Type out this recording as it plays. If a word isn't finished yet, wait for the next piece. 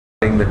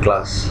The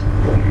class.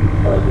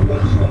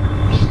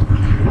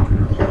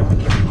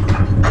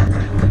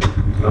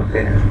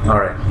 Okay, all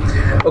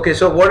right. Okay,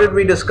 so what did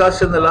we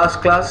discuss in the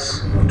last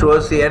class?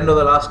 Towards the end of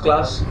the last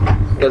class,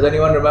 does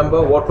anyone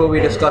remember what were we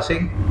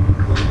discussing?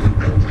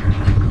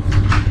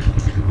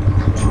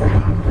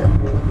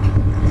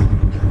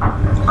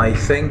 I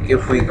think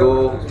if we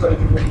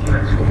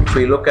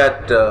look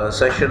at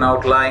session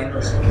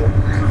outlines,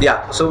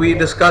 yeah, so we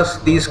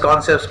discussed these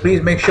concepts.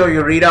 Please make sure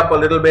you read up a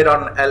little bit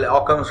on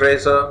Occam's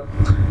razor.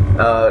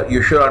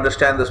 You should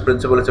understand this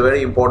principle. It's a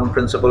very important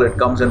principle. It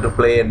comes into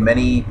play in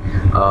many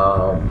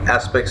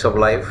aspects of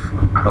life.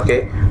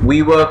 Okay,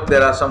 WeWork,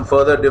 there are some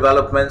further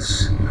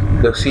developments.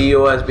 The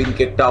CEO has been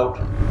kicked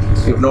out.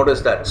 You've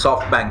noticed that.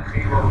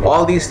 SoftBank,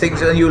 all these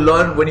things, and you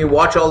learn when you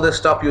watch all this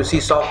stuff. You see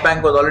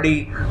SoftBank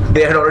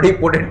they had already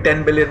put in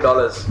 $10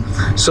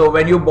 billion. So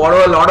when you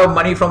borrow a lot of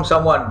money from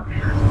someone,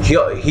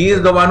 he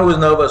is the one who is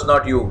nervous,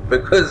 not you,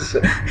 because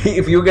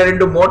if you get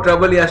into more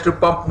trouble, he has to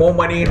pump more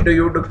money into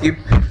you to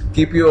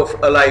keep you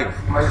alive.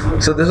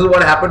 So this is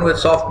what happened with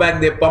SoftBank.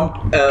 They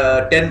pumped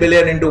 10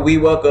 billion into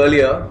WeWork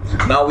earlier.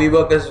 Now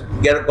WeWork has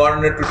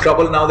gotten into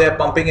trouble. Now they are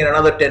pumping in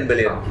another 10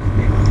 billion.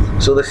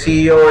 So the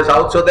CEO is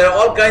out. So there are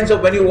all kinds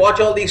of, when you watch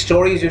all these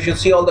stories, you should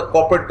see all the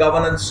corporate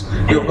governance.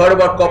 You've heard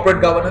about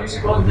corporate governance?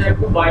 Because they have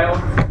to buy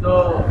out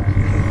the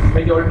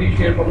majority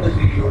share from the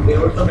CEO. There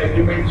were some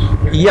agreements.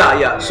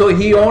 Yeah. So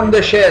he owned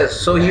the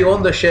shares.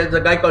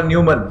 The guy called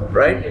Newman,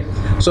 right?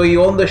 So he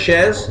owned the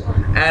shares,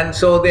 and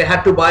so they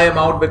had to buy him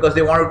out because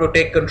they wanted to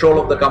take control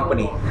of the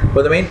company.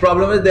 But the main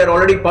problem is they're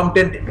already pumped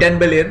in 10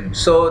 billion,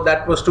 so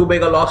that was too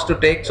big a loss to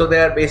take. So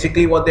they're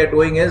basically, what they're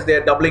doing is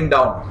they're doubling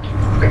down.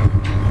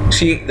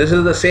 See, this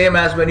is the same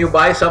as when you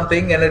buy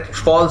something and it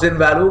falls in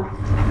value.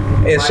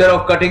 Instead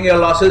of cutting your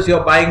losses,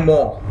 you're buying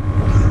more,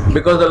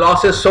 because the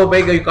loss is so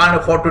big you can't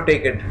afford to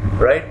take it,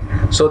 right?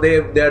 So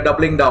they're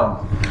doubling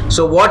down.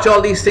 So watch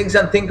all these things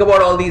and think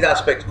about all these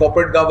aspects,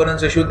 corporate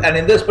governance issues. And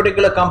in this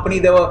particular company,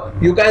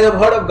 you guys have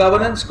heard of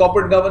governance,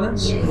 corporate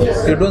governance?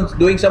 Yes. You're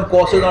doing some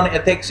courses on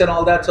ethics and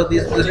all that. So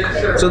this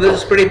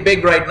is pretty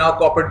big right now,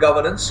 corporate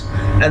governance.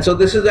 And so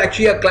this is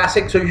actually a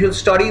classic. So you should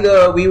study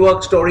the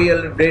WeWork story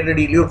in greater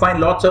detail. You'll find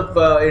lots of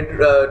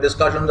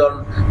discussions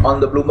on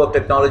the Bloomberg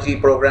Technology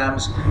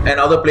programs and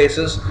other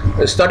places.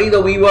 Study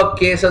the WeWork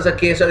case as a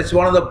case. It's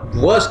one of the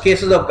worst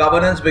cases of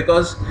governance,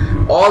 because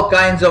all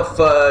kinds of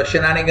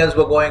shenanigans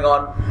were going on.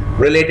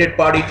 Related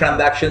party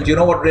transactions. You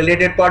know what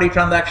related party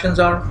transactions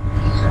are?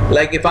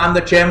 Like if I'm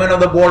the chairman of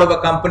the board of a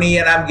company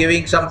and I'm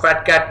giving some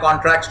fat cat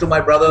contracts to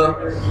my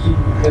brother,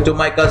 to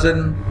my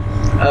cousin,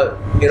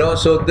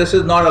 so this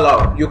is not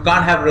allowed. You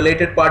can't have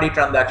related party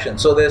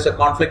transactions. So there's a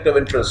conflict of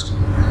interest.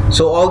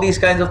 So all these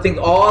kinds of things,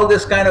 all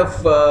this kind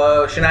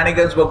of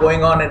shenanigans were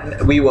going on in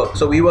WeWork.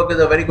 So WeWork is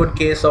a very good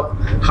case of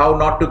how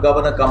not to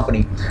govern a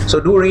company. So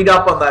do read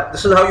up on that.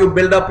 This is how you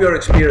build up your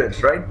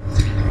experience, right?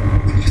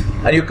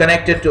 And you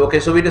connect it to, okay,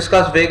 so we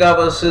discussed Vega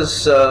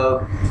versus,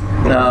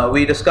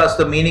 we discussed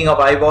the meaning of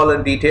eyeball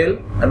in detail,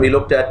 and we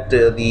looked at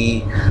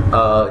the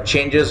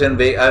changes in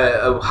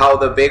how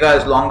the Vega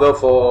is longer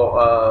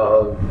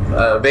for,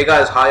 Vega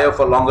is higher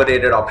for longer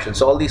dated options.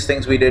 So all these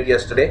things we did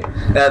yesterday,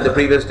 the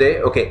previous day.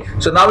 Okay,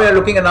 so now we are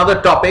looking at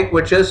another topic,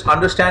 which is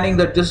understanding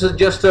that this is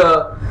just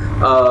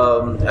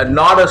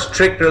not a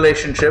strict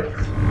relationship.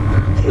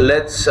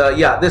 This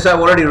I've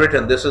already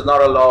written. This is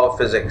not a law of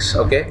physics,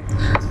 okay?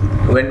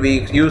 When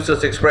we use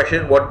this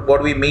expression,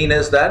 what we mean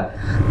is that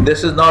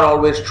this is not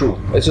always true.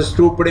 This is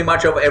true pretty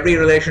much of every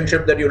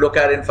relationship that you look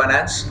at in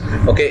finance,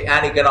 okay,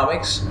 and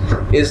economics,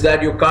 is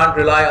that you can't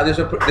rely on this.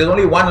 There's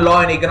only one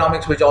law in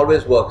economics which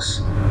always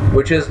works,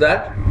 which is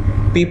that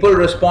people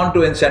respond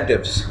to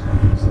incentives.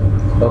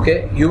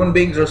 Okay, human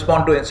beings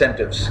respond to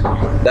incentives.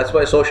 That's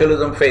why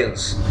socialism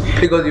fails,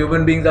 because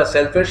human beings are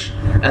selfish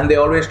and they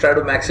always try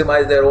to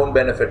maximize their own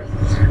benefit,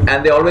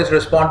 and they always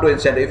respond to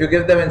incentives. If you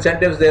give them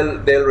incentives,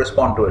 they'll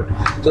respond to it.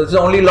 So it's the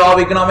only law of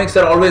economics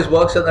that always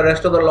works, and the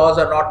rest of the laws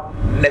are not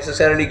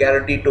necessarily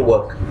guaranteed to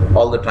work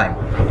all the time.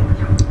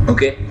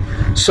 Okay,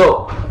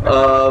 so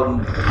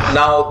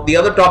now the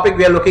other topic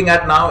we are looking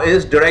at now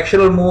is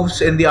directional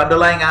moves in the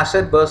underlying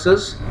asset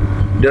versus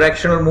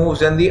directional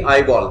moves in the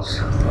eyeballs.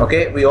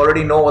 Okay, we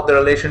already know what the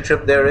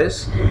relationship there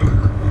is.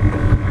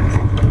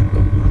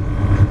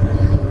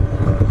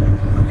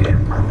 Okay,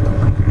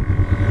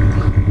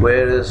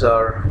 where is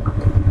our...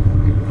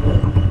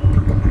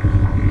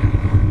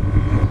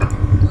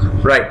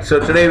 Right,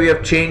 so today we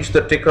have changed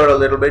the ticker a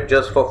little bit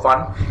just for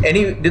fun.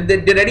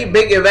 Did any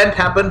big event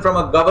happen from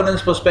a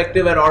governance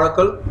perspective at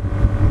Oracle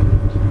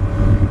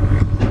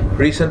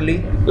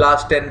recently,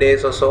 last 10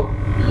 days or so?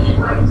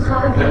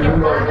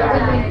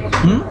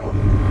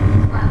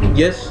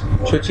 Yes,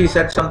 Shuchi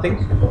said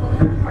something.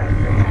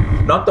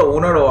 Not the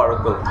owner of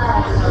Oracle,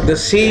 the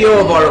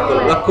CEO of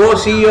Oracle, the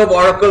co-CEO of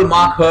Oracle,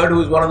 Mark Hurd,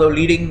 who's one of the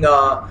leading,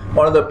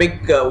 one of the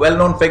big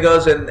well-known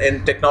figures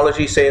in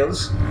technology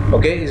sales.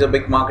 Okay, he's a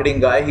big marketing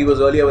guy. He was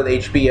earlier with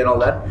HP and all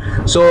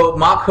that. So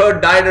Mark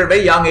Hurd died at a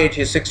very young age.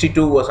 He's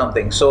 62 or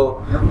something. So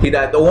he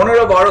died. The owner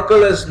of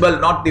Oracle is, well,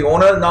 not the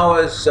owner now,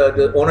 is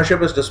the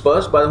ownership is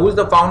dispersed. But who's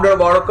the founder of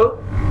Oracle?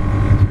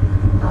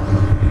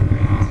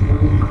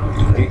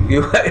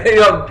 You're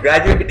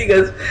graduating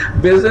as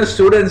business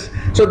students.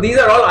 So these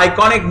are all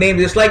iconic names.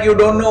 It's like you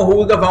don't know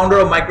who's the founder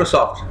of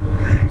Microsoft.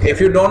 If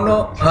you don't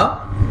know,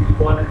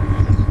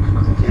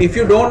 if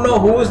you don't know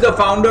who's the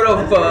founder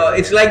of,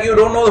 it's like you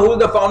don't know who's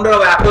the founder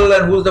of Apple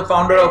and who's the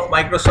founder of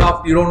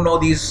Microsoft. You don't know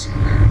these.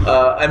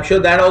 I'm sure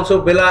that also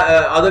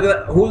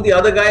who's the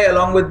other guy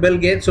along with Bill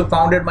Gates who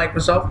founded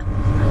Microsoft?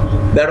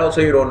 That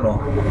also you don't know.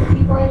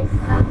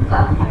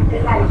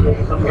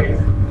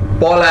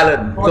 Paul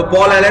Allen. So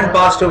Paul Allen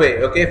passed away.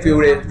 Okay,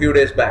 few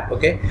days back.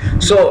 Okay.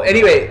 So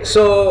anyway,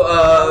 so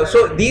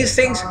these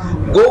things.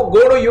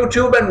 Go to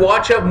YouTube and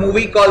watch a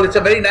movie called. It's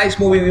a very nice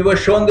movie. We were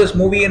shown this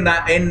movie in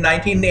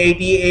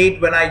 1988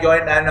 when I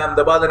joined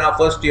Ahmedabad in our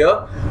first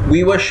year.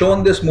 We were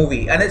shown this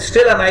movie, and it's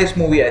still a nice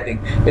movie. I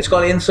think it's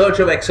called In Search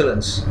of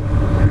Excellence.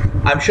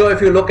 I'm sure if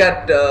you look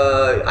at,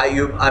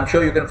 I'm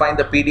sure you can find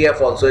the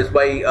PDF also. It's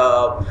by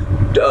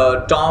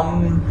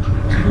Tom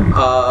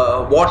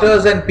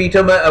Waters and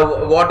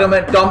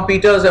Waterman, Tom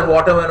Peters and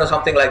Waterman or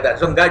something like that.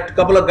 So a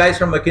couple of guys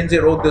from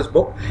McKinsey wrote this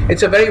book.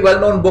 It's a very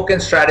well-known book in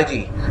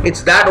strategy.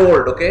 It's that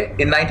old, okay?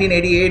 In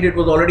 1988, it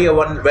was already a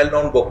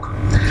well-known book.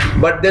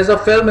 But there's a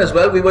film as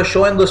well. We were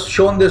shown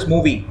this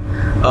movie,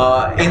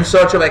 In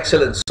Search of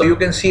Excellence. So you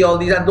can see all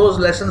these, and those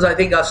lessons I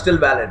think are still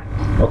valid.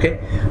 Okay.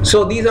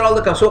 So these are all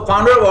the. So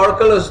founder of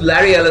Oracle is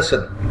Larry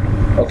Ellison.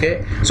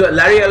 Okay, so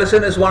Larry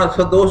Ellison is one of,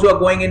 for those who are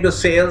going into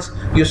sales,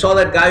 you saw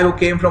that guy who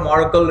came from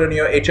Oracle in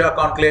your HR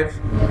conclave.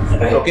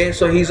 Okay,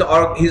 so he's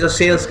a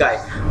sales guy.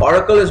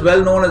 Oracle is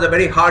well known as a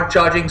very hard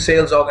charging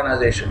sales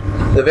organization,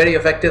 the very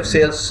effective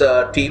sales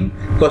team,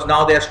 because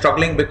now they are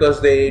struggling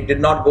because they did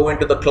not go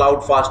into the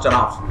cloud fast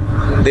enough.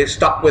 They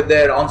stuck with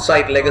their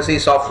on-site legacy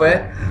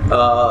software,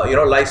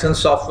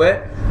 licensed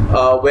software,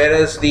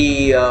 whereas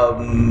the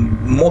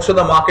most of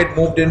the market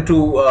moved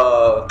into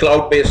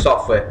cloud-based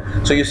software.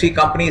 So you see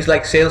companies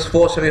like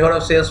Salesforce. Have you heard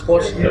of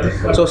Salesforce?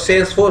 Yes. So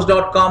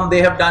Salesforce.com,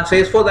 they have done.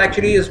 Salesforce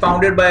actually is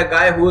founded by a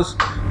guy who's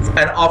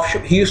an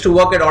offshoot. He used to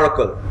work at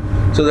Oracle.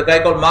 So the guy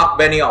called Mark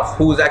Benioff,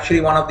 who is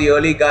actually one of the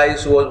early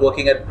guys who was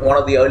working at one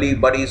of the early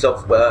buddies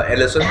of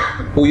Ellison,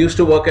 who used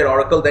to work at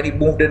Oracle. Then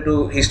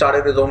he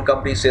started his own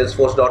company,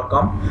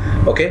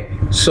 Salesforce.com. Okay,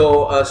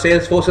 so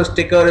Salesforce's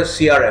ticker is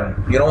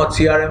CRM. You know what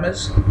CRM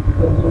is?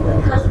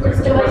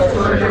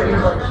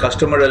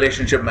 Customer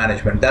relationship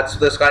management. That's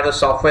this kind of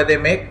software they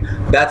make.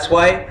 That's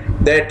why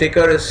their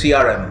ticker is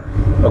CRM.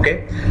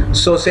 Okay,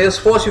 so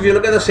Salesforce, if you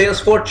look at the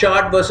Salesforce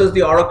chart versus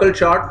the Oracle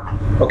chart,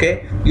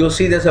 okay, you'll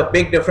see there's a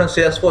big difference.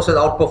 Salesforce has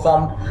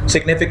outperformed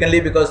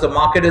significantly because the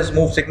market has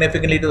moved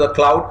significantly to the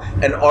cloud,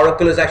 and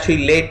Oracle is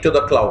actually late to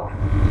the cloud.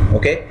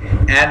 Okay,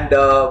 and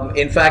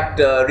in fact,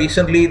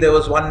 recently there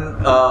was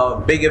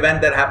one big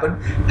event that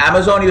happened.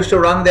 Amazon used to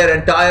run their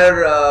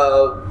entire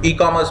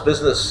e-commerce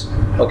business,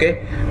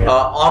 okay,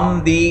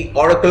 on the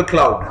Oracle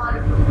cloud,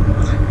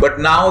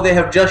 but now they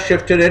have just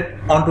shifted it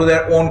onto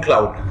their own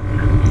cloud.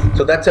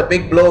 So that's a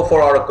big blow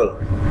for Oracle.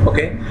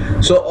 Okay,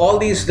 so all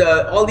these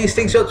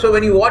things. So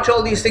when you watch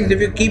all these things, if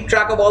you keep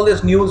track of all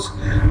this news,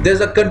 there's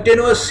a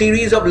continuous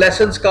series of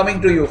lessons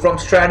coming to you from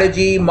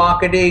strategy,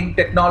 marketing,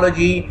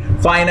 technology,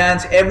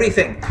 finance,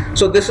 everything.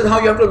 So this is how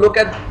you have to look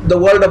at the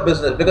world of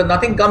business, because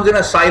nothing comes in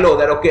a silo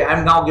that, okay,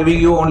 I'm now giving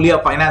you only a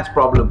finance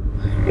problem.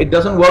 It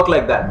doesn't work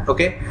like that.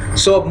 Okay,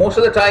 so most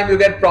of the time you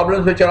get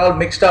problems which are all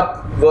mixed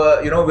up,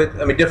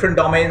 with different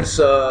domains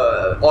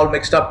all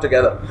mixed up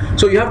together.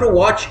 So you have to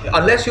watch.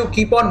 Unless you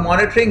keep on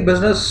monitoring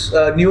business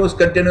news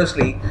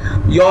continuously,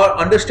 your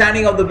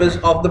understanding of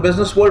the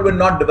business world will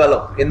not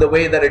develop in the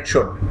way that it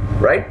should,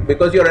 right?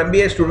 Because you're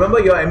MBA students. Remember,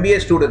 you're MBA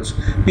students.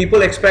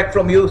 People expect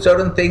from you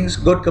certain things: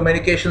 good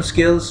communication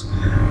skills,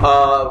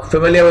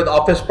 familiar with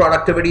office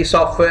productivity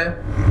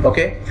software.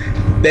 Okay,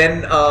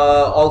 then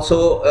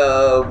also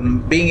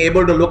being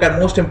able to look at,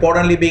 most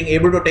importantly, being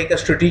able to take a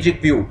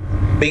strategic view,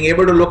 being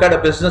able to look at a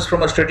business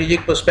from a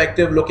strategic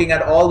perspective, looking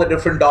at all the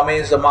different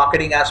domains, the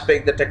marketing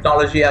aspect, the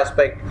technology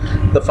aspect,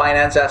 the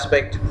finance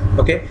aspect,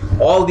 okay,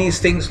 all these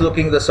things,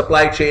 looking at the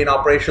supply chain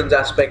operations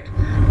aspect,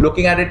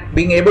 looking at it,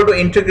 being able to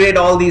integrate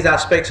all these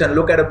aspects and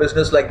look at a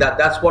business like that.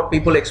 That's what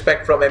people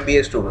expect from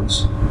MBA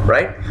students,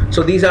 right?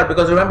 So these are,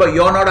 because remember,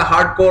 you're not a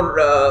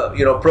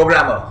hardcore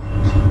programmer.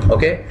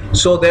 Okay,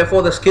 so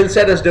therefore the skill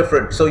set is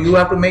different. So you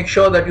have to make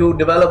sure that you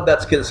develop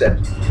that skill set.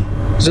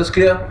 Is this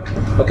clear?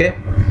 Okay.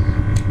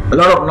 A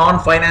lot of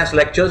non-finance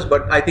lectures,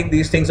 but I think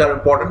these things are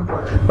important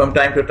from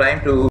time to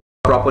time to be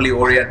properly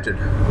oriented.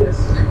 Yes.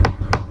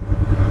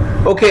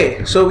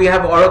 Okay, so we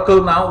have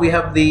Oracle now. We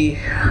have the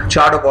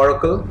chart of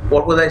Oracle.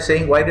 What was I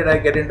saying? Why did I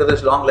get into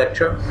this long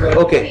lecture?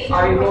 Okay.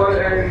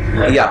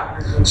 Yeah.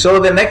 So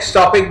the next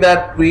topic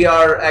that we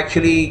are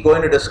actually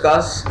going to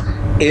discuss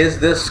is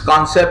this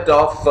concept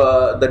of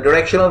the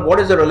directional, what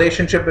is the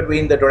relationship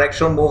between the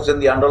directional moves in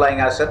the underlying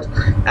asset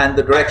and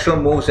the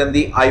directional moves in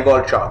the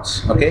eyeball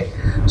charts, okay?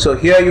 So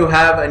here you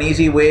have an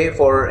easy way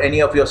for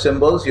any of your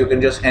symbols. You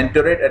can just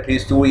enter it, at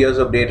least 2 years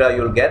of data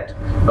you'll get,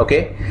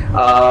 okay?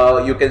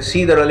 You can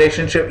see the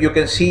relationship, you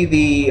can see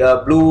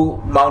the blue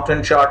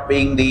mountain chart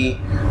being the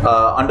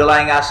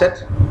underlying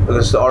asset,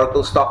 this is the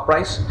Oracle stock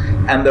price,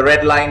 and the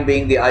red line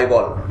being the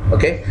eyeball,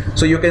 okay?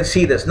 So you can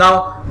see this.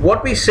 Now,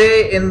 what we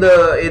say in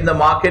the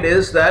market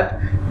is that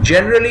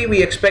generally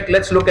we expect,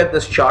 let's look at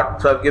this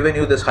chart. So I've given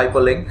you this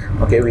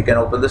hyperlink, okay? We can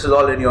open, this is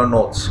all in your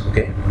notes,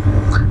 okay?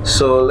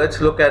 So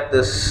let's look at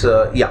this,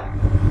 yeah.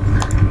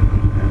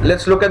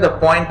 Let's look at the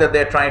point that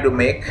they're trying to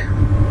make.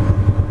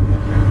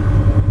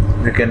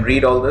 You can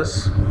read all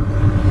this.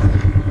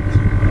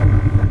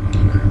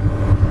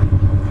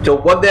 So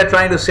what they're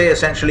trying to say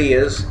essentially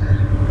is,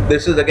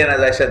 this is, again,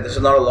 as I said, this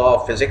is not a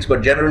law of physics,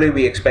 but generally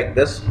we expect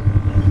this.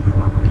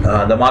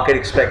 The market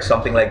expects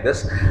something like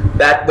this,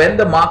 that when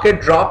the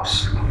market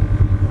drops,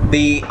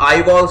 the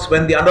eyeballs,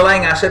 when the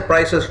underlying asset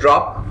prices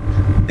drop,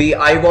 the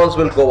eyeballs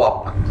will go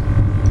up.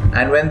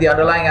 And when the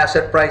underlying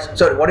asset price,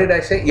 sorry, what did I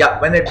say? Yeah,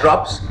 when it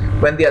drops,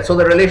 so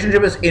the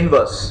relationship is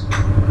inverse.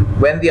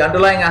 When the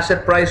underlying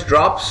asset price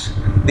drops,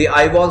 the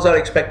eyeballs are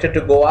expected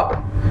to go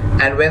up.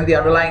 And when the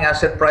underlying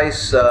asset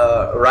price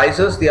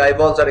rises, the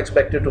eyeballs are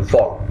expected to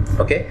fall,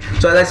 okay?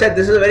 So as I said,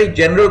 this is a very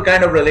general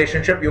kind of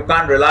relationship. You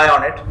can't rely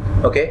on it,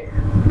 okay?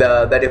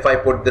 That if I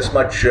put this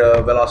much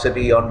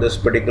velocity on this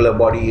particular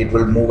body, it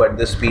will move at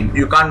this speed.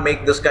 You can't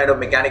make this kind of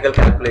mechanical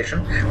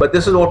calculation, but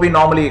this is what we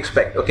normally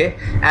expect, okay?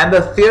 And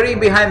the theory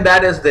behind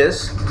that is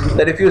this,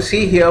 that if you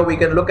see here, we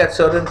can look at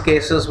certain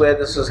cases where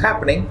this is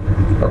happening,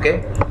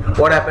 okay?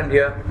 What happened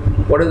here?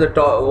 What is the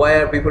talk? Why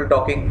are people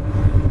talking?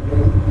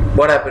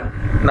 What happened?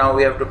 Now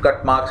we have to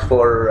cut marks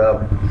for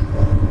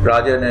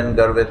Rajan and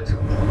Garvit.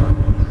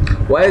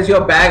 Why is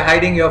your bag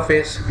hiding your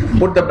face?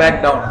 Put the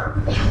bag down.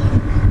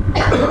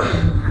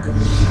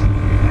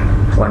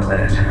 1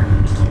 minute.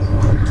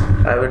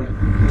 I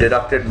haven't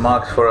deducted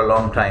marks for a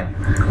long time.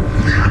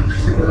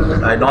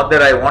 Not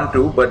that I want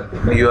to, but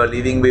you are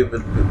leaving me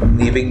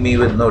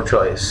with no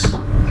choice.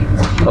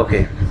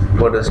 Okay,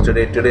 what is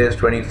today? Today is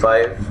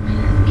 25.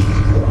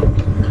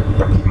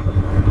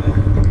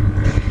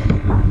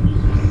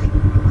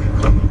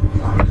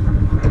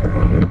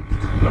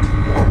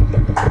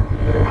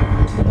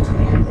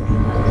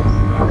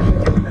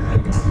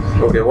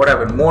 Okay, what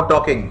happened? More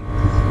talking.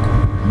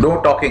 No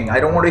talking. I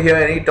don't want to hear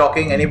any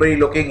talking. Anybody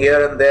looking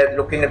here and there,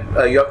 looking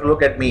at, you have to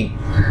look at me.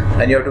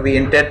 And you have to be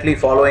intently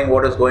following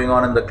what is going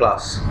on in the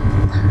class.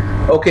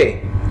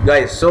 Okay,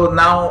 guys, so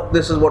now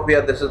this is what we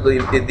are, this is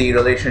the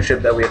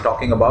relationship that we are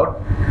talking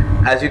about.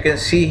 As you can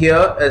see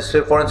here, as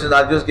for instance,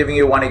 I'm just giving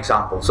you one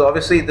example. So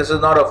obviously this is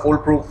not a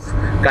foolproof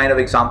kind of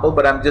example,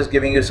 but I'm just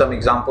giving you some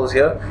examples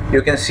here.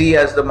 You can see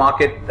as the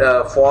market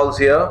falls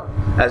here,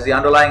 as the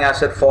underlying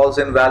asset falls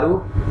in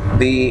value,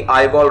 the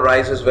eyeball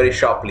rises very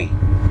sharply.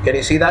 Can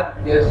you see that?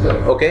 Yes, sir.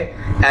 Okay.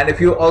 And if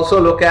you also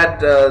look at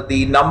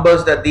the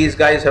numbers that these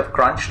guys have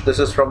crunched, this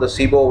is from the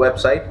SIBO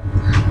website.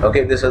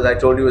 Okay, this, as I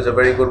told you, is a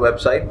very good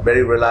website,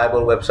 very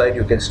reliable website.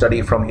 You can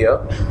study from here.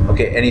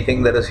 Okay,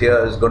 anything that is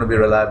here is going to be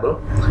reliable.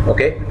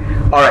 Okay.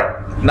 All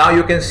right. Now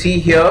you can see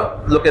here,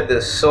 look at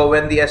this. So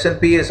when the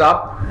S&P is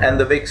up and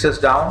the VIX is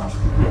down,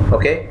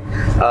 okay,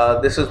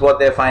 this is what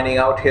they're finding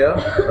out here.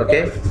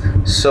 Okay.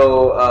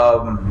 So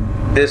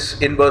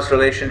this inverse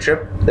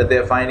relationship that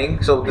they're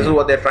finding. So this is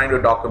what they're trying to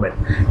document,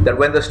 that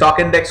when the stock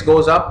index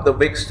goes up, the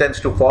VIX tends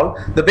to fall.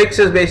 The VIX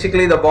is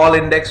basically the vol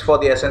index for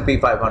the S&P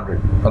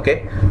 500.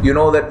 Okay, you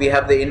know that we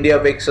have the India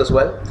VIX as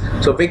well.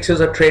 So VIX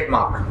is a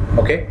trademark.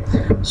 Okay,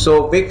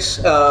 so VIX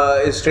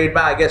is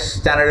trademark, I guess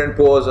Standard &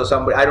 Poor's or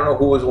somebody, I don't know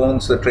who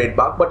owns the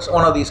trademark, but it's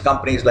one of these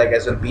companies like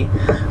S&P.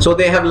 So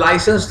they have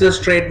licensed this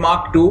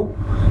trademark to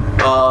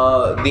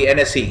the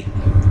NSE.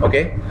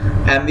 Okay,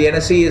 and the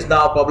NSE is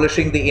now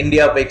publishing the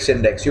India VIX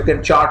index. You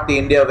can chart the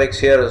India VIX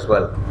here as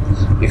well.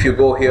 If you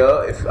go here,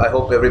 I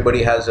hope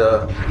everybody has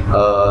a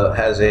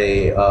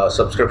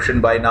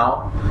subscription by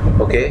now.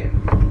 Okay,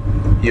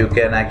 you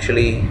can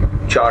actually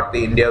chart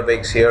the India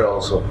VIX here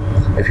also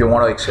if you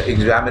want to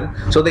examine.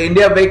 So the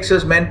India VIX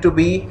is meant to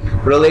be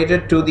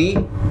related to the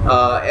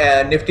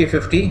Nifty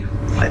 50.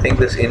 I think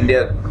this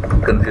India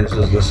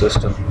confuses the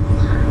system.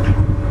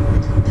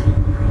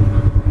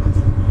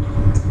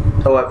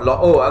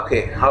 Oh,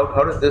 okay. How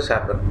did this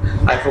happen?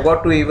 I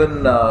forgot to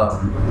even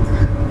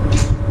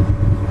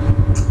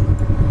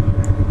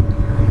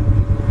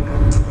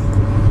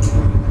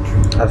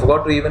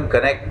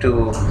connect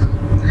to.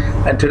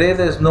 And today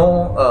there's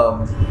no.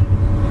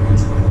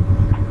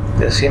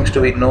 There seems to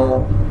be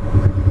no.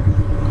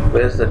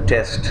 Where's the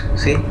test?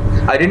 See,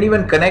 I didn't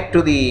even connect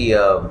to the.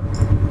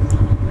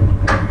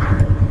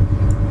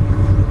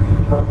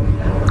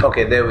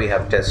 Okay, there we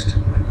have test.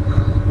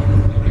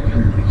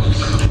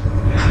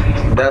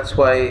 That's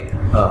why.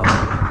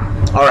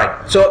 All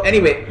right. So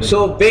anyway,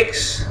 so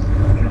VIX.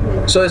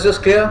 So is this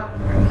clear?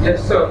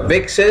 Yes, sir.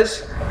 VIX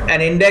is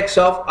an index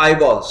of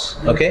eyeballs.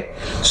 Okay,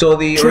 so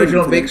the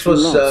original VIX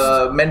was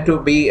meant to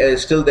be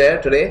still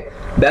there today.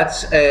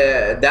 That's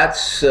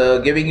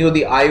giving you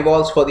the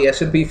eyeballs for the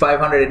S&P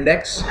 500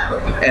 index,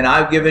 and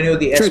I've given you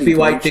the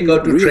SPY ticker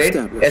to trade.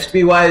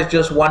 SPY is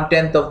just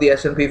 1/10 of the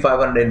S&P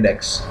 500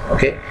 index.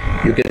 Okay,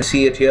 you can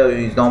see it here.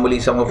 Normally,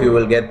 some of you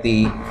will get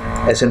the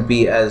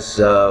S&P as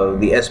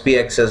the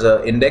SPX as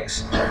an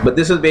index, but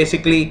this is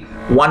basically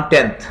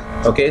 1/10.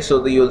 Okay,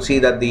 so you'll see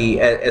that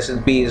the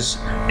S&P is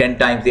 10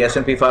 times, the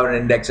S&P 500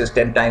 index is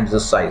 10 times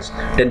this size,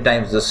 10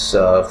 times this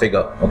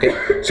figure. Okay,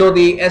 so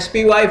the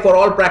SPY, for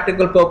all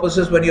practical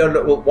purposes, when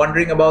you're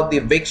wondering about the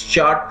VIX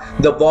chart,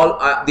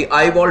 the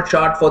eyeball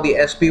chart for the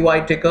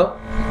SPY ticker,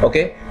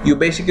 okay, you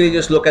basically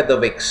just look at the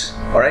VIX.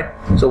 All right,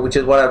 so which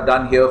is what I've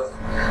done here.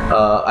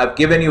 I've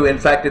given you, in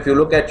fact, if you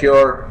look at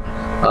your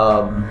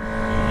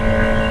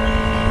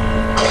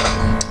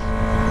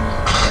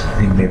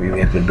I think maybe we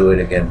have to do it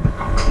again.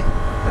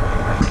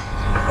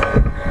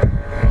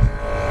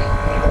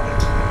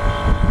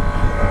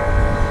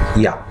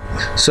 Yeah,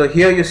 so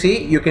here you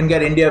see you can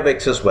get India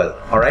VIX as well.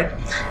 All right,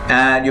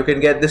 and you can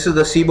get, this is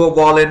the SIBO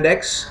Vol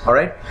Index. All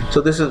right,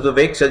 so this is the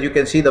VIX. As you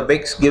can see, the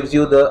VIX gives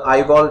you the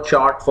eyeball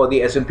chart for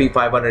the S&P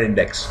 500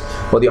 index,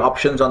 for the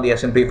options on the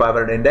S&P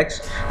 500 index.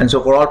 And so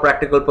for all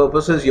practical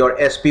purposes, your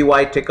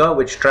SPY ticker,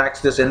 which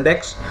tracks this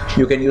index,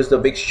 you can use the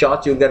VIX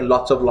charts. You'll get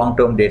lots of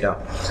long-term data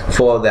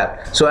for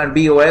that. So, and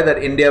be aware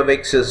that India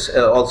VIX is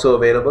also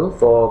available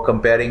for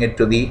comparing it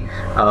to the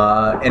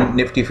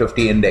Nifty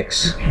 50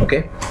 index.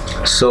 Okay,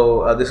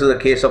 so this is a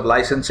case of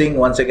licensing.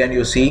 Once again,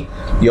 you see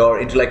your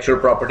intellectual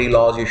property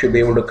laws, you should be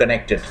able to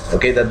connect it.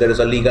 Okay, that there is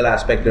a legal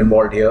aspect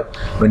involved here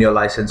when you're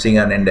licensing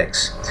an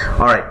index.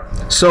 All right,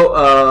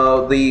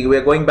 so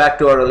we're going back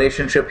to our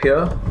relationship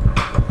here.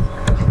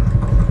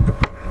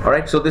 All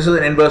right, so this is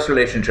an inverse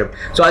relationship.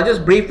 So I'll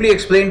just briefly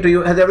explain to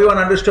you. Has everyone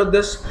understood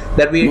this?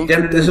 That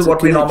this is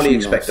what we normally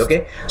expect.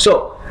 Okay,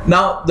 so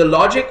now the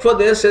logic for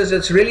this is,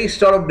 it's really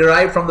sort of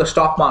derived from the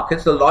stock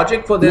markets. The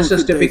logic for this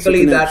is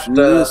typically that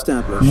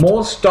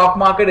most stock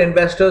market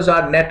investors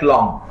are net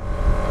long.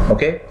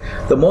 Okay,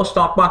 the most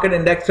stock market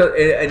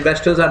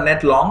investors are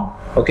net long.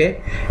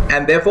 Okay,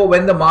 and therefore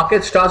when the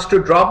market starts to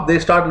drop, they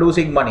start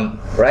losing money,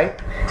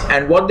 right?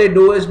 And what they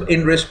do is,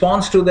 in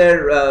response to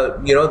their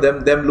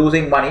them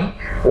losing money,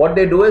 what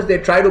they do is they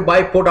try to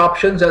buy put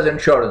options as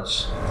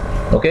insurance.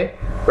 Okay,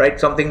 right,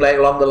 something like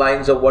along the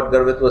lines of what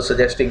Garvit was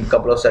suggesting a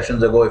couple of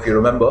sessions ago, if you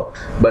remember,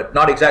 but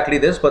not exactly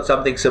this, but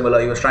something similar.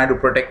 He was trying to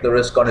protect the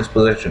risk on his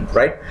position,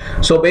 right?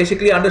 So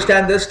basically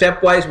understand this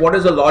stepwise. What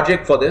is the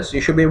logic for this?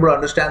 You should be able to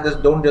understand this.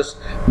 Don't just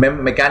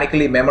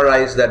mechanically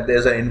memorize that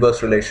there's an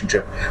inverse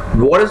relationship.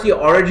 What is the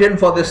origin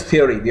for this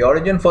theory? The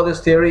origin for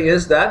this theory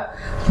is that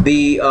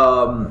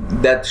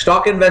that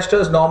stock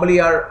investors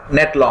normally are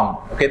net long.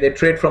 Okay, they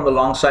trade from the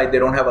long side. They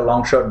don't have a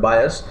long short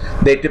bias.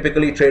 They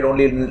typically trade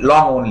only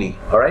long only.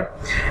 All right,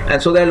 and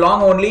so they're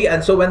long only.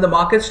 And so when the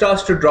market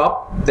starts to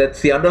drop,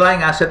 that's the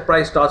underlying asset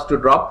price starts to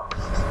drop.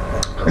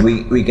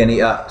 We can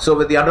so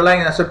with the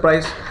underlying asset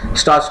price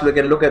starts, we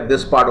can look at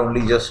this part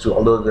only, just to,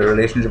 although the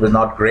relationship is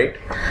not great,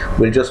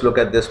 we'll just look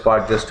at this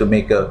part just to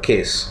make a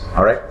case.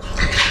 All right,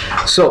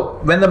 so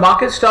when the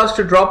market starts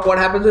to drop, what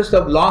happens is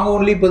the long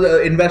only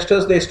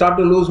investors, they start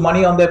to lose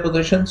money on their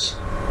positions.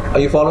 Are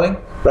you following?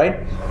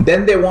 Right?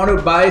 Then they want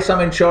to buy some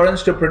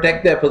insurance to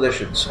protect their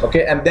positions.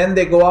 Okay, and then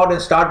they go out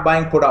and start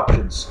buying put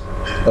options.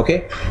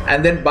 Okay,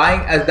 and then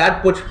buying, as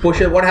that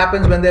pushes, what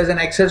happens when there's an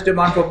excess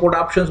demand for put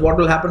options? What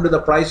will happen to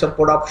the price of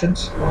put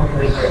options?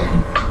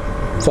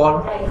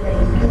 Fall,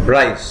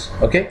 rise.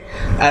 Okay,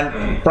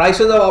 and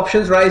prices of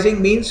options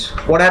rising means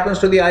what happens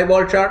to the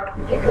eyeball chart?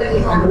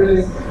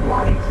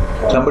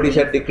 Somebody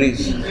said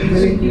decrease.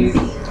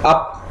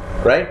 Up,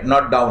 right?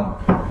 Not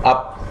down.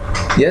 Up.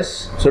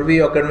 Yes, Survi,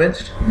 you're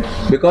convinced?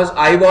 Because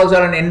eyeballs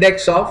are an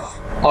index of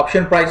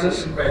option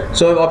prices.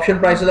 So if option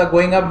prices are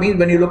going up, means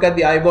when you look at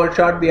the eyeball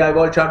chart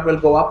will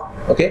go up.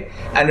 Okay,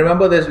 and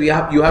remember this, you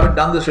haven't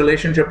done this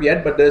relationship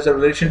yet, but there's a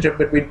relationship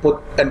between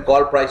put and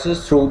call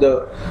prices through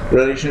the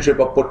relationship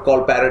of put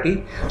call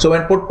parity. So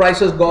when put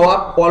prices go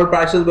up, call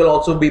prices will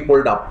also be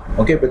pulled up.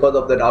 Okay, because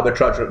of that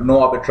arbitrage, no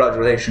arbitrage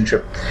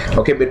relationship,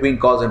 okay, between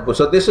calls and puts.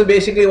 So this is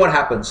basically what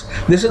happens.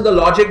 This is the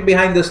logic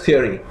behind this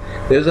theory.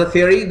 There's a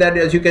theory that,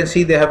 as you can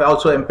see, they have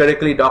also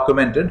empirically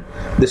documented.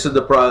 This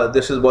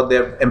is what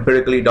they've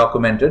empirically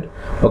documented,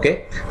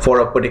 okay, for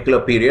a particular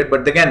period.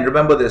 But again,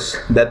 remember this,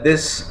 that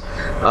this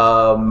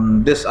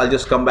I'll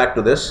just come back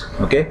to this.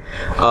 Okay,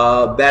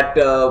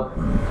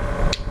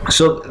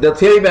 so the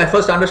theory,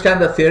 first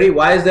understand the theory.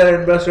 Why is there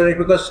an inverse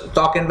relationship? Because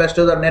stock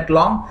investors are net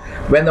long.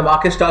 When the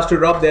market starts to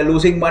drop, they're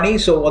losing money.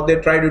 So what they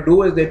try to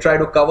do is they try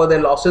to cover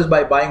their losses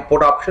by buying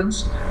put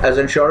options as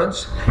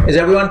insurance. Is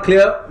everyone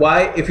clear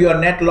why, if you are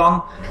net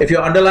long, if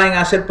your underlying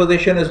asset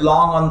position is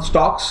long on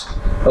stocks,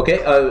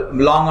 okay,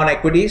 long on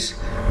equities,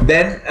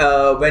 then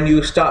when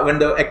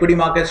the equity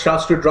market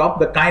starts to drop,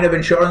 the kind of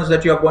insurance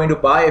that you're going to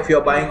buy if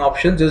you're buying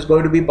options is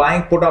going to be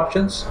buying put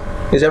options.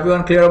 Is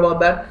everyone clear about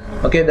that?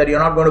 Okay, that you're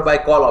not going to buy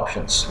call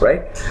options,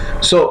 right?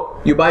 So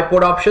you buy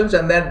put options,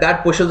 and then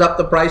that pushes up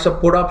the price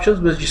of put options,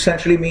 which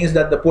essentially means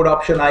that the put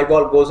option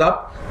eyeball goes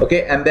up,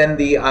 okay, and then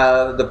the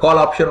call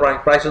option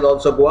prices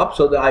also go up,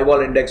 so the eyeball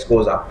index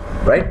goes up,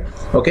 right?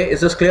 Okay, is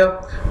this clear?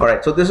 All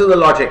right, so this is the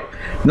logic.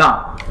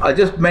 Now I'll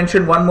just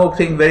mention one more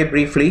thing very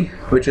briefly,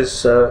 which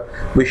is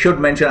we should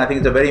mention. I think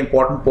it's a very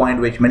important point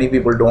which many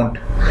people don't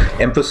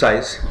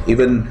emphasize,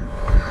 even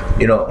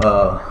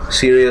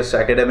serious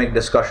academic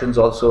discussions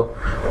also,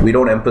 we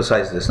don't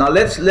emphasize this. Now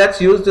let's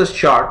use this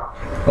chart,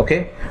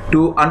 okay,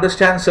 to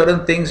understand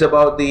certain things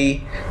about the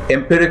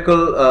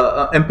empirical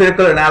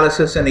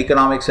analysis in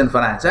economics and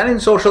finance and in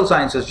social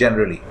sciences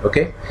generally,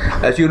 okay.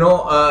 As you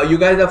know, you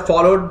guys have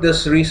followed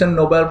this recent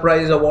Nobel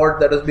Prize award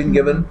that has been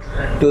given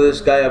to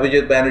this guy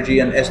Abhijit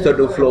Banerjee and Esther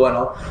Duflo and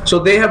all. So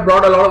they have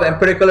brought a lot of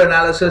empirical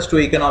analysis to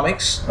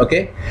economics,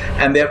 okay,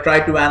 and they have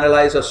tried to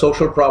analyze the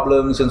social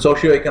problems and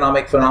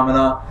socio-economic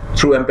phenomena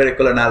through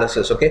empirical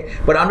analysis, okay.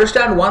 But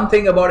understand one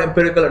thing about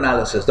empirical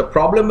analysis. The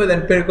problem with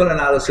empirical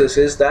analysis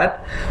is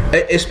that,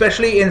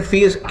 especially in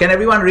fields, can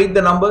everyone read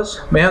the numbers?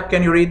 Mehak,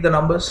 can you read the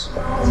numbers?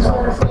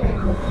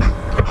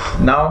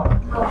 Now?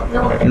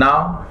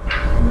 Now?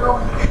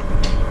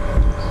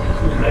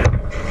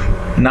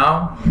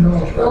 Now? No.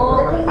 The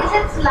thing is,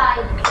 it's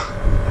like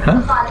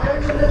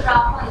colors in the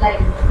graph are like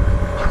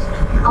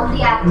on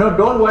the axis. No,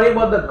 don't worry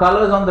about the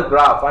colors on the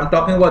graph. I'm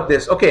talking about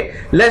this. Okay,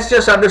 let's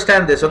just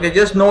understand this. Okay,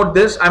 just note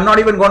this. I'm not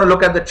even going to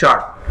look at the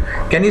chart.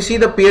 Can you see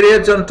the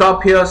periods on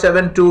top here,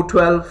 7, 2,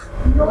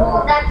 12?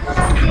 No, that's what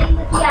I'm saying,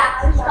 that the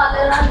axis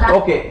color on that.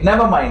 Okay,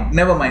 never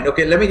mind.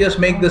 Okay, let me just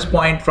make this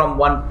point from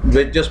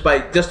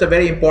just a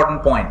very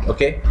important point,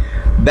 okay?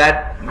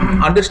 That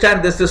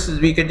understand this is,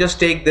 we can just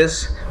take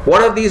this.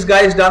 What have these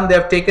guys done? They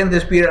have taken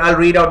this period. I'll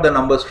read out the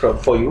numbers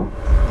for you,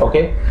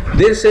 okay?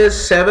 This is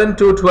 7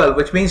 to 12,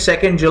 which means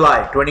 2nd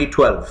July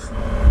 2012.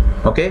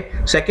 Okay,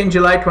 2nd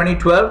July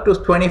 2012 to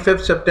 25th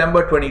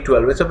September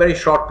 2012. It's a very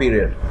short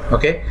period.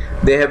 Okay,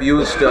 they have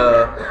used,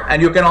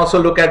 and you can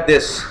also look at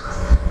this.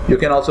 You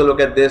can also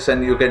look at this,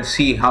 and you can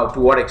see how, to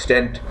what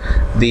extent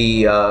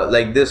the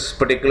like this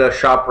particular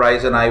sharp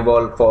rise and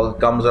eyeball fall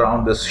comes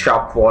around this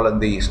sharp fall in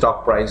the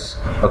stock price.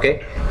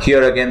 Okay,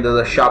 here again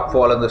there's a sharp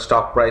fall in the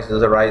stock price,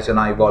 there's a rise in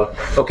eyeball.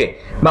 Okay,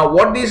 now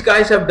what these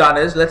guys have done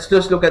is, let's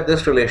just look at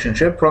this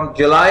relationship from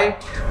July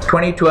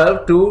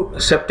 2012 to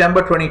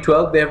September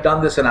 2012. They have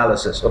done this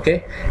analysis.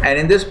 Okay, and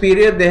in this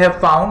period they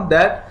have found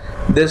that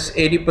this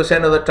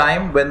 80% of the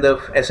time when the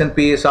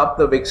S&P is up,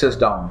 the VIX is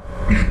down.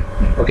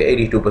 Okay,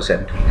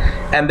 82%.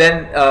 And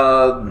then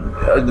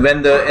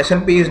when the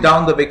S&P is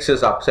down, the VIX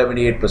is up,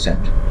 78%.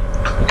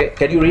 Okay,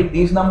 can you read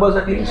these numbers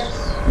at least?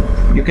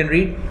 You can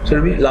read,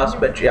 Surabhi? Last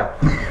bench, yeah.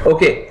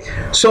 Okay,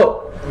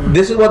 so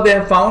this is what they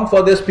have found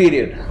for this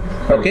period.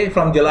 Okay,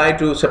 from July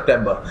to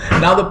September.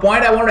 Now the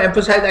point I want to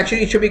emphasize,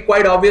 actually it should be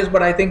quite obvious,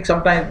 but I think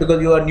sometimes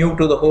because you are new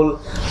to the whole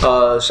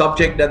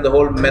subject and the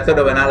whole method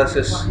of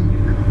analysis.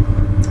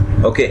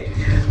 Okay,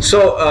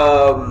 so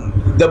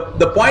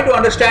the point to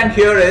understand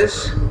here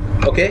is,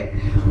 okay,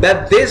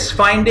 that this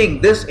finding,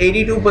 this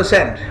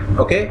 82%,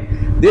 okay,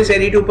 this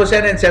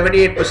 82% and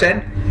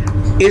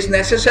 78% is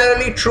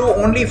necessarily true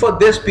only for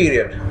this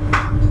period.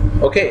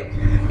 Okay,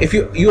 if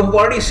you have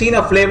already seen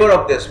a flavor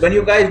of this when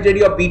you guys did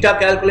your beta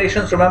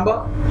calculations.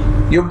 Remember,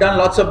 you've done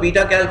lots of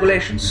beta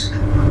calculations.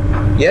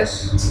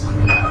 Yes,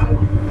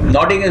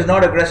 nodding is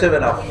not aggressive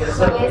enough.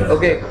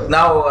 Okay,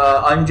 now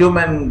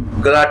Anjum and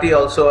Galati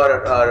also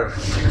are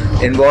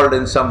involved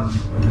in some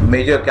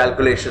major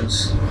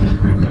calculations.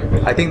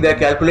 I think they're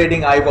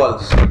calculating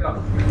eyeballs.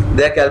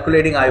 They're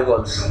calculating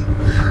eyeballs.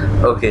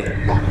 Okay,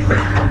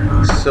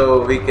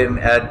 so we can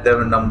add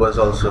them numbers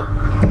also.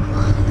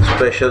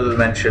 Special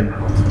mention.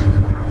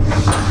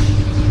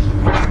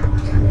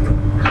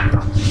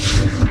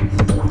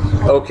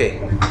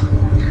 Okay.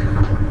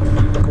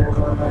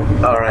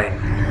 All right.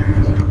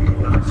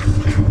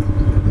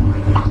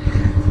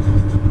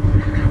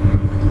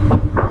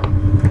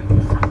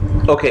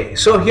 Okay,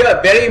 so here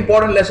a very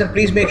important lesson.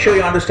 Please make sure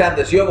you understand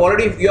this. You're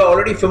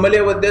already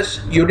familiar with this.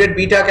 You did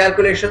beta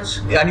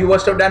calculations, and you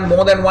must have done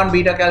more than one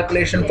beta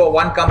calculation for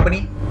one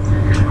company,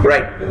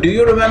 right? Do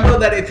you remember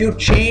that if you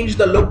change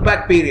the look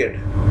back period?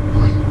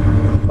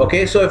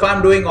 Okay, so if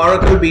I'm doing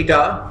Oracle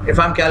beta, if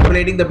I'm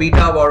calculating the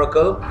beta of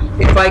Oracle,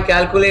 if I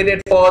calculate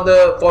it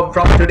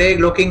from today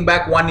looking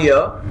back 1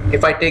 year,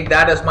 if I take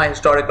that as my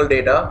historical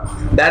data,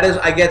 that is,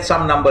 I get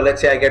some number. Let's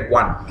say I get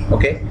 1.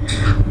 Okay,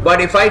 but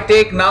if I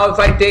take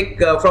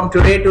from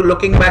today to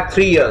looking back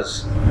 3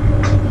 years,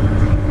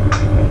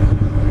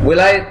 will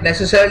I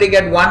necessarily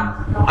get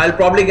 1? I'll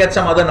probably get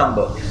some other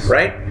number,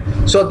 right?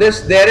 So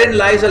therein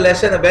lies a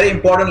lesson, a very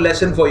important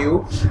lesson for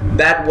you,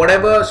 that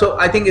whatever, so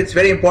I think it's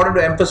very important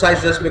to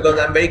emphasize this because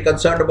I'm very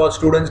concerned about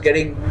students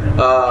getting,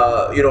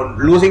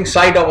 losing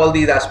sight of all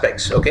these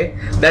aspects, okay?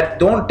 That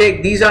don't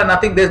take, these are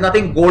nothing, there's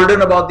nothing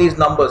golden about these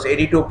numbers,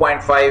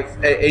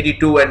 82.5,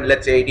 82 and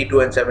let's say 82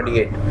 and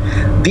 78.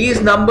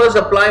 These numbers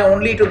apply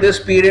only to this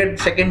period,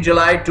 2nd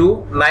July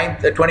to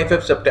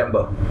 25th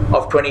September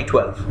of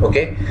 2012,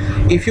 okay?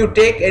 If you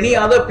take any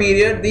other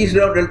period, these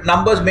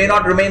numbers may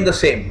not remain the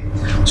same.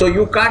 So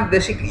you can't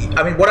basically,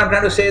 I mean, what I'm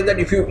trying to say is that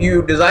if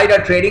you decide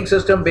a trading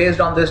system based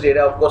on this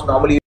data, of course,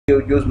 normally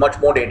you use much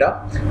more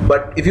data,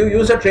 but if you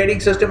use a trading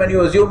system and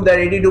you assume that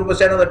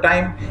 82% of the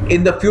time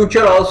in the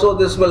future also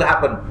this will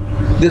happen,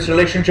 this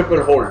relationship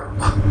will hold,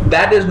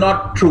 that is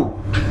not true.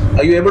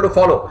 Are you able to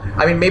follow?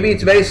 I mean, maybe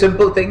it's very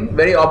simple thing,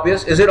 very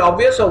obvious. Is it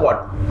obvious or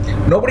what?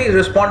 Nobody is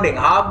responding.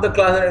 Half the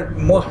class,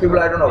 most people,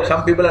 I don't know,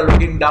 some people are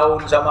looking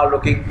down, some are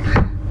looking.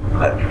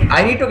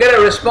 I need to get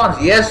a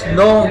response. Yes,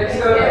 no.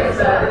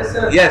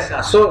 Yes.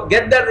 So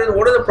get that.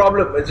 What is the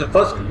problem? It's the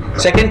first,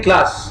 second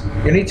class.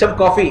 You need some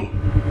coffee.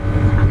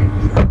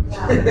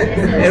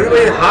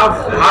 Everybody is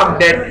half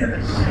dead.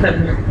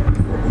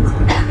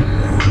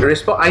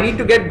 I need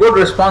to get good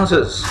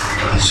responses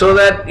so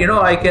that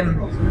I can.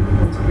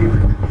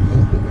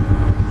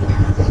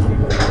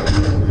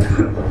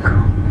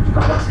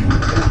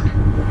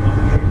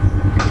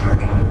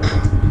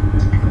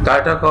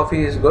 Tata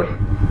coffee is good.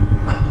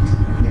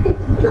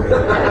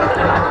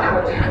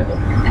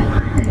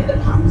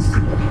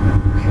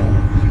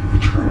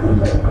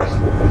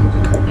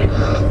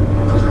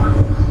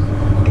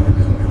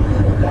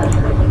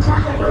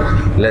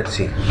 Let's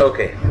see.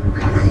 Okay.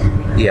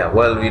 Yeah,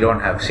 well, we don't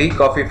have. See,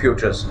 coffee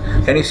futures.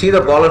 Can you see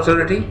the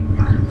volatility?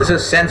 This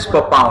is cents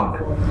per pound.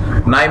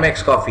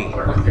 NYMEX coffee.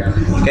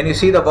 Can you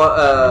see the,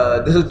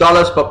 this is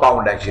dollars per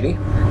pound actually.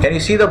 Can you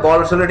see the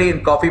volatility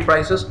in coffee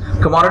prices?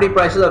 Commodity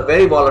prices are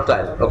very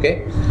volatile,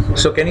 okay?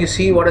 So can you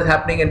see what is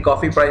happening in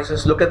coffee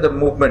prices? Look at the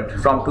movement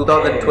from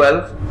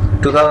 2012,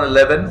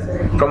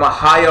 2011, from a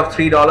high of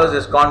 $3,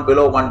 it's gone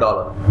below $1.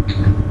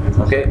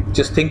 Okay,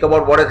 just think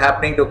about what is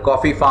happening to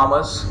coffee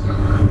farmers.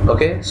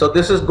 Okay, so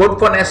this is good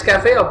for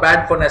Nescafe or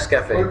bad for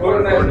Nescafe?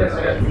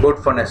 Good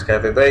for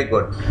Nescafe, very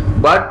good.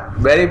 But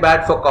very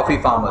bad for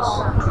coffee farmers.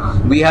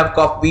 We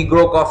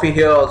grow coffee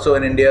here also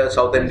in India,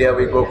 South India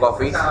we grow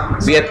coffee.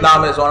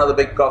 Vietnam is one of the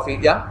big coffee,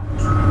 yeah?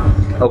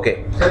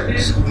 Okay.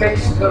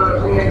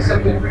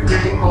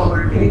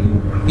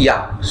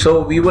 Yeah,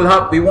 so we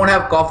won't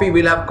have coffee,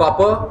 we'll have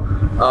copper,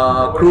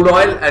 crude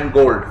oil and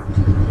gold.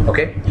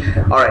 Okay,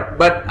 all right,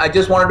 but I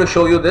just wanted to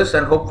show you this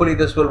and hopefully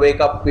this will wake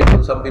up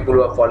people, some people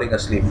who are falling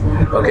asleep.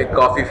 Okay,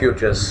 coffee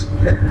futures.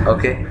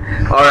 Okay,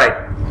 all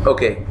right.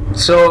 Okay,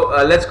 so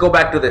let's go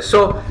back to this.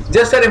 So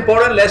just an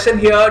important lesson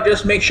here,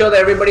 just make sure that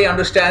everybody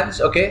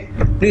understands. Okay,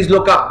 please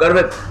look up.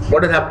 Garvit,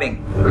 what is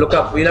happening? Look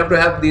up. We'll have to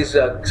have these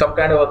some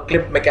kind of a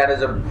clip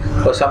mechanism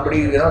for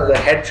somebody, the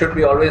head should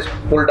be always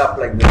pulled up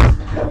like this,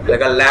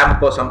 like a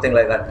lamp or something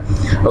like that.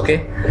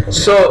 Okay,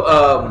 so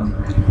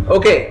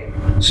okay,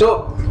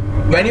 so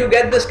when you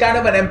get this kind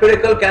of an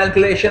empirical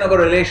calculation of a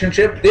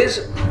relationship,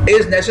 this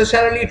is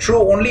necessarily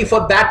true only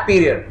for that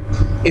period.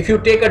 If you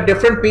take a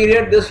different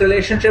period, this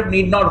relationship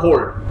need not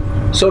hold.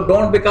 So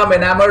don't become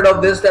enamored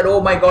of this, that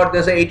oh my god,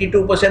 there's a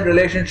 82%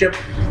 relationship,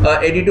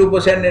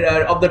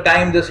 82% of the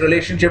time this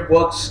relationship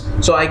works,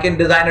 so I can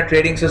design a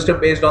trading system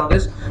based on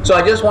this. So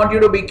I just want you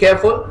to be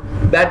careful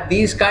that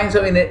these kinds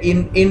of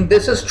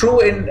this is true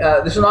in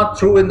this is not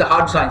true in the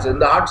hard sciences. In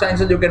the hard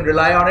sciences you can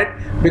rely on it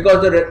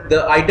because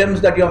the items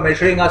that you're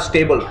measuring are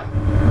stable.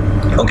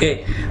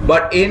 Okay,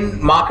 but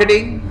in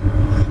marketing,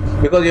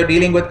 because you're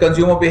dealing with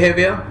consumer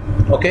behavior,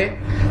 okay,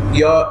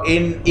 you're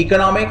in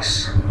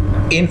economics,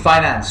 in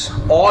finance,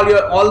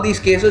 all these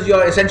cases you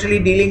are essentially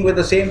dealing with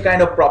the same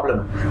kind of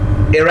problem,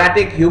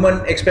 erratic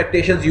human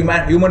expectations,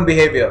 human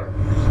behavior,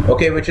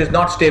 okay, which is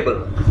not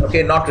stable,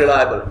 okay, not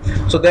reliable.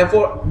 So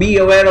therefore be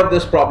aware of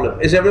this problem.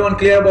 Is everyone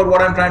clear about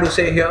what I'm trying to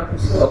say here?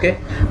 Okay,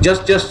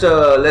 just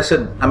a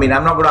lesson. I mean,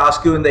 I'm not going to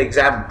ask you in the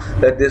exam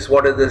that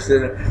what is this,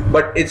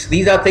 but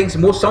these are things,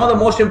 some of the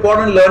most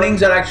important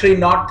learnings are actually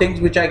not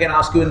things which I can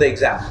ask you in the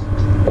exam.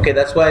 Okay,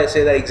 that's why I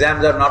say that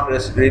exams are not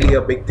really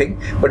a big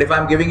thing. But if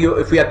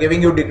we are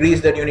giving you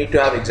degrees, then you need to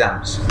have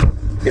exams.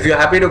 If you're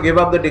happy to give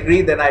up the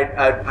degree, then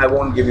I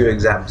won't give you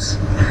exams.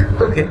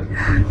 Okay,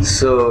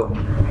 so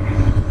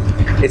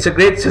it's a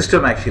great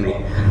system actually.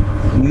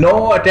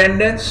 No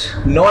attendance,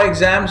 no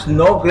exams,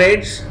 no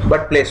grades,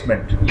 but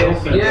placement.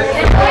 Yes.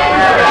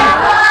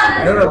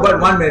 No, but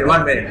 1 minute.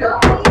 1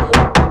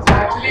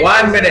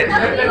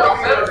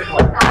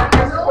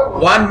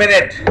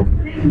 minute.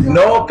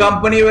 No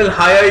company will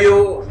hire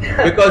you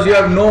because you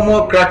have no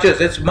more crutches.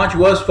 It's much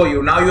worse for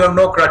you. Now you have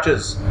no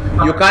crutches.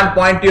 You can't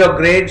point to your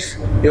grades.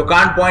 You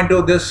can't point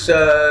to this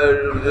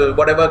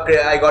whatever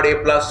I got A+.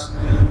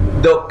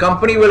 The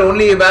company will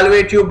only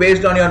evaluate you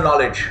based on your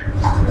knowledge.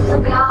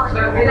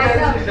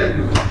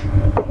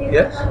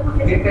 Yes?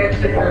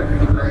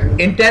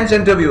 Intense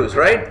interviews,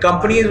 right?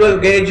 Companies will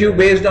gauge you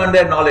based on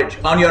their knowledge,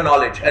 on your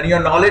knowledge, and your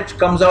knowledge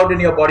comes out in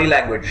your body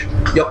language.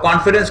 Your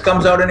confidence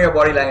comes out in your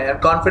body language, and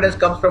confidence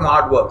comes from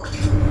hard work.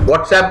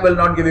 WhatsApp will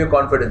not give you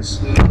confidence.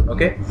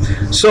 Okay?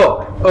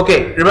 So,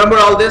 okay, remember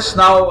all this.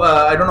 Now,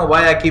 I don't know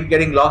why I keep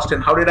getting lost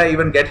in how did I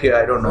even get here?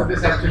 I don't know. So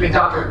this actually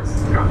happens.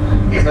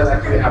 This has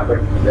actually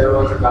happened. There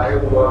was a guy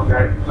who worked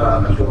at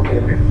Ashoka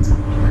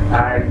University,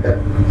 and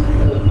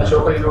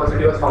Ashoka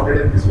University was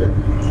founded in this way.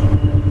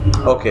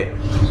 Okay.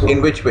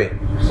 In which way?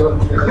 So,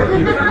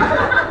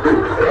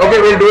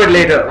 okay, we'll do it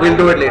later. We'll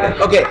do it later.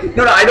 Okay.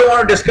 No, I don't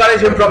want to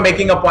discourage him from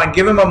making a point.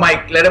 Give him a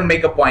mic. Let him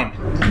make a point.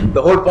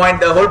 The whole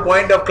point of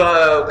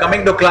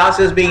coming to class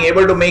is being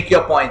able to make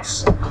your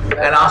points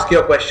and ask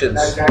your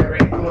questions. that guy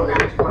went to a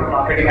village for a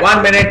marketing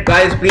 1 minute,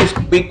 guys. Please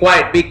be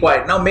quiet. Be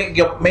quiet. Now make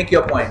your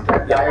point.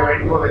 That guy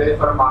went to a village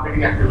for a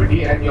marketing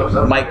activity, and he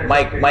observed Mic.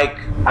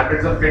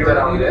 hundreds of kids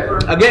around there.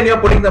 Again, you're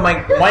putting the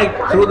mic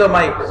through the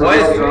mic.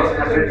 Voice.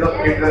 Hundreds of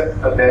kids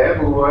there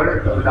who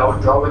were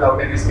without job,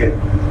 without any skill.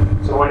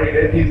 So what he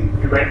did, he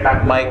went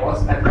back to the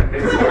boss and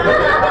convinced him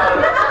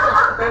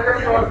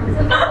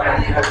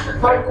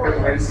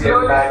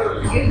that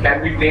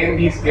can we train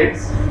these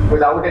kids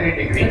without any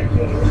degree?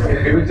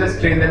 We will just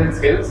train them in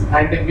skills,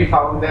 and if we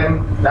found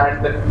them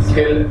that the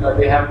skill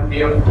they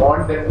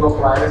want them to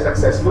acquire is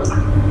successful,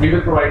 we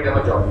will provide them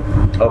a job.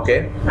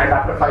 Okay. And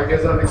after 5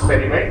 years of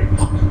experiment,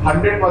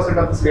 100%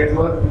 of the kids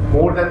were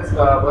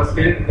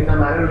skilled in a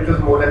manner which was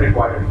more than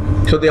required.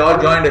 So they all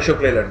joined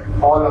Ashok Leyland.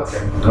 All of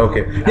them.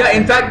 Okay. Yeah.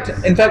 In fact,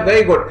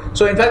 very good.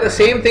 So in fact, the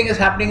same thing is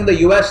happening in the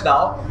US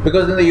now,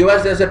 because in the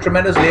US there's a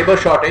tremendous labor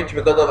shortage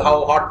because of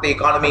how hot the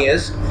economy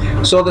is.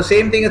 So the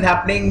same thing is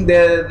happening.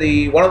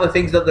 One of the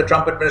things that the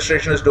Trump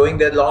administration is doing,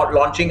 they're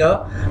launching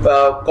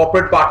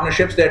corporate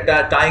partnerships. They're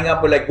tying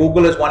up with, like,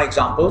 Google is one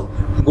example.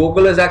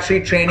 Google is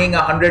actually training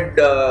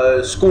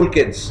 100 school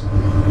kids.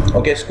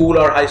 Okay, school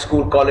or high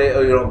school, college,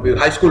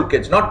 high school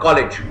kids, not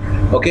college.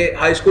 Okay,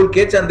 high school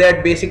kids, and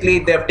they've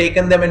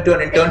taken them into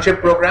an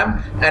internship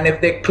program, and if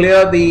they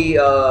clear the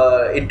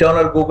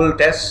internal Google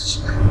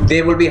tests,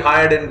 they will be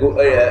hired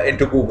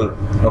into Google.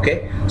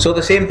 Okay, so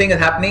the same thing is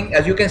happening.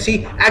 As you can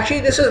see,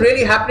 actually this is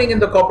really happening in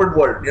the corporate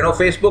world.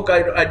 Facebook,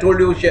 I told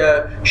you,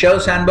 Sheryl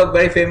Sandberg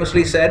very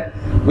famously said,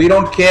 we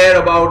don't care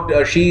about,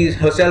 she's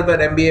herself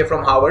an MBA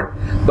from Harvard,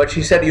 but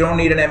she said you don't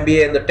need an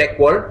MBA in the tech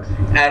world,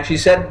 and she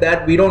said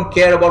that we don't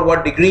care about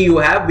what degree you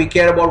have, we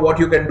care about what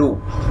you can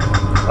do.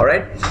 All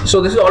right,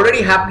 so this is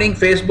already happening.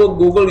 Facebook,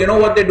 Google, you know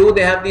what they do?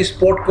 They have these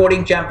sport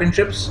coding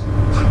championships.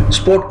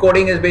 Sport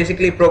coding is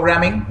basically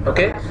programming.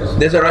 Okay,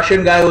 there's a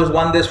Russian guy who's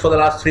won this for the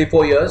last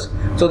 3-4 years.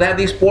 So they have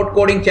these sport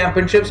coding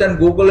championships, and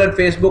Google and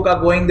Facebook are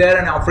going there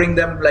and offering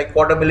them like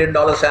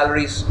 $250,000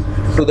 salaries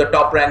to the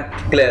top ranked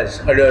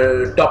players,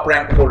 top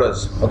ranked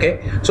coders.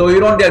 Okay, so you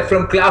don't get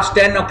from class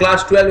 10 or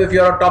class 12. If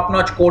you're a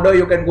top-notch coder,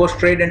 you can go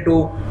straight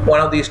into one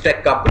of these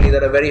tech companies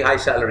at a very high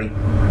salary.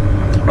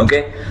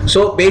 Okay,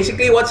 so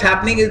basically what's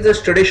happening is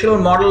this traditional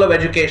model of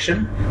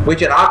education,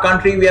 which in our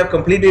country we have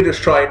completely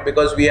destroyed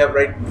because we have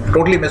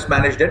totally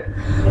mismanaged it.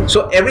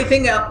 So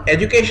everything,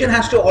 education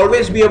has to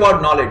always be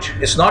about knowledge.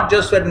 It's not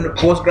just when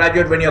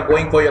postgraduate, when you're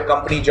going for your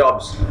company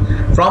jobs.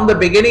 From the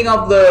beginning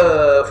of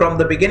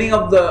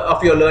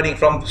your learning,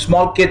 from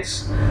small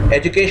kids,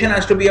 education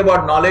has to be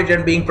about knowledge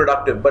and being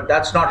productive. But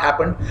that's not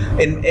happened.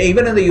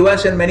 Even in the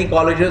US, in many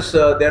colleges,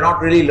 they're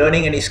not really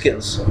learning any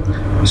skills.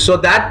 So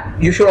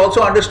that you should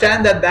also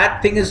understand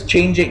that thing is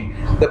changing.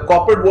 The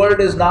corporate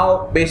world is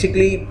now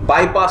basically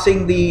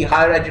bypassing the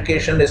higher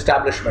education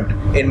establishment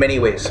in many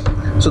ways.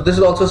 So this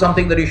is also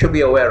something that you should be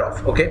aware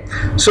of. Okay.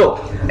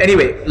 So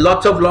anyway,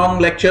 lots of long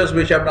lectures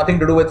which have nothing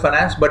to do with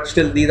finance, but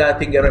still these I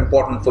think are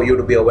important for you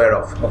to be aware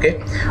of.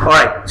 Okay. All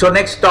right. So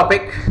next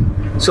topic.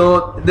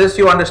 So this,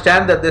 you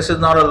understand that this is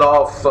not a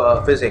law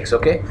of physics,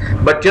 okay?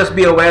 But just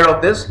be aware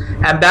of this,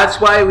 and that's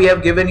why we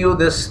have given you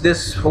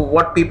this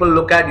what people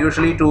look at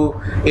usually to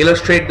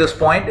illustrate this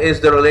point is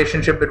the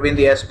relationship between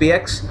the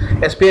SPX.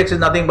 SPX is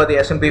nothing but the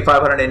S&P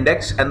 500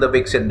 index and the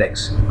VIX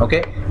index,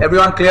 okay?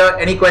 Everyone clear?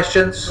 Any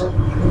questions?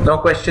 No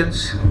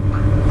questions?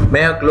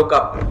 May I look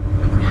up?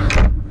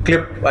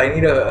 Clip, I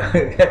need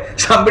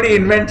somebody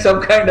invent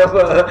some kind of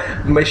a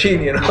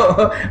machine,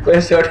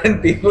 where certain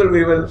people,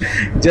 we will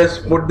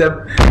just put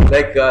them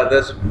like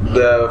this,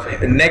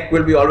 the neck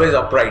will be always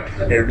upright,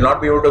 it will not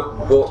be able to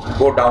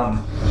go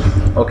down.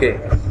 Okay,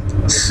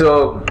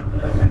 so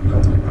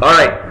all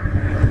right,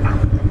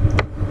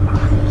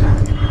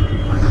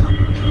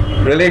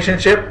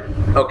 relationship.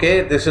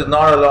 Okay, this is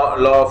not a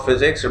law of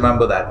physics,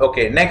 remember that.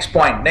 Okay, next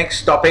point,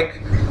 next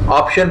topic,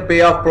 option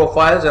payoff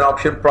profiles and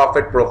option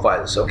profit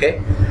profiles.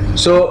 Okay,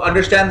 so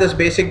understand this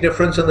basic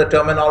difference in the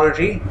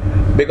terminology,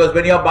 because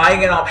when you're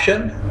buying an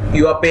option,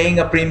 you are paying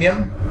a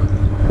premium.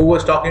 Who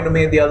was talking to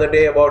me the other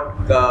day about,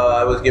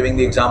 I was giving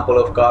the example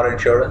of car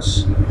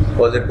insurance.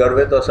 Was it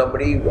Garvit or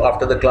somebody?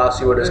 After the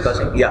class you were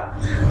discussing? Yeah.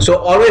 So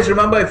always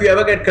remember, if you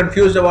ever get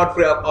confused about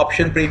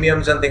option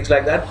premiums and things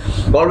like that,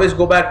 always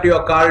go back to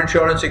your car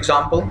insurance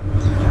example.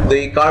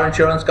 The car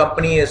insurance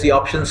company is the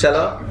option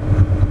seller,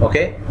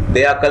 Okay,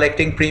 they are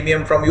collecting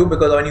premium from you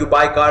because when you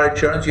buy car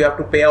insurance, you have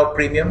to pay out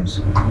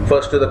premiums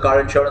first to the car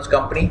insurance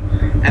company,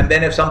 and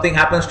then if something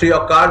happens to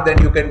your car,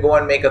 then you can go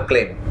and make a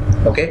claim.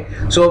 Okay,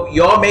 so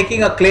your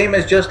making a claim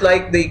is just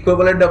like the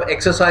equivalent of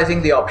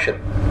exercising the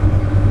option.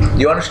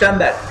 You understand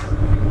that?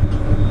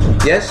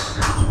 Yes?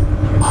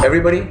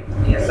 Everybody?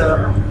 Yes,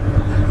 sir.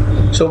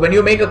 So when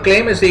you make a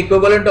claim, it's the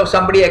equivalent of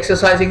somebody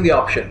exercising the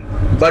option.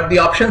 But the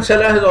option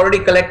seller has already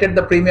collected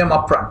the premium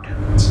upfront.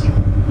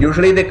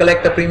 Usually they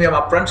collect the premium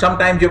upfront.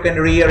 Sometimes you can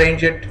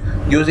rearrange it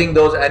using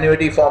those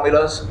annuity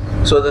formulas.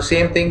 So the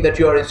same thing that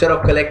you are, instead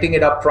of collecting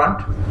it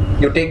upfront,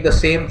 you take the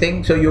same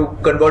thing, so you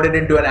convert it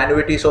into an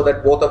annuity so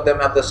that both of them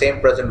have the same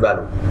present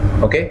value.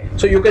 Okay,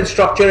 so you can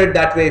structure it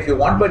that way if you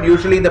want, but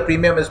usually the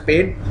premium is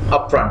paid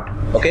upfront.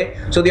 Okay,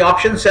 so the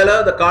option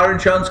seller, the car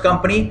insurance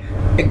company,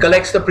 it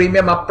collects the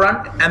premium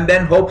upfront and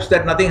then hopes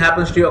that nothing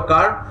happens to your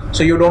car,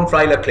 so you don't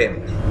file a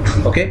claim.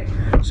 Okay,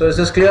 so is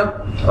this clear?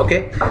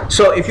 Okay,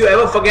 so if you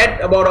ever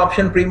forget about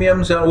option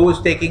premiums, who is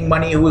taking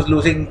money, who is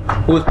losing,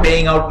 who is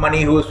paying out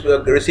money, who is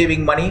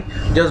receiving money,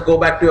 just go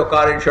back to your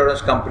car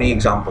insurance company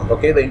example.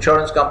 Okay, the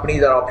insurance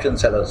companies are option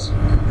sellers.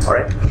 All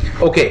right.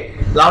 Okay,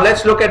 now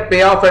let's look at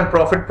payoff and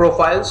profit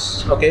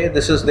profiles. Okay,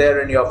 this is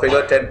there in your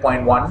figure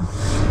 10.1.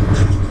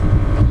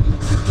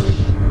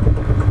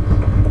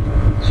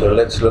 So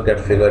let's look at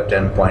figure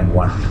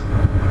 10.1.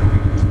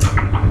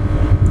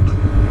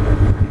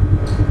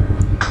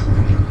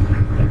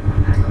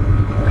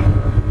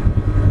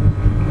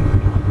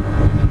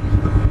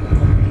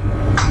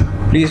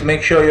 Please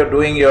make sure you're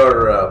doing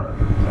your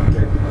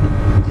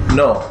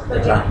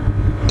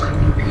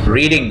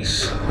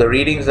readings, the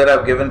readings that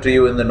I've given to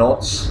you in the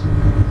notes.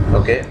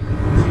 Okay.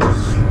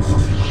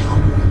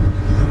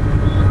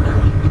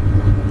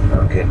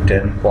 Okay,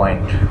 10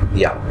 point,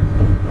 yeah.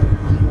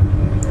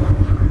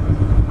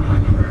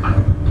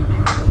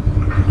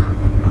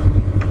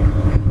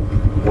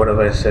 What have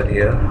I said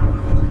here?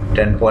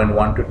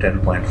 10.1 to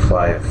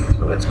 10.5.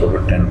 So let's go to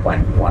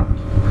 10.1.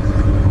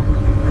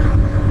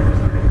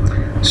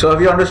 So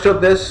have you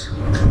understood this?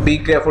 Be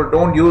careful,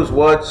 don't use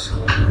words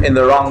in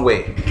the wrong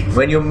way.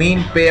 When you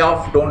mean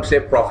payoff, don't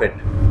say profit.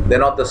 They're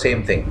not the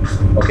same thing.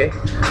 Okay?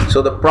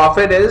 So the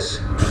profit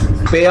is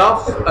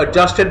payoff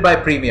adjusted by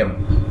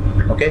premium.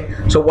 Okay?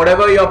 So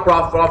whatever your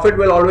profit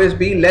will always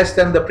be less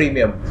than the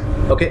premium.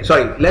 Okay?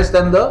 Sorry, less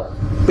than the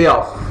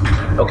payoff.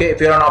 Okay?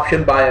 If you're an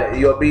option buyer,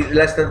 you'll be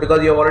less than,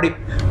 because you've already,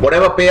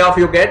 whatever payoff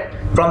you get,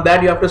 from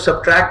that you have to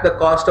subtract the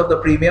cost of the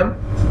premium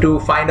to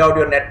find out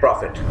your net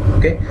profit.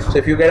 Okay, so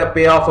if you get a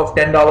payoff of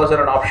 $10 on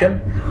an option,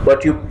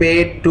 but you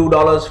paid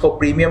 $2 for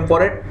premium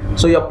for it,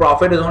 so your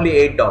profit is only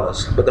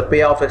 $8, but the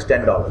payoff is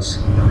 $10.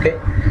 Okay,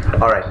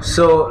 all right.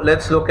 So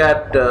let's look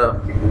at.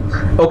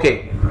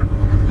 Okay,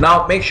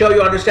 now make sure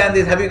you understand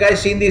this. Have you guys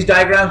seen these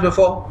diagrams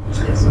before?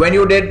 Yes. When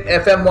you did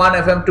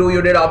FM1, FM2,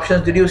 you did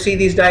options. Did you see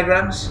these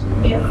diagrams?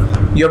 Yes.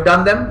 You have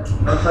done them?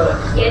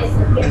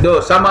 Yes.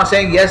 Though some are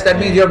saying yes, that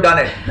means you have done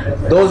it.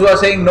 Those who are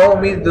saying no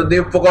means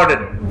they've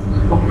forgotten.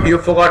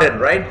 You've forgotten,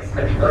 right?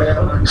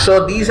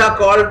 So these are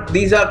called,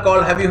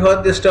 have you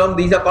heard this term?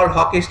 These are called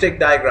hockey stick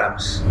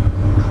diagrams.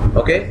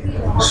 Okay?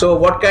 So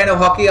what kind of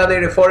hockey are they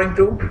referring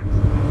to?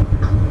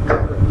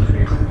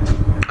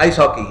 Ice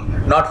hockey,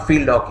 not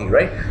field hockey,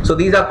 right? So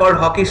these are called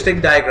hockey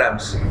stick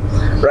diagrams,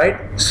 right?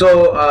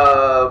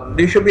 So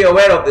you should be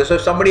aware of this. So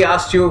if somebody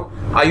asks you,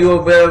 are you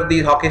aware of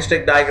these hockey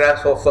stick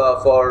diagrams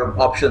for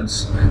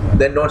options?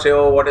 Then don't say,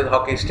 oh, what is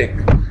hockey stick?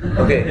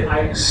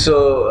 Okay,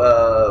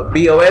 so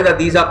be aware that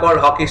these are called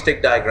hockey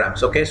stick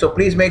diagrams. Okay, so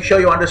please make sure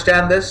you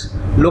understand this.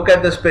 Look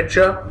at this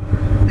picture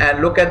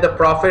and look at the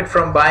profit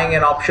from buying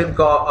an option,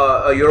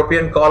 a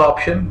European call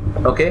option.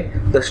 Okay,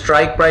 the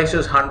strike price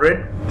is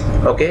 100.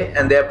 Okay,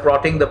 and they're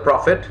plotting the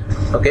profit.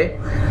 Okay,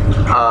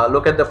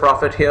 look at the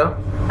profit here.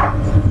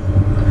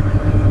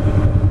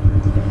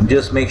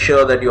 Just make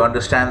sure that you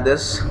understand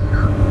this.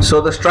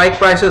 So the strike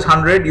price is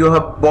 100. You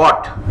have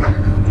bought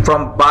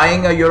from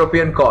buying a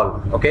European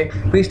call. Okay,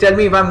 please tell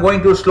me if I'm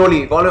going too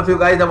slowly. If all of you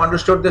guys have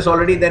understood this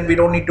already, then we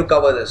don't need to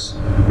cover this.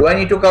 Do I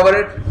need to cover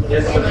it?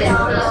 Yes, sir.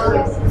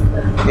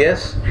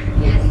 Yes?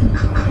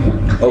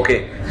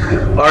 Okay.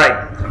 All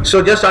right.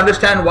 So just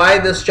understand why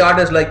this chart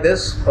is like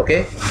this.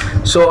 Okay.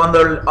 So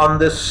on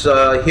this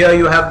here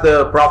you have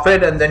the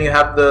profit and then you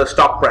have the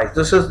stock price.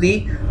 This is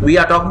we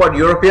are talking about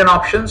European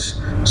options.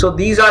 So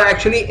these are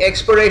actually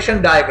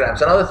expiration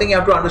diagrams. Another thing you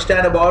have to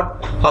understand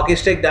about hockey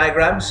stick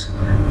diagrams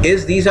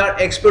is these are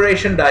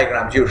expiration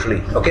diagrams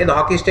usually. Okay, the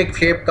hockey stick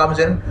shape comes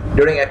in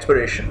during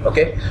expiration.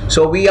 Okay,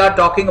 so we are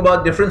talking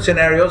about different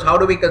scenarios. How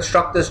do we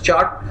construct this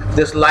chart?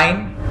 This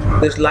line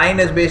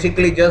is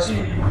basically just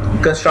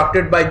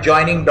constructed by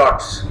joining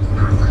dots.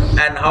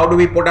 And how do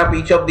we put up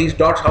each of these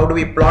dots? How do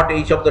we plot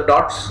each of the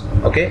dots?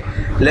 Okay,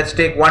 let's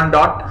take one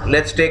dot.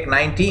 Let's take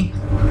 90.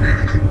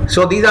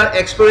 So these are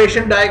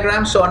expiration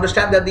diagrams. So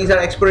understand that these are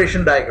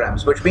expiration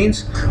diagrams, which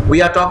means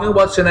we are talking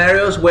about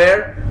scenarios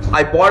where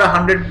I bought a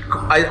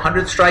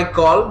 100 strike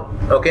call.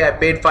 Okay, I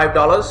paid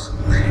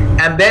 $5,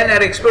 and then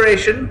at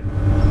expiration,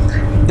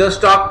 The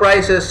stock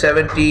price is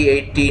 70,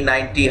 80,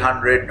 90,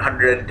 100,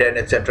 110,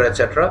 etc.,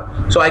 etc.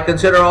 So I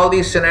consider all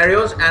these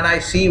scenarios and I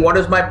see what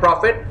is my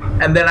profit,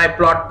 and then I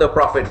plot the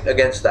profit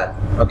against that.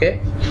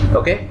 Okay,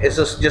 okay. It's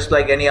just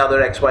like any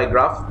other XY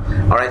graph.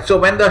 All right. So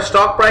when the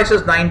stock price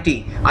is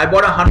 90, I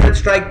bought a 100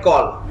 strike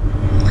call.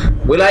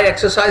 Will I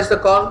exercise the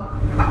call?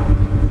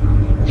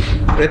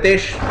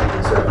 Ritesh?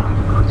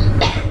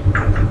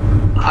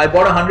 I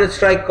bought a 100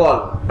 strike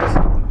call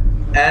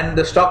and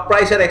the stock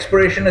price at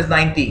expiration is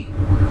 90.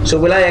 So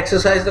will I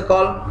exercise the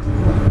call?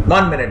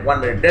 1 minute,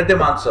 1 minute. Let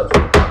them answer.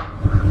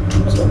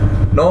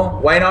 No?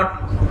 Why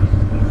not?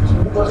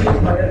 Because it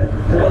is higher.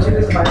 Because it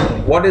is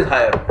higher. What is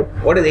higher?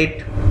 What is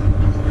 8? So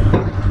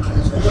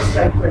the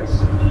strike price.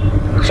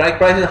 Strike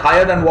price is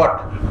higher than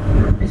what?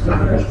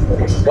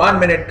 1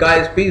 minute,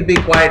 guys. Please be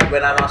quiet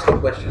when I'm asking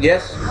questions.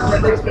 Yes?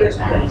 Then the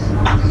expiration price.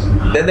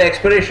 Then the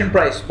expiration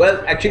price.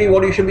 Well, actually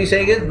what you should be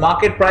saying is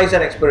market price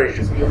at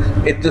expiration.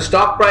 If the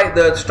stock price,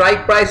 the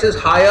strike price is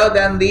higher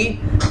than the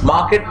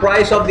market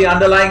price of the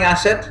underlying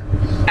asset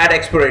at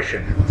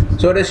expiration.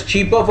 So it is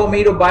cheaper for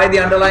me to buy the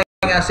underlying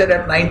asset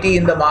at 90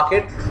 in the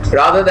market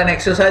rather than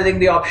exercising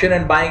the option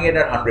and buying it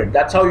at 100.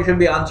 That's how you should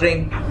be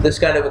answering this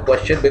kind of a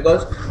question,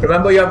 because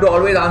remember, you have to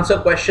always answer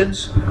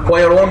questions for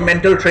your own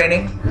mental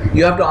training.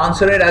 You have to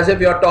answer it as if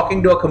you are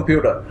talking to a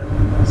computer.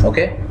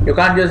 Okay, you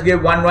can't just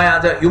give one way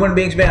answer. Human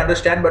beings may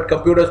understand, but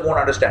computers won't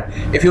understand.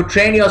 If you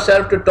train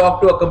yourself to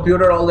talk to a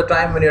computer all the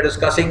time when you're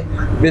discussing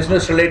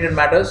business related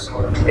matters,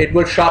 it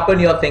will sharpen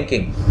your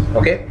thinking.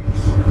 Okay.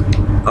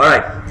 All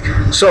right.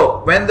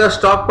 So when the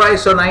stock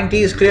price, so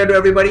 90 is clear to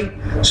everybody.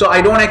 So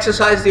I don't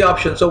exercise the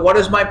option. So what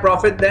is my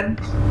profit then?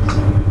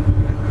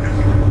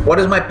 What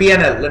is my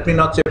P&L? Let me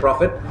not say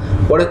profit.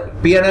 What is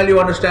P&L? You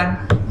understand?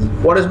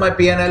 What is my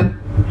P&L?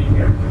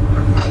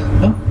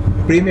 Huh?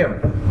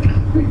 Premium.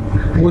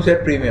 Who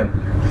said premium?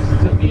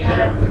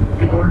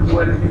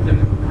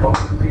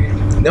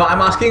 No,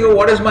 I'm asking you,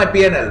 what is my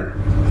P&L?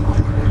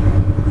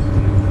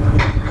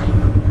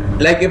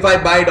 Like if I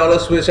buy dollar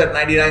Swiss at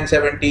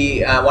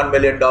 99.70, $1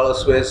 million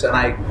Swiss, and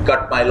I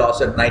cut my loss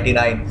at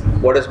 99,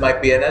 what is my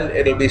P&L?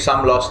 It'll be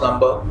some loss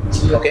number.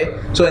 Okay.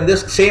 So in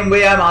this same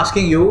way, I'm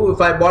asking you,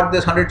 if I bought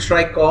this 100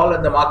 strike call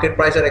and the market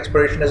price at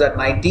expiration is at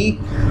 90,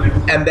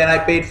 and then I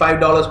paid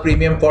 $5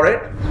 premium for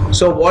it.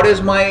 So what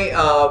is my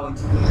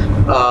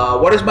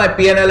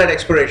P&L at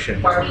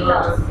expiration?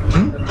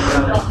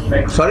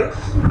 Sorry?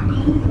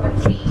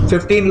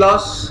 15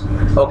 loss.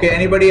 Okay.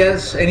 Anybody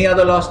else? Any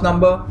other loss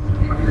number?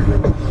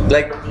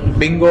 Like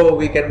bingo,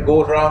 we can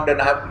go around and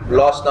have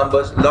loss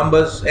numbers.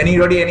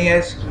 Anybody, any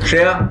else?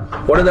 Shreya,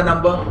 what is the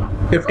number?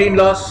 15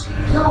 loss?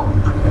 No.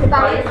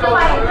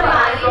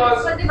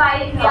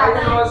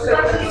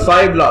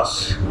 5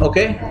 loss.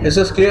 Okay, is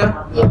this clear?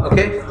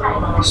 Okay.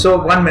 So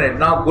 1 minute.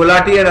 Now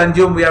Gulati and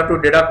Anjum, we have to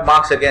deduct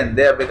marks again.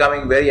 They are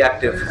becoming very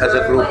active as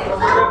a group.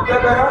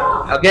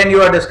 Again,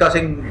 you are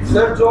discussing.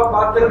 Sir, जो आप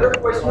बात कर रहे थे,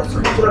 question से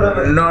पूछ रहा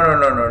था मैं. No.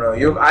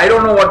 I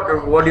don't know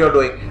what you are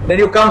doing. Then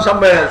you come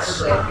somewhere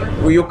else.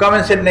 You come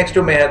and sit next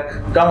to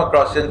Mehak. Come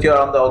across since you are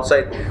on the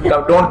outside.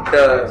 Come, don't.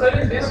 Sir,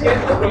 in this case,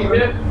 the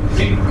premium.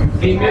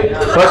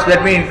 First,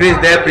 let me increase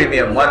their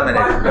premium. 1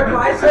 minute.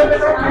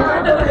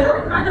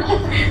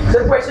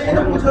 Sir, question ही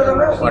तो पूछ रहा था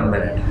मैं. 1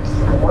 minute.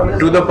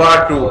 To the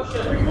power 2.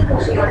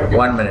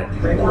 1 minute.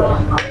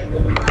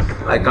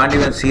 I can't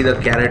even see the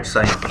caret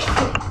sign.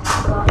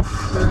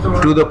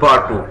 To the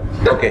power 2.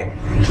 Okay.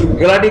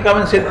 Gulati, come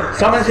and sit.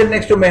 Come and sit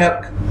next to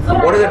Mehak.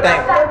 What is the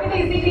time?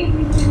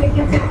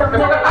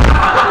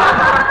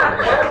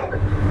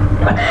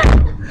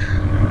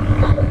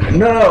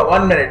 No,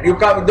 1 minute. You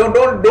come.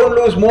 Don't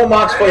lose more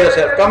marks for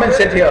yourself. Come and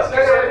sit here.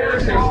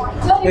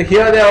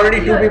 Here there are already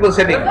 2 people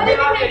sitting.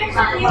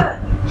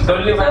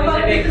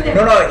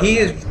 No, he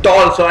is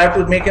tall, so I have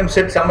to make him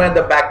sit somewhere in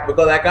the back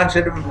because I can't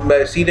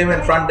seat him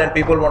in front. Then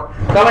people won't.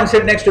 Come and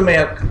sit next to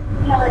Mehak.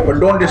 But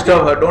don't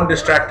disturb her. Don't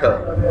distract her.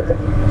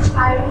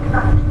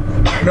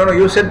 No,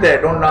 you sit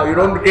there. You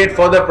don't create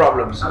further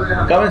problems.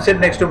 Come and sit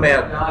next to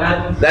Mehak.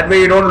 That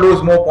way you don't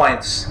lose more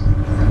points.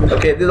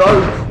 Okay, this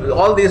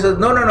all these is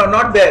no,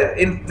 not there.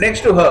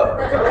 Next to her.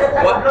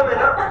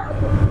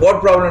 What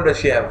problem does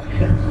she have?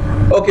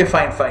 Okay,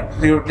 fine.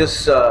 You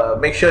just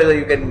make sure that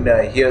you can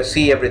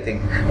see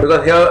everything,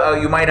 because here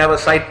you might have a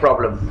sight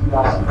problem.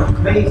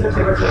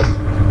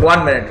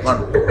 1 minute.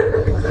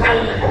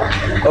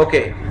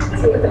 Okay.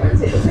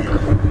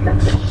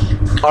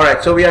 All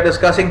right. So we are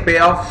discussing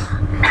payoff.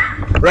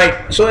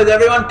 Right. So is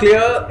everyone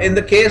clear? In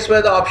the case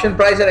where the option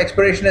price at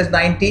expiration is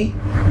 90,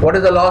 what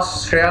is the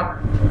loss, Shreya?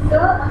 So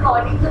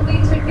according to me,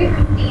 it should be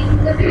 15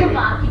 because the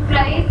market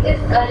price is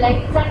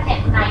like it's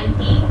at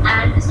 90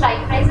 and the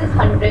strike price is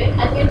 100,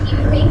 and we're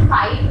even paying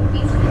 $5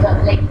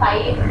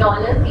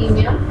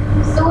 premium.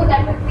 So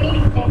that would be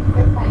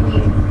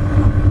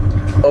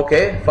 10%.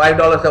 Okay,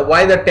 $5. So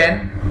why the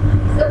 10?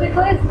 So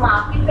because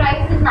market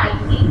price is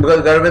 90.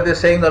 Because Garvit is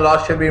saying the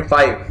loss should be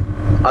 5.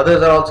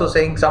 Others are also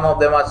saying, some of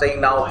them are saying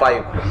now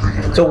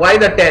 5. So why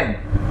the 10?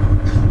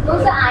 No,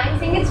 so I am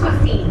saying it's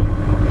 15.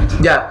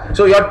 Yeah,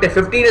 so your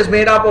 15 is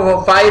made up of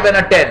a 5 and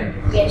a 10.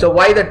 Yes. So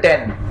why the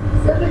 10?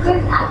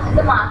 because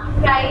the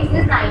market price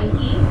is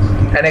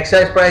 90. And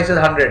exercise price is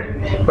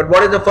 100. But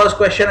what is the first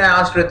question I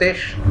asked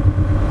Ritesh?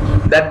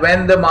 That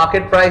when the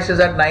market price is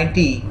at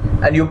 90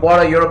 and you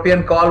bought a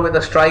European call with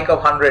a strike of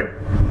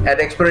 100, at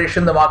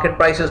expiration the market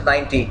price is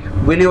 90,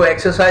 will you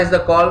exercise the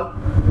call?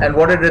 And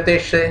what did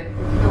Ritesh say?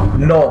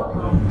 No.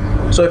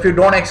 So if you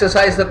don't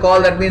exercise the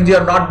call, that means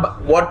you're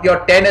not, what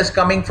your 10 is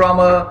coming from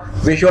a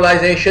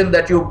visualization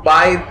that you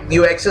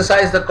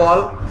exercise the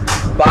call,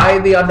 buy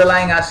the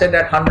underlying asset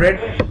at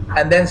 100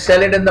 and then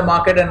sell it in the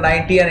market at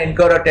 90 and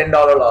incur a $10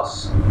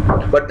 loss.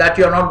 But that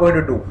you're not going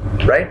to do,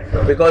 right?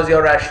 Because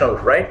you're rational,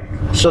 right?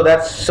 So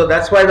that's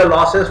why the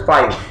loss is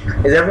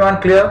 5. Is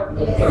everyone clear?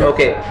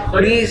 Okay. So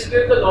Please.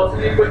 the loss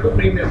is equal to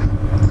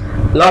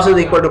premium. Loss is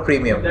equal to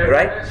premium,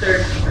 right? I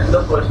said in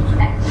the first.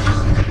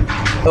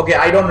 Okay,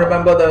 I don't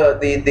remember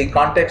the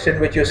context in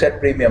which you said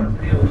premium.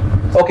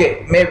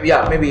 Okay, maybe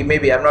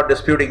I'm not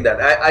disputing that.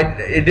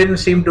 It didn't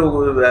seem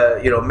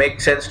to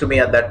make sense to me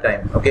at that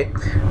time. Okay,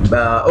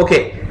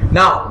 okay.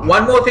 Now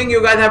one more thing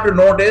you guys have to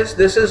note is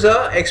this is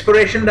a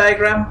expiration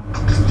diagram.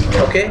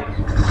 Okay,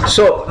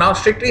 so now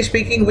strictly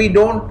speaking, we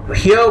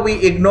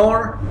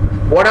ignore.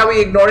 What are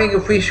we ignoring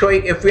if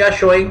we are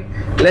showing?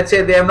 Let's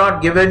say they have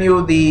not given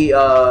you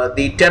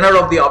the tenor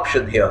of the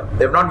option here.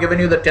 They have not given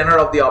you the tenor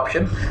of the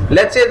option.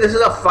 Let's say this is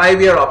a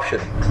 5-year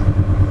option.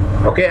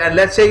 Okay, and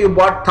let's say you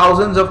bought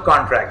thousands of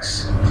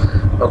contracts.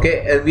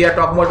 Okay, and we are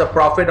talking about the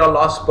profit or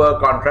loss per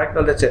contract.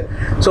 Or let's say,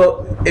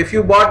 so if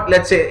you bought,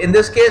 let's say in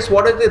this case,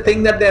 what is the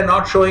thing that they're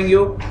not showing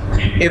you?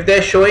 If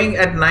they're showing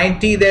at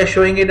 90, they're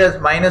showing it as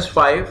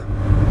 -5.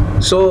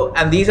 So,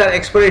 and these are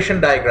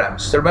expiration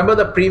diagrams. So remember,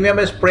 the premium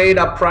is paid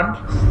upfront.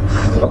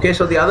 Okay,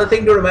 so the other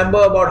thing to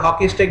remember about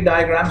hockey stick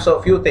diagrams, so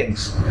a few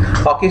things.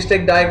 Hockey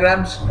stick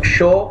diagrams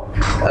show,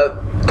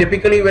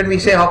 typically when we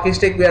say hockey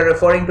stick, we are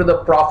referring to the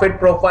profit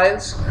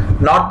profiles,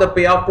 not the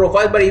payoff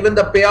profiles, but even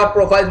the payoff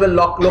profiles will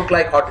look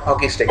like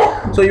hockey stick.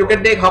 So you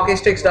can take hockey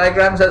sticks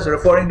diagrams as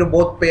referring to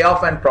both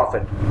payoff and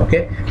profit.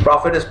 Okay,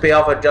 profit is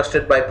payoff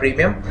adjusted by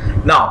premium.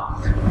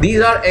 Now, these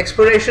are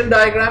expiration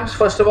diagrams.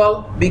 First of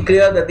all, be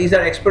clear that these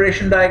are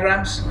expiration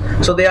diagrams.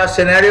 So they are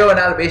scenario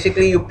analysis.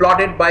 Basically, you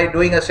plot it by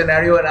doing a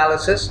scenario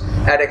analysis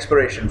at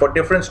expiration for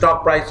different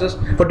stock prices,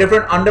 for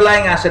different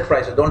underlying asset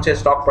prices. Don't say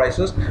stock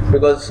prices,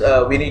 because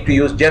we need to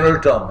use general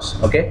terms.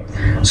 Okay,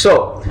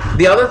 so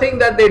the other thing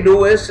that they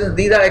do is,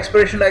 these are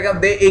expiration diagrams,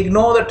 they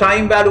ignore the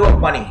time value of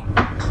money.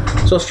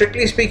 So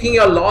strictly speaking,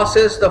 your loss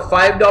is the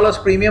 $5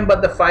 premium,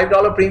 but the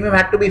 $5 premium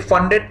had to be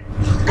funded.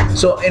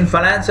 So in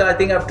finance, I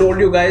think I've told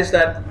you guys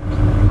that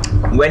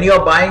when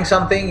you're buying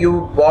something,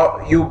 you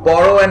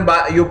borrow and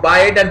you buy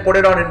it and put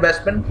it on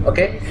investment.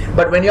 Okay,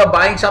 but when you're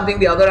buying something,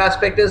 the other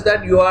aspect is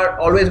that you are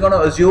always going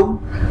to assume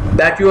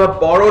that you have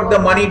borrowed the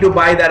money to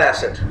buy that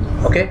asset.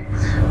 Okay,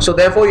 so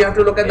therefore you have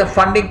to look at the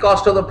funding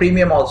cost of the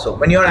premium also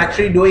when you're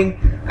actually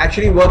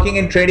working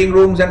in trading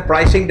rooms and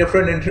pricing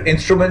different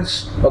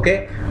instruments,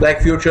 okay, like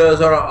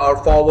futures or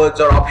forwards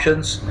or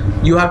options.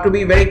 You have to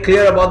be very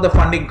clear about the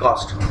funding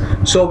cost.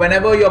 So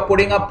whenever you're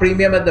putting up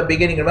premium at the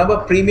beginning, remember,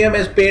 premium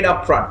is paid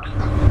up front.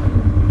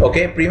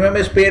 Okay, premium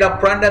is paid up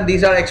front, and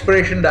these are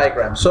expiration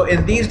diagrams. So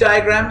in these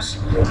diagrams,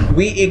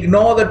 we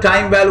ignore the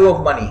time value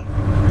of money.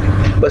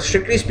 But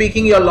strictly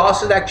speaking, your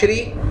loss is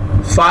actually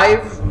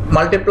 5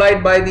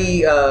 multiplied by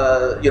the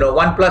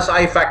 1 plus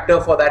I factor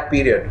for that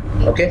period.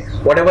 Okay,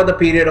 whatever the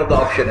period of the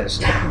option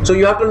is. So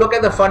you have to look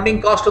at the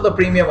funding cost of the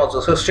premium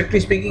also. So strictly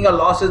speaking, a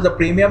loss is the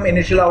premium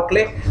initial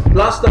outlay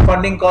plus the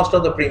funding cost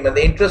of the premium,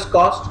 the interest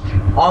cost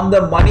on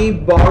the money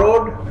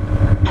borrowed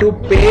to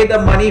pay the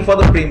money for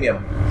the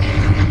premium.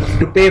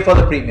 To pay for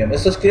the premium.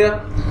 Is this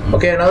clear?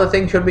 Okay, another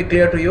thing should be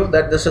clear to you,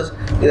 that this is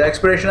the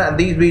expiration, and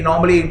these we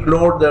normally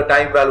include the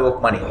time value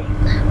of money.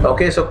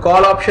 Okay, so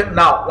call option.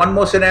 Now one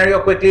more scenario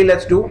quickly,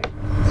 let's do.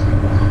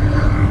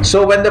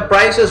 So when the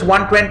price is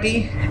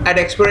 120 at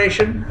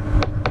expiration,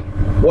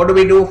 what do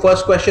we do?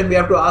 First question we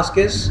have to ask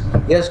is,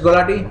 yes,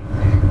 Golati,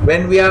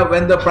 when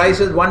the price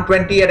is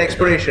 120 at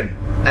expiration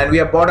and we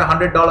have bought a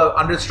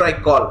 $100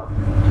 strike call,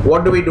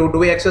 what do we do? Do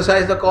we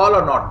exercise the call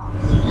or not?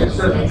 Yes,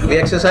 sir. We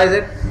exercise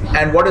it.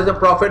 And what is the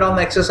profit on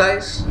the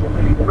exercise?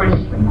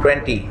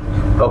 20.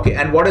 Okay,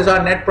 and what is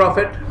our net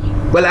profit?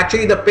 Well,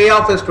 actually the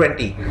payoff is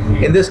 20.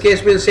 In this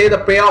case, we'll say the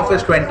payoff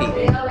is 20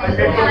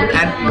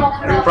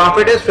 and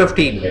profit is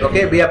 15.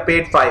 Okay, we have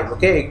paid 5.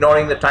 Okay,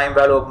 ignoring the time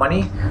value of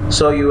money.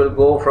 So you will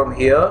go from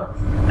here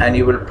and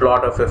you will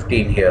plot a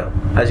 15 here.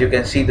 As you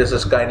can see, this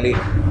is kindly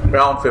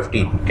around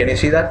 15. Can you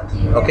see that?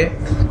 Okay,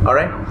 all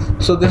right.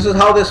 So this is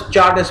how this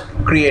chart is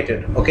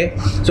created. Okay,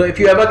 so if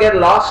you ever get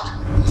lost,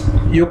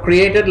 you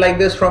create it like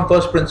this from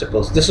first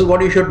principles. This is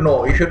what you should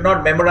know. You should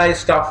not memorize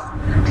stuff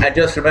and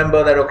just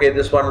remember that, okay,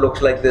 this one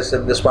looks like this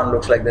and this one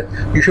looks like this.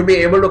 You should be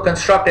able to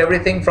construct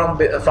everything from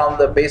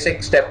the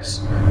basic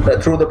steps,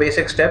 through the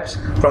basic steps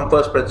from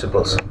first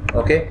principles.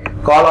 Okay,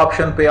 call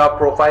option payoff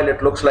profile,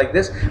 it looks like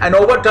this. And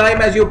over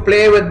time, as you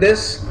play with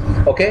this,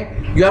 okay,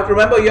 you have to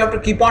remember, you have to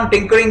keep on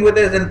tinkering with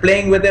this and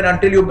playing with it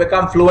until you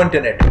become fluent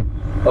in it.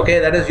 Okay,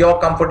 that is your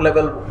comfort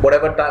level,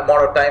 whatever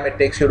amount of time it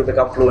takes you to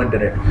become fluent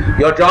in it.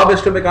 Your job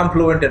is to become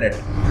fluent in it.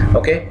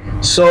 Okay,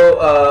 so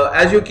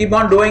as you keep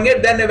on doing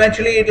it, then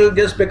eventually it will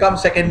just become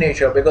second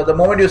nature, because the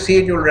moment you see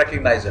it, you will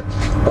recognize it.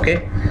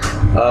 Okay,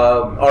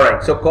 all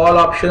right, so call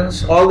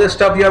options, all this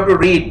stuff you have to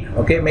read.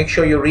 Okay, make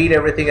sure you read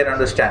everything and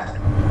understand.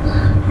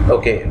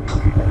 Okay,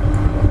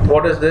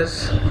 what is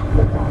this?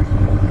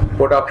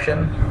 Put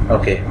option.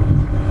 Okay,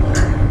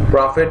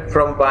 profit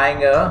from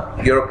buying a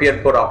European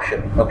put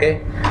option.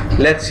 Okay,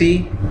 let's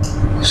see.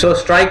 So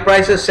strike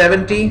price is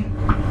 70.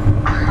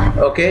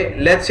 Okay,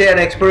 let's say at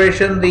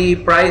expiration the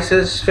price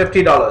is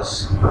 $50.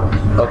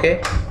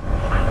 Okay,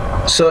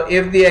 so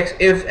if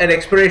at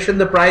expiration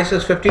the price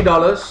is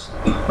 $50,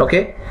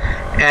 okay,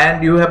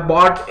 and you have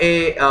bought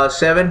a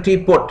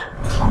 70 put,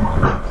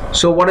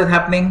 so what is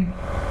happening?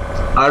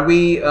 Are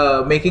we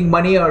making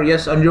money, or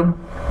yes, Anjum?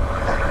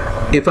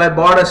 If I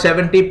bought a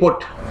 70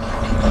 put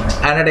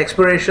and at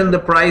expiration the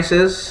price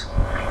is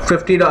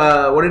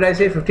 $50, what did I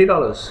say,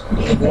 $50?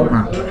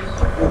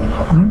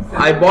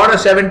 I bought a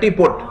 70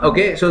 put.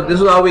 Okay, so this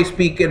is how we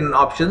speak in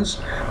options.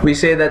 We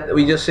say that,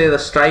 we just say the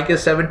strike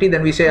is 70,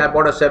 then we say I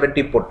bought a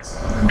 70 put.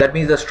 That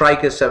means the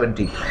strike is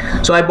 70.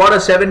 So I bought a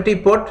 70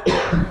 put,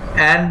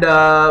 and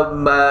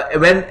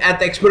when at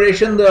the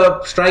expiration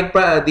the strike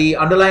the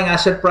underlying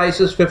asset price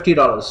is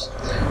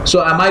 $50.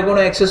 So am I going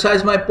to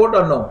exercise my put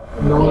or no?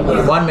 No.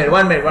 One minute.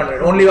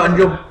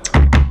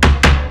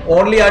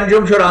 Only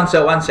Anjum should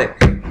answer. One sec.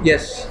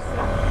 Yes,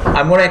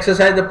 I'm going to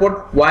exercise the put.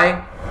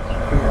 Why?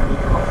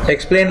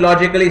 Explain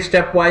logically,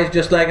 stepwise,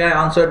 just like I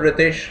answered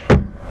Ritesh.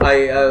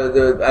 I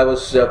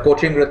was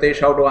coaching Ritesh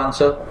how to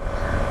answer.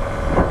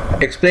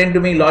 Explain to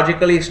me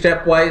logically,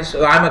 stepwise.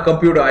 I'm a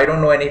computer, I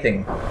don't know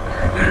anything.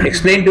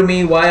 Explain to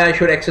me why I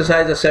should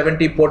exercise a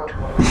 70 put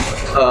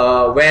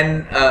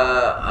when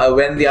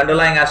the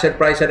underlying asset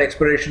price at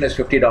expiration is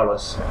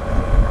 $50.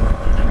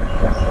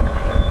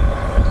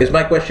 Is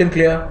my question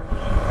clear?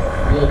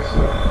 Yes,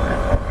 sir.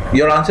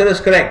 Your answer is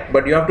correct,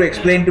 but you have to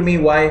explain to me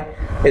why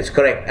it's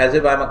correct, as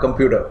if I'm a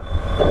computer.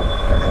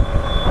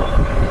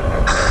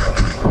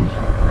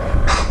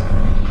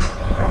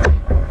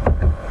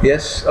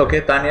 Yes,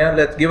 okay, Tanya,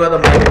 let's give her the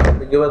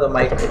mic. Give her the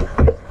mic.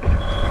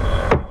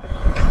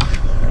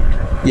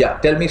 Yeah,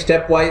 tell me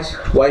stepwise,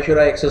 why should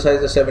I exercise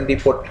the 70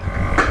 put?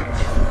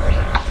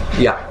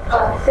 Yeah.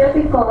 So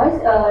because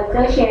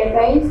the share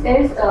price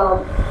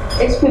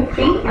is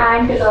 50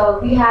 and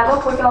we have a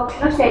put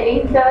option of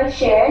selling the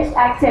shares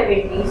at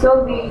 70.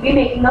 So we'll be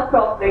making a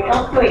profit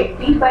of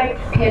 20, but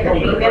here the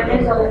premium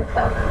is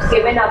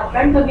given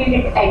upfront, so we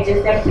need to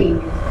adjust that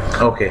premium.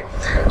 Okay,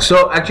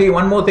 so actually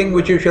one more thing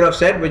which you should have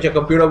said, which a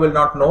computer will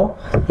not know,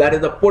 that is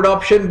the put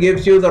option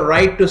gives you the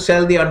right to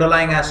sell the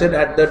underlying asset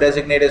at the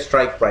designated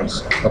strike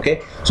price.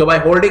 Okay, so by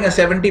holding a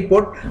 70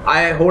 put,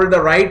 I hold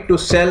the right to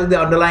sell the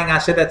underlying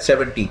asset at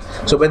 70.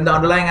 So when the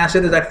underlying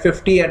asset is at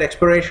 50 at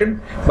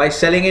expiration, by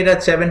selling it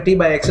at 70,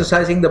 by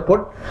exercising the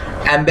put,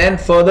 and then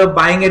further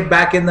buying it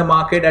back in the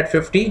market at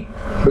 50,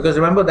 because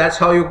remember that's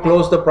how you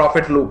close the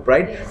profit loop,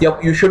 right?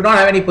 You should not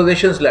have any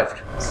positions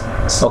left.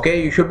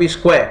 Okay, you should be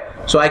square.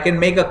 So I can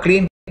make a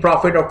clean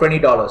profit of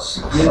 $20.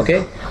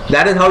 Okay,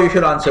 that is how you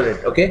should answer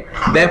it. Okay,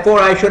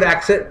 therefore I should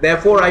exercise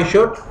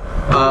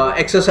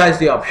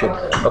the option.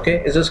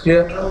 Okay, is this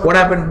clear? What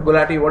happened,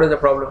 Gulati? What is the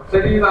problem?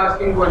 Sir, he is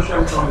asking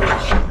question from me.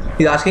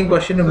 He's asking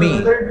question to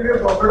me. Sir, will be a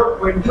profit of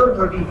 20 or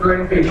 30?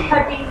 20.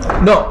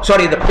 No,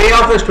 sorry, the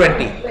payoff is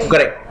 20.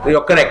 Correct.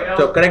 You're correct.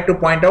 So correct to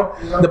point out.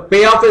 The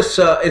payoff is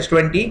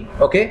 20.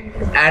 Okay,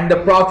 and the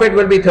profit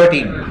will be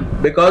 13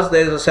 because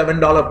there is a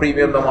 $7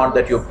 premium amount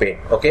that you've paid.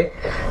 Okay.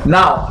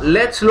 Now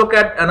let's look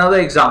at another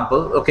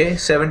example. Okay,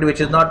 70,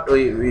 which is not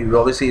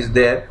obviously is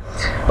there.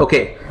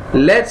 Okay.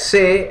 Let's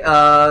say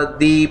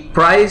the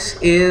price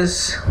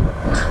is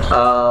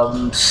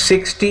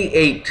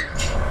 68.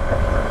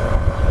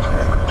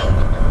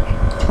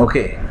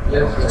 Okay,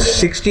 Yes,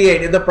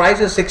 68. If the price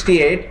is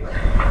 68,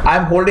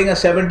 I'm holding a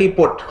 70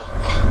 put.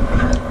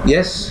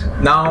 Yes.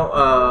 Now,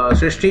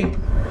 Srishti,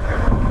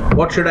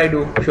 what should I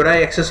do? Should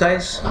I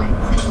exercise?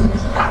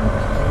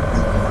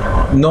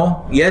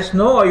 No. Yes,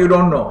 no, or you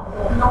don't know?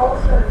 No,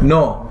 sir.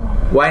 No.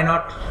 Why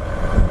not?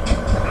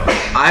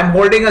 I'm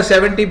holding a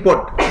 70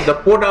 put. The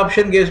put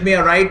option gives me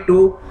a right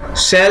to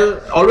sell.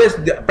 Always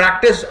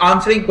practice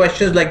answering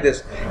questions like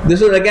this.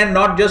 This is again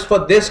not just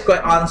for this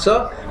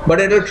answer, but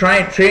it will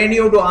train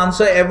you to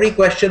answer every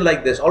question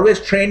like this. Always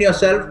train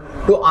yourself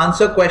to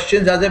answer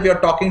questions as if you're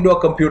talking to a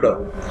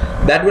computer.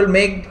 That will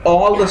make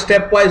all the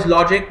stepwise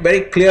logic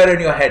very clear in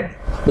your head,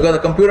 because the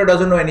computer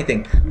doesn't know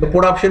anything. The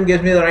put option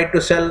gives me the right to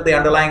sell the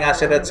underlying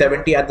asset at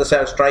 70 at the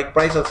strike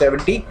price of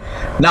 70.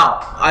 Now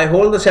I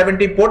hold the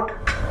 70 put.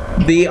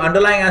 The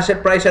underlying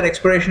asset price at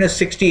expiration is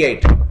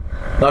 68.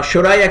 Now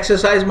should I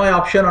exercise my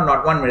option or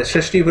not? 1 minute.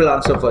 Srishti will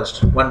answer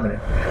first. 1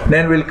 minute.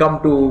 Then we'll go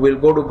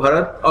to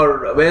Bharat,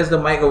 or where's the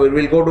mic?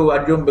 We'll go to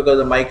Arjun because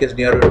the mic is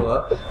nearer to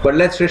her. But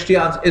let Srishti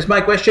answer. Is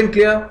my question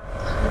clear?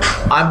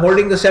 I'm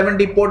holding the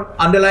 70 put,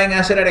 underlying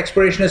asset at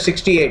expiration is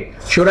 68.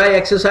 Should I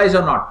exercise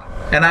or not?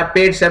 And I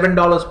paid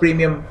 $7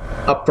 premium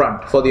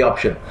upfront for the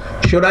option.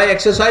 Should I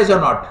exercise or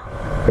not?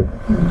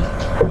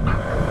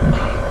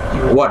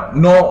 What?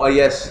 No or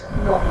yes?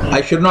 No.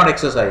 I should not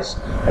exercise.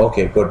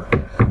 Okay, good.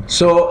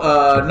 So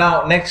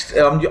now next,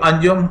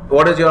 Anjum,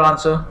 what is your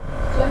answer?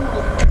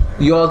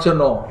 You also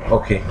know.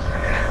 Okay.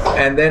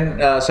 And then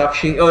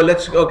Sakshi. Oh,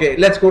 let's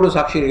go to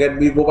Sakshi again.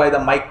 We go by the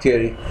mic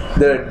theory.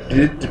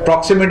 The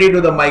proximity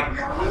to the mic.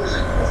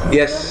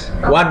 Yes.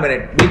 1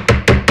 minute.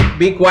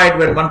 Be quiet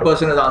when one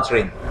person is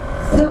answering.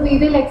 So we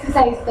will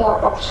exercise the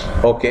option.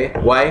 Okay.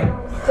 Why?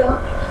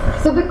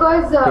 So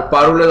because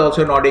Parul is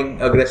also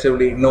nodding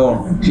aggressively.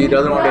 No, she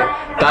doesn't want to.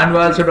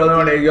 Tanva also doesn't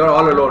want to. You're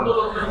all alone.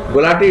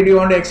 Gulati, do you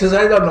want to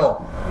exercise or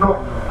no? No.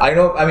 I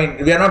know. I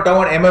mean, we are not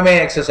talking about MMA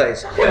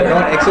exercise. We are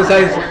not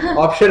exercise,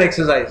 option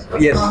exercise.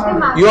 Yes.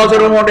 You also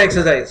don't want to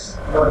exercise.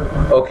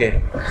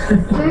 Okay.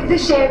 so if the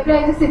share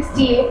price is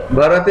 68.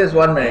 Bharat is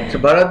 1 minute. So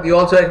Bharat, you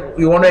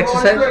want to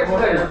exercise?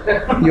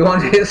 You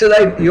want to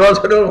exercise? You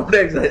also don't want to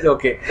exercise.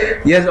 Okay.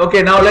 Yes.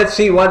 Okay. Now let's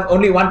see.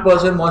 Only one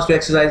person wants to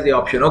exercise the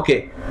option.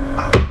 Okay.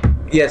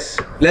 Yes.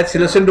 Let's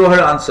listen to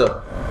her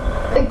answer.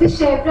 If the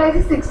share price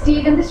is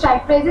 68 and the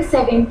strike price is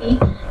 70,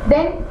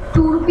 then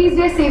 2 rupees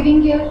we are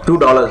saving here. $2.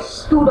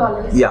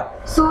 $2. Yeah.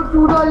 So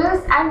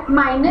 $2 and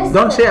minus.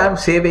 Don't say I'm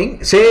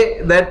saving.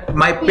 Say that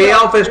my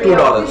payoff is $2.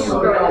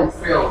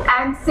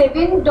 And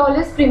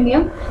 $7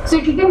 premium. So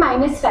it will be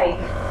minus 5.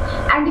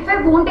 And if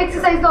I won't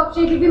exercise the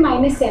option, it will be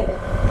minus 7.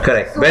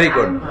 Correct. So Very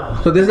good.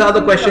 So this is how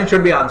the question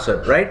should be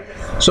answered, right?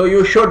 So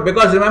you should,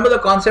 because remember the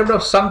concept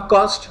of sunk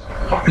cost.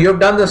 You have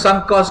done the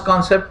sunk cost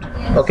concept,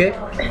 okay,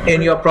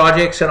 in your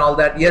projects and all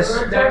that. Yes.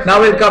 Now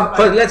we'll come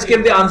first. Let's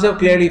give the answer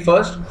clearly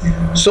first.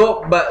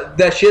 So,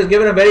 she has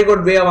given a very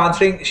good way of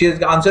answering. She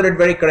has answered it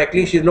very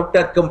correctly. She looked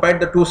at, compared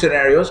the two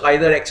scenarios: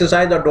 either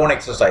exercise or don't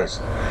exercise.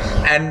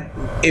 And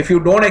if you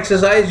don't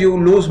exercise, you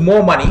lose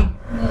more money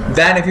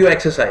than if you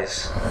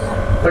exercise.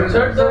 But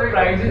sir, the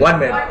price is 1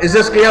 minute. Is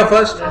this clear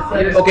first?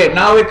 Yes. Okay.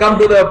 Now we come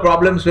to the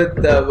problems with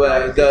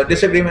the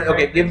disagreement.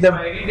 Okay. Give them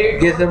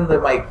the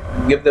mic.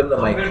 Give them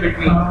the mic.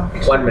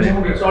 1 minute.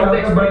 It's not the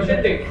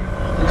expiration date.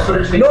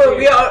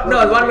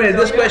 No, 1 minute.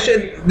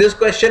 This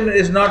question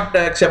is not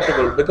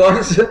acceptable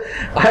because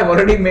I have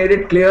already made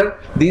it clear.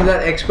 These are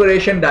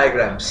expiration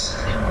diagrams.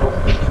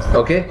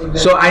 Okay.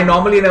 So I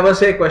normally never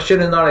say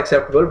question is not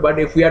acceptable, but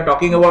if we are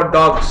talking about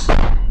dogs,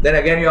 then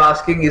again you're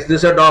asking, is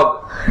this a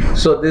dog?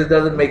 So this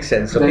doesn't make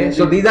sense. Okay.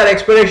 So these are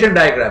expiration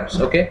diagrams.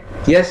 Okay.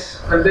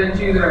 Yes. And then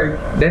she is right.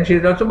 Then she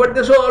is not. So, but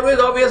this was always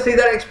obvious. These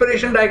are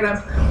expiration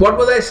diagrams. What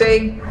was I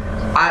saying?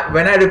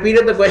 When I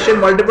repeated the question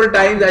multiple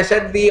times, I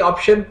said the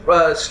option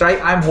strike.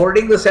 I'm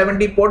holding the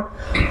 70 put.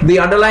 The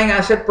underlying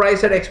asset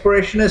price at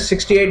expiration is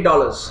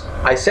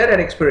 $68. I said at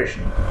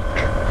expiration.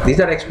 These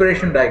are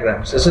expiration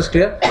diagrams. This is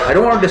clear. I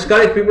don't want to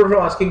discourage people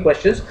from asking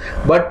questions,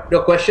 but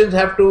the questions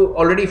have to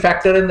already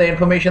factor in the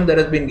information that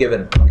has been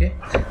given. Okay.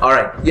 All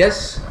right.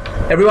 Yes.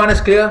 Everyone is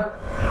clear.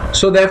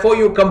 So therefore,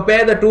 you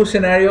compare the two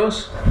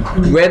scenarios,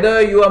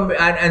 whether you are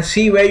and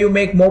see where you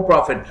make more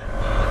profit.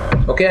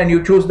 Okay, and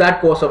you choose that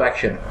course of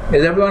action.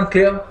 Is everyone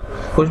clear?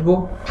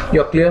 Khushbu,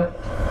 you're clear?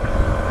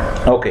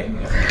 Okay.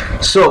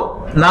 So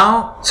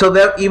now,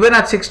 there even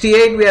at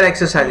 68 we are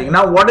exercising.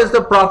 Now what is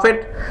the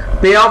profit?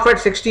 Payoff at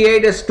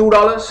 68 is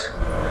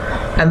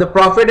 $2 and the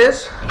profit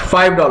is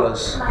 $5.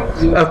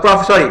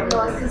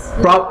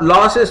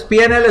 Loss is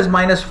P&L is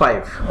minus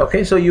 5.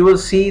 Okay, so you will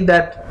see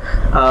that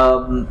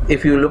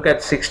if you look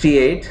at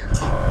 68,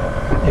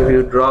 if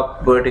you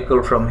drop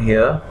vertical from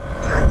here,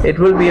 it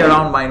will be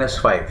around minus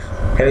 5.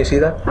 Can you see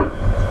that?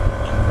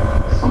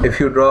 If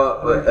you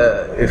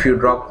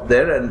drop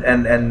there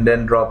and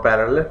then draw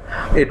parallel,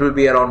 it will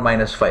be around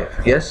minus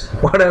 5. Yes.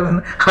 What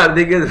happened?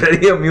 Hardik is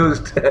very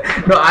amused.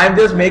 No, I'm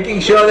just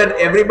making sure that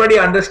everybody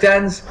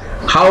understands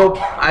how.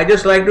 I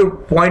just like to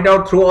point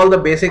out through all the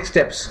basic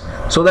steps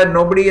so that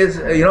nobody is,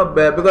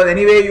 because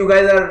anyway you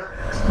guys are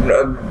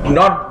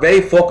not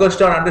very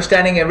focused on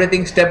understanding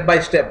everything step by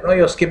step. No,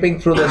 you're skipping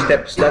through the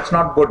steps. That's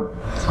not good.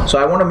 So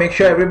I want to make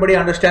sure everybody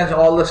understands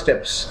all the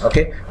steps.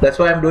 Okay, that's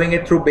why I'm doing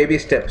it through baby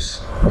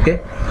steps. Okay,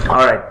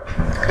 all right.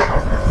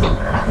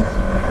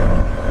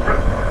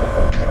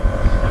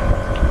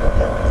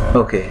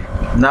 Okay,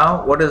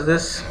 now what is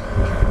this?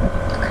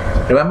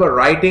 Remember,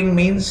 writing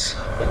means.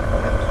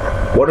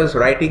 What does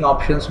writing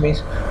options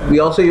means? We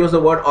also use the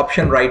word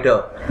option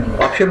writer.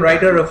 Option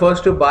writer refers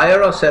to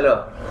buyer or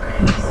seller?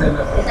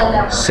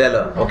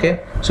 Seller.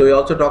 Okay, so we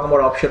also talk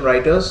about option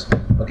writers.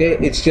 Okay,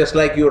 it's just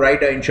like you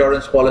write an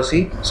insurance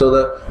policy.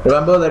 So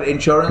remember that in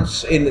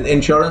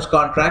insurance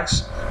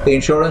contracts, the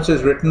insurance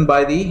is written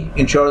by the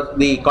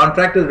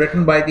contract is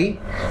written by the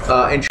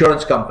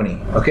insurance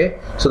company. Okay,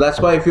 so that's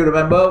why if you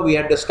remember, we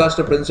had discussed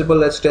a principle.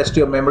 Let's test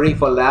your memory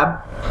for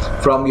lab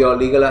from your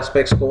legal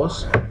aspects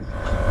course.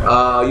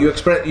 You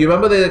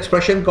remember the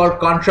expression called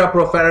contra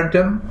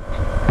proferentum?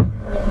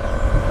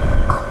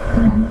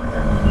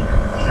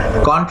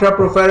 Contra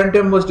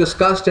proferentum was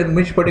discussed in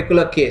which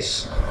particular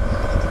case?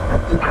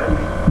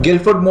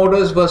 Guilford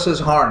Motors versus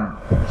Horn,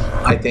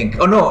 I think.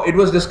 Oh no, it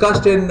was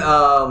discussed in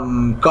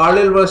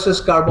Carlyle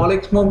versus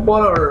Carbolic Smoke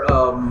Ball, or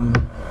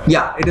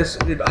yeah,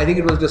 I think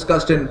it was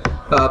discussed in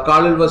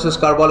Carlyle versus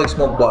Carbolic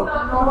Smoke Ball.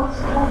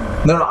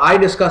 No, I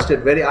discussed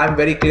it. I'm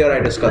very clear. I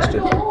discussed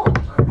it.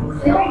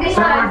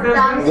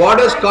 What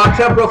does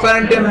contra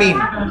proferentum mean?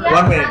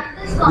 1 minute.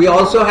 We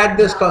also had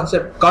this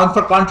concept.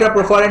 Contra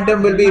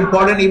proferentum will be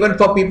important even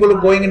for people who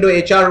are going into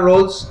HR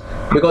roles,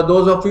 because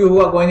those of you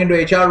who are going into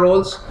HR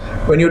roles,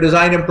 when you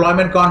design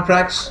employment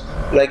contracts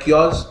like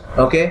yours,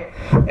 okay,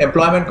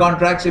 employment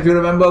contracts, if you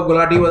remember,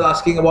 Gulati was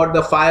asking about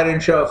the fire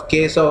insurance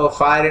case of a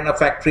fire in a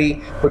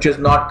factory which is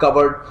not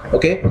covered,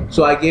 okay.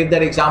 So I gave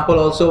that example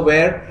also,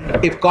 where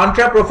if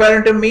contra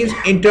proferentum means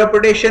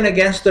interpretation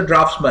against the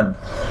draftsman,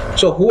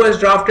 so who has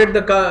drafted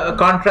the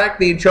contract?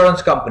 The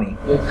insurance company,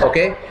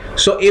 okay.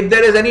 So if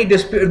there is any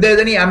dispute, if there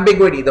is any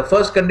ambiguity, the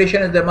first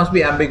condition is there must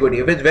be ambiguity.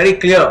 If it's very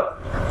clear,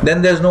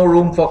 then there's no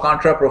room for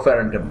contra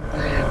proferentum.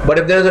 But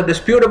if there is a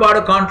dispute about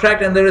a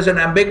contract and there is an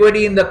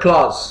ambiguity in the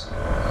clause,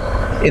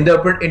 in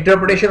the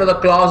interpretation of the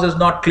clause is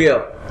not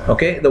clear,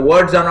 okay, the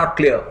words are not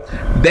clear,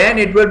 then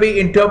it will be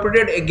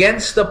interpreted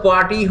against the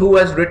party who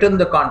has written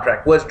the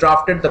contract, who has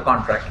drafted the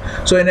contract.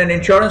 So in an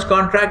insurance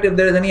contract, if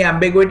there is any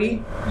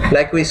ambiguity,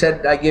 like we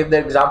said, I gave the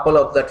example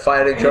of that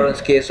fire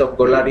insurance case of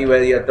Gulati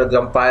where you had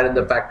some fire in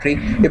the factory.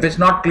 If it's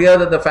not clear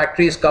that the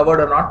factory is covered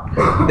or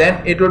not,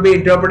 then it will be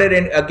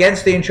interpreted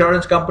against the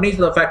insurance company,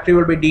 so the factory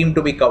will be deemed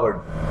to be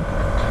covered.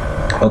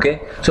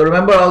 Okay, so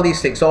remember all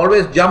these things. So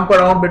always jump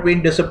around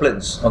between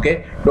disciplines,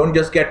 okay, don't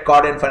just get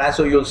caught in finance.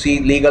 So you'll see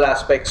legal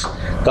aspects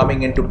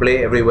coming into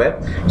play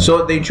everywhere.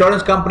 So the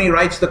insurance company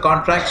writes the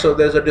contract, so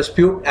there's a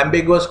dispute,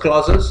 ambiguous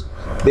clauses,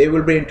 they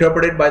will be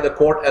interpreted by the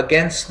court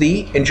against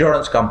the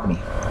insurance company,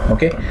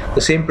 okay.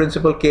 The same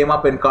principle came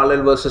up in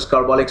Carlyle versus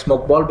Carbolic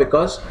Smoke Ball,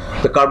 because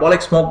the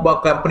Carbolic Smoke Ball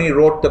company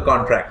wrote the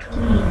contract,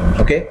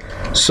 okay.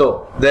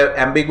 So the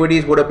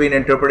ambiguities would have been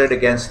interpreted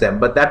against them,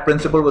 but that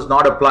principle was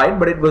not applied,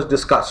 but it was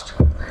discussed.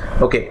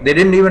 Okay, they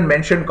didn't even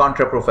mention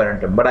contra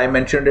proferentum, but I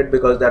mentioned it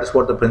because that's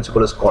what the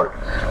principle is called.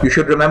 You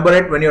should remember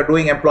it when you're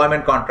doing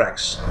employment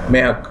contracts.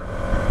 Mehak.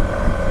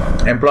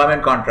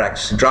 Employment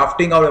contracts,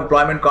 drafting of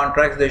employment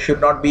contracts, there should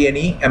not be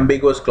any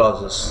ambiguous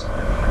clauses,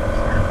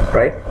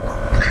 right?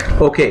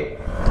 Okay,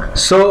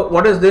 so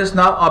what is this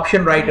now?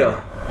 Option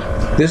writer.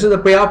 This is the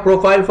payoff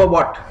profile for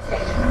what?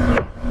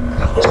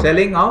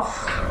 Selling of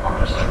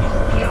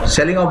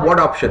what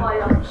option?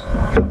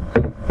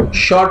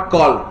 Short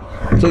call.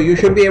 So you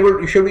should be able,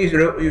 you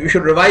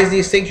should revise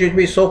these things. You should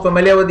be so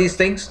familiar with these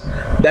things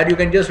that you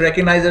can just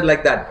recognize it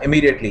like that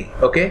immediately.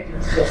 Okay.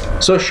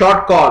 So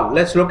short call.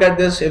 Let's look at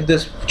this. If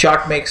this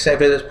chart makes sense,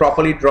 if it is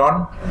properly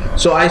drawn.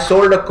 So I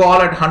sold a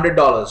call at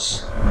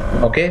 $100.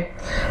 Okay,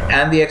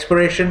 and the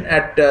expiration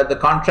at the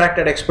contract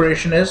at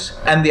expiration is,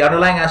 and the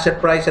underlying asset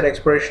price at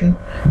expiration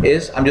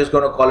is, I'm just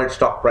going to call it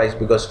stock price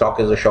because stock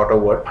is a shorter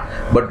word.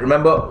 But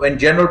remember, when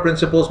general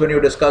principles, when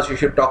you discuss, you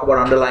should talk about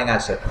underlying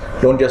asset.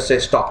 Don't just say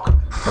stock.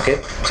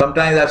 Okay.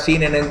 Sometimes I've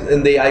seen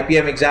in the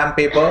IPM exam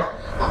paper,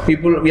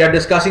 we are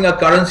discussing a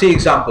currency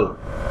example,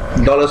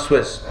 dollar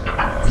Swiss,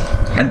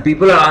 and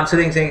people are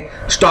answering saying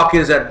stock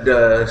is at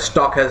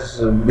stock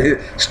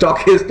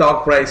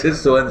price is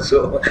so and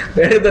so.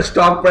 Where did the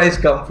stock price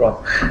come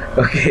from?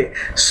 Okay,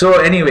 so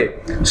anyway,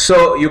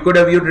 so you could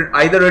have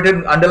either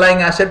written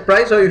underlying asset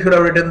price, or you should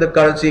have written the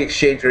currency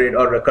exchange rate,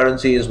 or the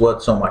currency is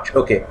worth so much.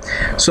 Okay,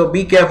 so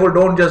be careful,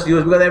 don't just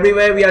use, because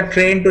everywhere we are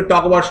trained to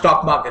talk about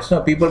stock markets.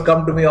 No, people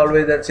come to me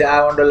always and say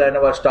I want to learn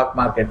about stock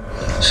market.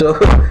 So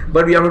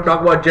but we have to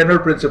talk about general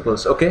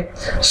principles. Okay,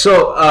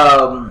 so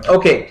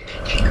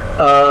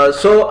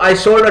so I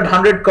sold at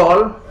 100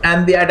 call,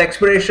 and at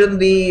expiration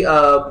the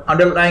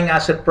underlying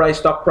asset price,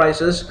 stock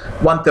price is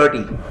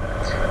 130.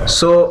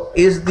 So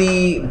is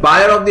the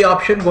buyer of the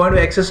option going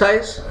to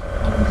exercise?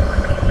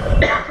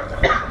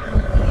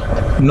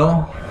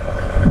 No,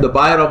 the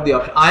buyer of the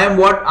option. I am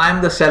what? I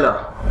am the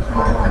seller.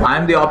 I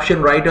am the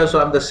option writer, so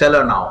I am the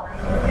seller now.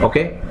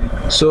 Okay,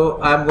 so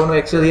I am going to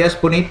exercise. Yes,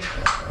 Puneet,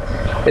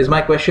 is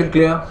my question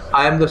clear?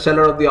 I am the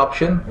seller of the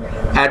option.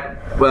 At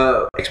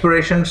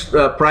expiration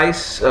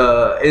price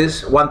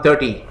is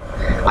 130.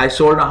 I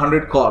sold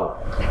 100 call.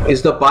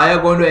 Is the buyer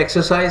going to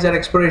exercise at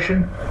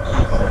expiration?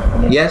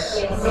 Yes?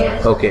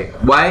 Yes. Okay.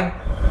 Why?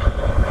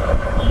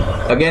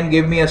 Again,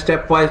 give me a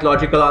stepwise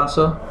logical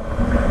answer.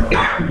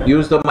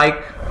 Use the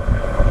mic.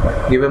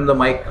 Give him the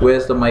mic.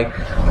 Where's the mic?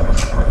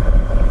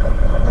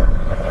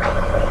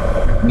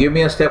 Give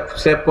me a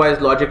stepwise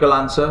logical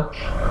answer.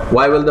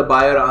 Why will the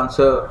buyer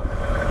answer?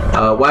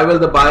 Why will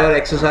the buyer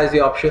exercise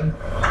the option?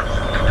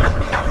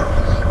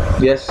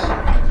 Yes.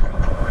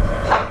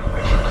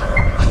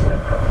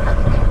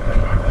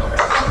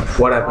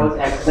 What happened?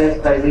 Because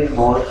exercise price is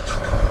more.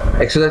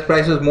 Exercise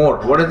price is more.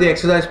 What is the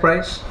exercise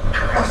price?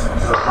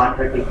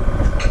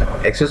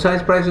 130.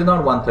 Exercise price is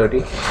not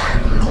 130.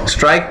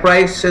 Strike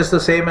price is the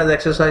same as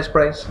exercise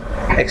price.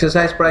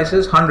 Exercise price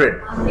is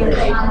 100.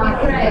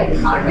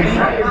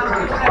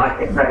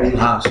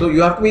 So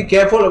you have to be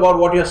careful about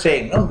what you're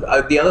saying. No?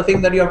 The other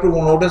thing that you have to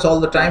notice all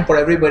the time for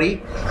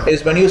everybody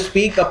is when you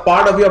speak, a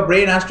part of your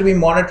brain has to be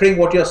monitoring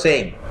what you're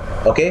saying.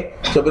 Okay,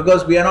 so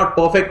because we are not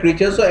perfect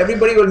creatures, so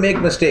everybody will make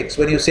mistakes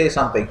when you say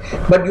something,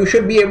 but you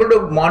should be able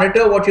to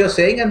monitor what you're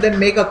saying and then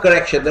make a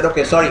correction that,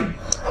 okay, sorry,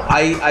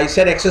 I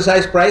said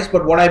exercise price,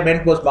 but what I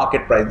meant was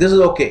market price. This is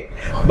okay,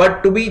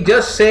 but to be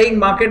just saying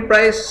market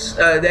price,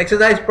 the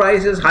exercise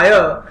price is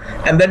higher,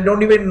 and then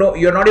don't even know,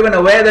 you're not even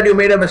aware that you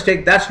made a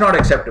mistake, that's not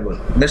acceptable.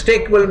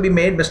 Mistakes will be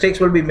made,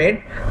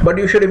 but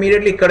you should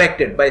immediately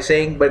correct it by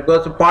saying,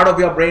 because part of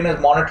your brain is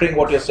monitoring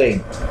what you're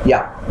saying.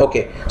 Yeah,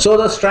 okay. So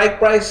the strike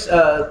price,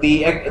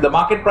 the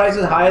market price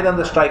is higher than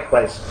the strike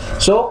price.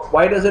 So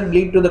why does it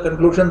lead to the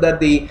conclusion that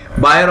the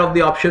buyer of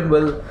the option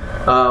will,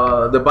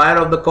 the buyer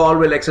of the call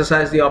will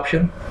exercise the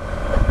option?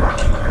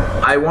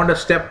 I want a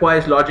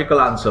stepwise logical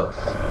answer.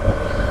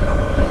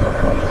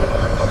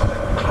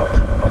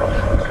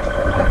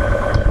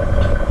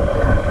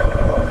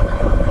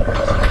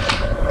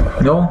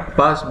 No?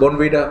 Pass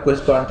Bonvita quiz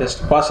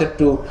contest. Pass it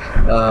to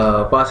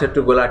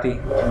Gulati.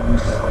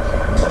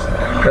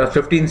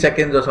 15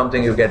 seconds or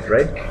something you get,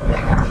 right?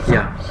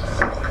 Yeah.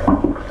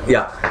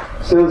 Yeah.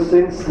 So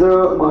since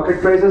the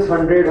market price is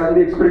 100 and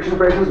the expiration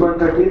price is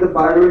 130, the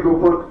buyer will go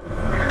for...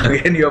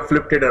 Again, you have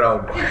flipped it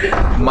around.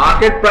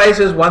 Market price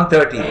is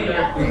 130.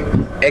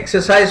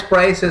 Exercise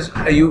price is,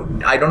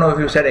 I don't know if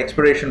you said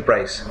expiration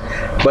price,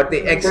 but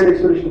the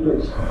expiration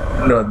price.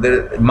 No,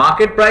 the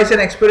market price and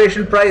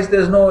expiration price,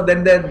 there's no,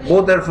 then they're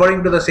both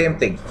referring to the same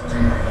thing.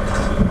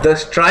 The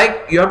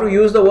strike, you have to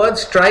use the word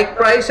strike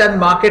price and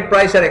market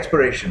price at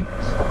expiration.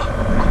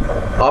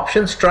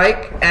 Option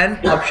strike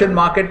and option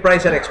market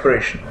price at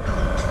expiration.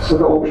 So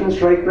the option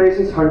strike price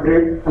is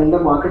 100 and the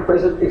market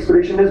price at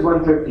expiration is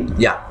 130.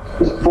 Yeah.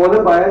 For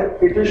the buyer,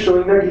 it is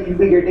showing that he will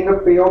be getting a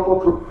payoff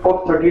of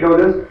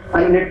 $30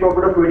 and a net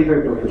profit of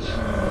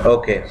 $25.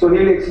 Okay. So he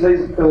will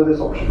exercise this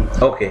option.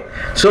 Okay.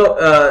 So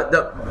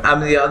the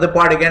other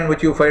part again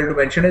which you failed to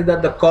mention is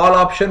that the call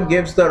option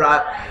gives the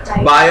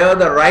buyer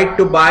the right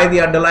to buy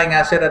the underlying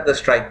asset at the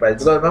strike price.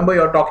 Because remember,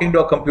 you're talking to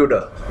a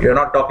computer. You're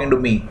not talking to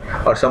me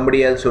or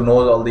somebody else who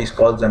knows all these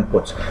calls and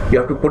puts. You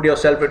have to put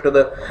yourself into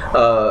that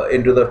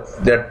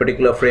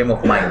particular frame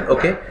of mind.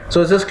 Okay.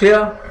 So is this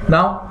clear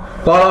now?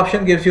 Call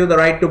option gives you the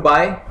right to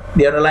buy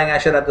the underlying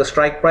asset at the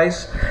strike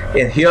price.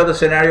 And here the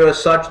scenario is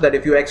such that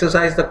if you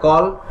exercise the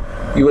call,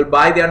 you will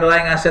buy the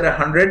underlying asset at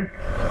 100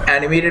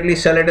 and immediately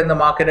sell it in the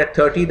market at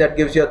 30. That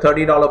gives you a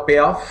 $30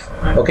 payoff.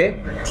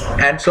 Okay.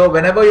 And so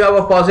whenever you have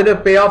a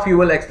positive payoff, you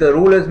will, the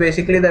rule is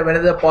basically that when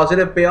there's a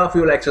positive payoff,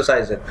 you will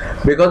exercise it,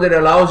 because it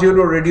allows you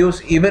to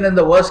reduce, even in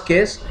the worst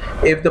case,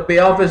 if the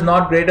payoff is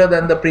not greater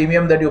than the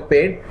premium that you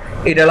paid,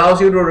 it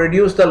allows you to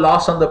reduce the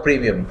loss on the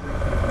premium.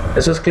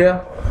 This is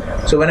clear?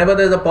 So whenever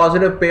there's a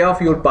positive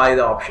payoff, you will buy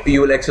the option,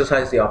 you will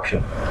exercise the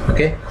option.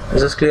 Okay,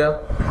 this is clear?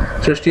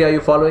 Srishti, are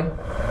you following?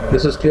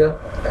 This is clear?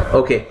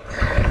 Okay.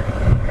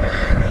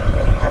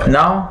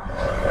 Now,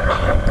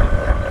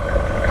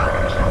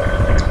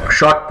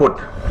 short put.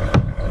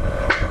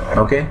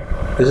 Okay,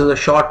 this is a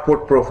short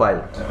put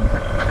profile.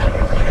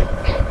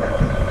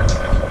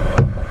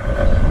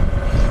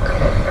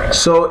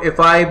 So if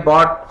I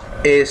bought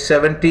a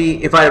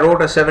 70, if I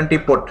wrote a 70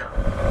 put,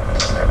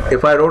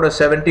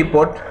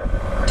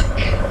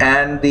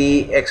 and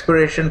the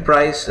expiration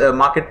price,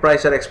 market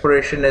price at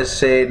expiration is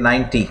say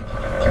 90,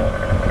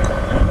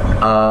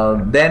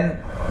 then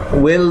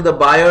will the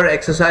buyer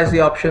exercise the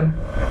option?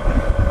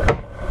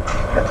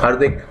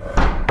 Hardik?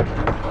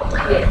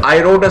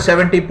 I wrote a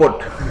 70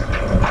 put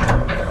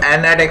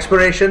and at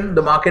expiration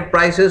the market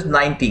price is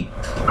 90.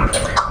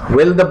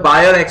 Will the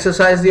buyer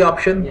exercise the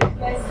option?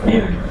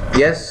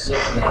 Yes.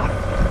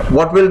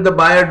 What will the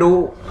buyer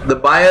do? The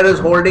buyer is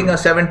holding a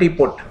 70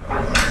 put.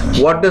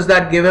 What does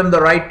that give him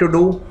the right to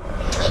do?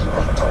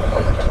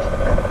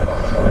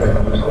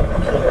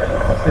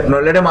 No,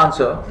 let him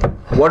answer.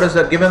 What is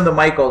that? Give him the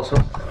mic also.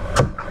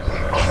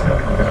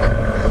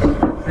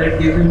 That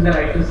gives him the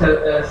right to sell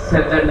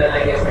the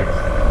underlying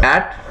assets.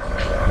 At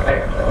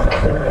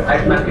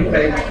market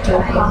price.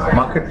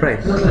 Market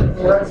price.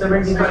 At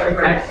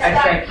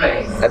strike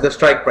price. At the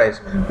strike price.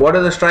 What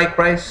is the strike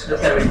price?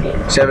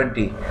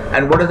 70.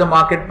 And what is the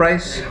market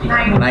price?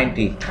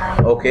 90.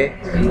 Okay.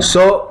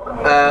 So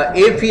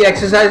if he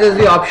exercises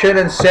the option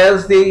and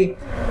sells the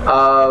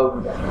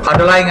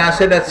underlying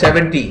asset at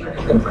 70,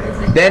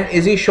 then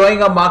is he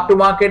showing a mark to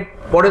market?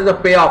 What is the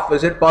payoff?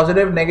 Is it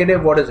positive,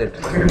 negative? What is it?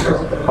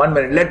 1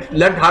 minute.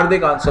 Let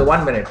Hardik answer.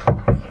 1 minute.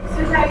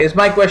 Is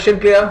my question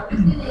clear?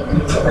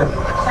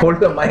 Hold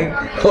the mic.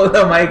 Hold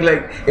the mic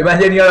like,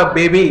 imagine you're a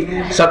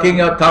baby sucking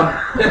your thumb.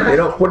 You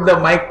know, put the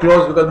mic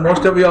close because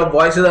most of your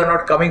voices are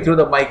not coming through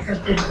the mic.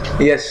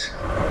 Yes.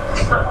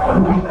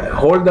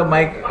 Hold the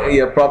mic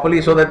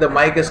properly so that the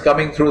mic is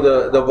coming through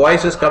the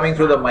voice is coming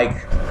through the mic.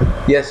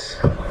 Yes.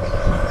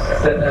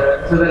 So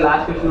the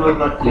last question was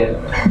not clear.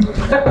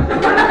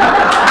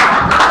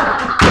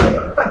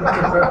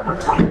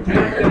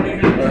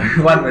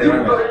 1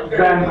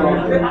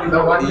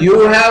 minute.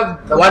 You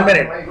have 1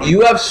 minute.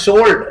 You have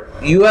sold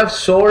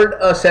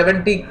a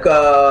 70.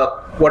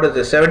 What is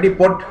this? 70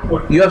 put.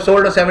 You have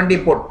sold a 70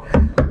 put.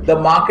 The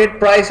market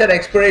price at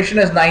expiration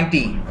is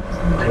 90.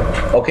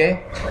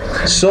 Okay.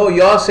 So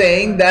you're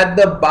saying that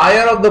the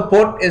buyer of the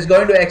put is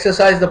going to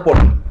exercise the put.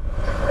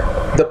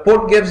 The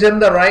put gives him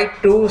the right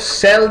to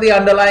sell the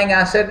underlying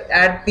asset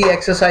at the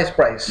exercise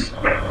price,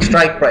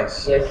 strike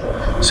price. Yes,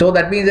 sir. So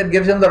that means it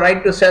gives him the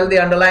right to sell the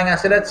underlying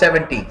asset at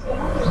 70.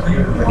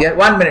 Yeah,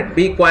 1 minute.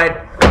 Be quiet.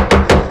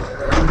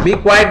 Be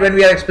quiet when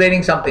we are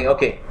explaining something.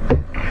 Okay.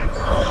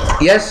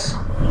 Yes,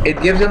 it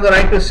gives him the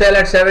right to sell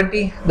at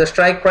 70, the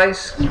strike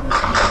price.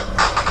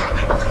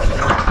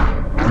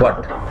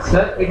 What?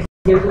 Sir, it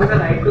gives him the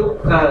right to.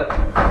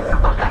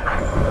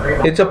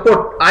 It's a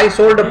put. I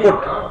sold a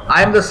put.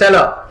 I am the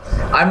seller.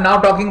 I'm now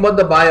talking about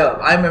the buyer.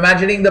 I'm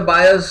imagining the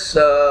buyer's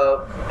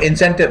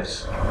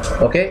incentives.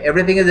 Okay,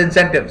 everything is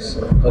incentives.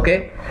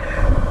 Okay,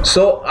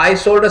 so I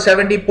sold a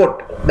 70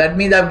 put. That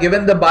means I've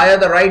given the buyer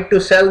the right to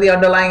sell the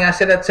underlying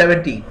asset at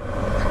 70.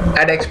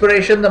 At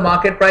expiration, the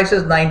market price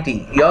is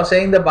 90. You're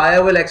saying the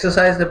buyer will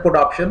exercise the put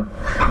option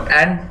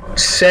and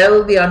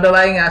sell the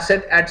underlying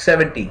asset at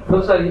 70.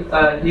 No, sir,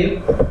 he'll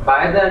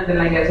buy the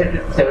underlying asset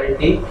at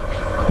 70.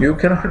 You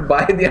cannot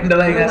buy the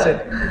underlying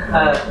asset.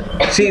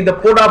 See, the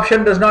put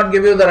option does not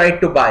give you the right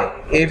to buy.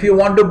 If you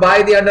want to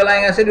buy the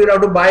underlying asset, you'll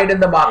have to buy it in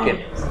the market.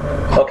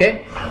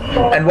 Okay?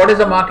 And what is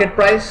the market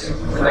price?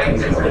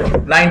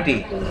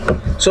 90.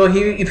 So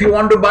if you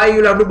want to buy,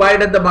 you'll have to buy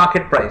it at the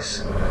market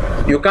price.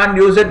 You can't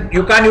use it.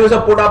 You can't use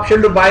a put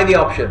option to buy the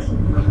option,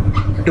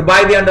 to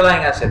buy the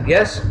underlying asset.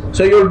 Yes.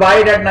 So you'll buy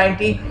it at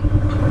 90.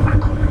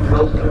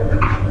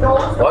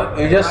 What?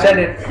 You just said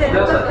it.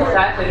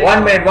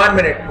 1 minute. 1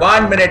 minute.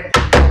 1 minute.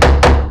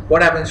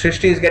 What happens?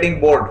 Srishti is getting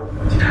bored.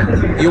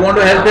 You want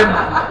to help him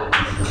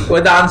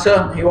with the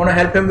answer? You want to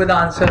help him with the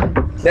answer?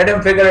 Let him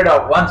figure it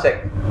out. 1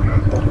 sec.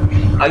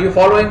 Are you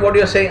following what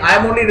you're saying? I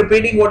am only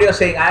repeating what you're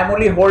saying. I am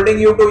only holding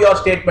you to your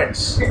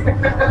statements.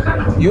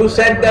 You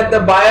said that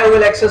the buyer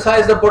will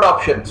exercise the put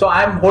option. So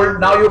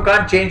now you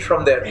can't change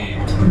from there.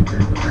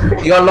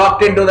 You're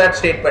locked into that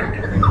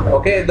statement.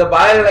 Okay, the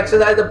buyer will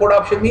exercise the put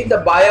option means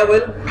the buyer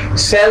will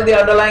sell the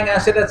underlying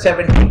asset at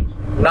 70.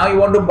 Now you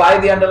want to buy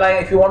the underlying.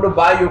 If you want to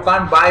buy, you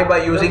can't buy by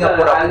using a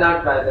put option. I'll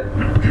not buy that.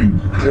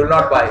 You will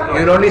not buy.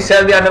 You will only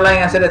sell the underlying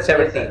asset at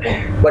 70.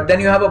 But then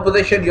you have a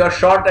position, you're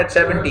short at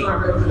 70.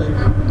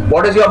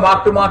 What is your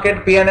mark to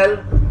market P&L?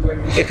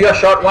 If you're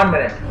short, 1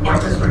 minute.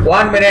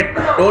 1 minute,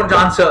 don't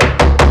answer.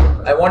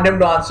 I want him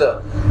to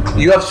answer.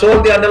 You have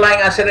sold the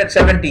underlying asset at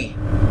 70.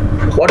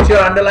 What's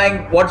your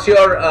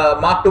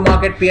mark to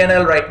market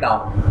P&L right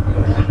now?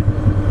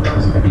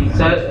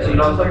 Sir,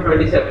 loss of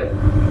 27.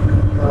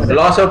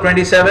 Loss of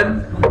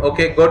 27.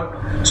 Okay, good.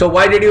 So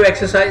why did you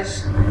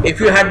exercise? If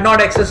you had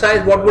not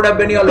exercised, what would have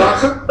been your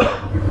loss?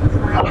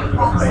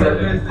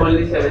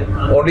 Only 7.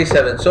 Only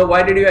 7. So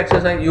why did you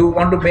exercise? You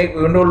want to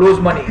lose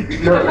money.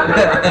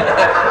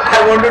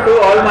 I want to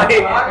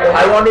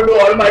do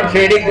all my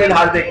trading with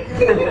Hardik.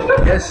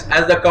 Yes,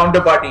 as the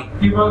counterparty.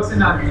 He works in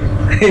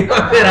RBI. He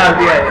works in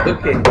RBI.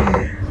 Okay.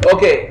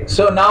 Okay.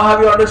 So now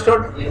have you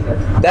understood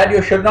that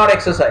you should not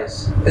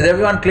exercise? Is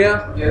everyone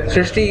clear? Yes.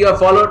 Srishti, you have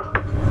followed?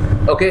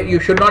 Okay. You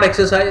should not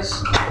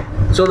exercise.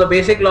 So the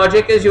basic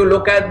logic is you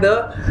look at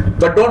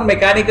but don't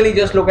mechanically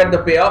just look at the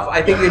payoff.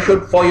 I think you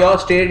should, for your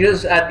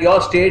stages, at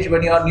your stage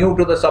when you are new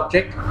to the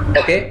subject,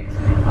 okay,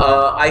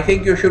 I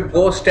think you should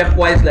go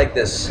stepwise like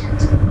this.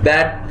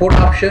 That put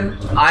option,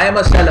 I am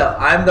a seller,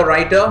 I am the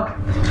writer,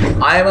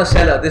 I am a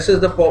seller. This is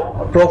the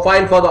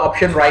profile for the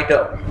option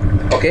writer,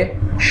 okay.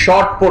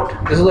 Short put,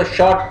 this is a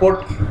short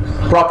put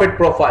profit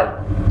profile,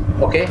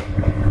 okay.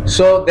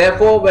 So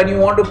therefore, when you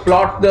want to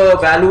plot the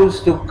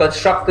values to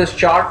construct this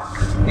chart,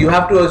 you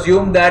have to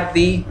assume that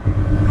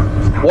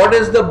what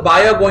is the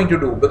buyer going to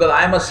do? Because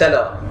I am a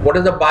seller. What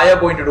is the buyer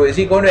going to do? Is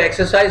he going to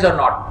exercise or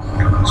not?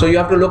 So you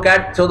have to look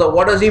at,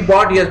 what has he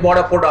bought? He has bought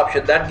a put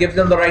option. That gives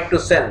him the right to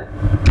sell.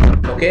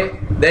 Okay.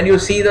 Then you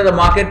see that the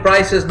market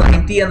price is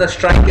 90 and the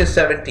strike is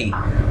 70.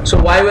 So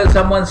why will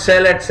someone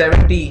sell at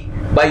 70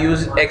 by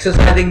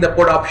exercising the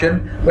put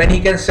option when he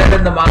can sell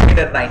in the market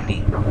at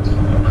 90?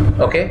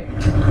 Okay,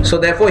 so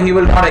therefore he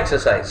will not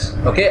exercise.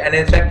 Okay, and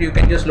in fact you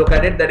can just look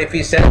at it that if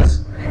he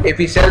sells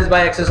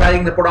by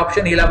exercising the put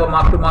option, he'll have a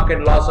mark to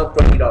market loss of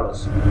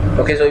 $20.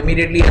 Okay, so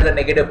immediately has a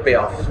negative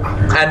payoff.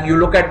 And you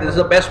look at this,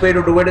 the best way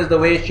to do it is the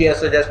way she has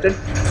suggested.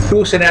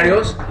 2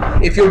 scenarios.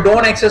 If you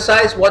don't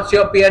exercise, what's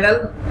your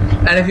P&L?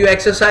 And if you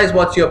exercise,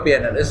 what's your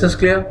P&L? Is this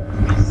clear?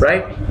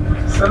 Right?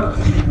 Sir,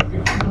 if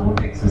you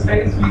don't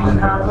exercise, we will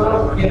have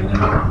a P&L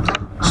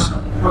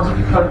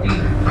possibly 30.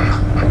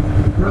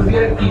 We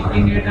are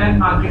keeping it and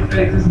market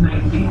price is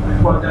 90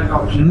 for that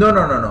option. No.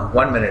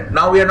 1 minute.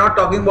 Now we are not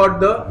talking about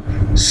the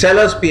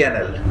seller's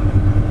P&L.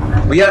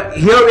 We are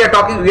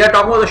talking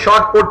about the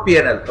short put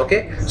P&L.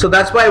 Okay. So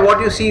that's why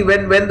what you see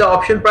when the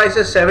option price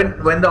is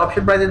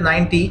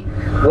 90,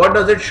 what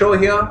does it show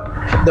here?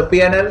 The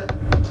P&L,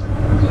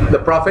 the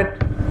profit.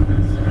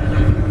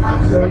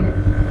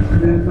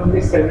 There is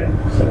only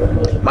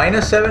 7.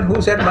 Minus 7?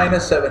 Who said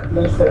minus 7?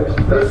 Plus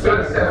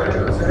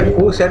 7.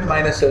 Who said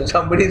minus 7?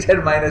 Somebody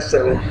said minus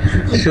 7.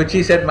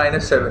 Shuchi said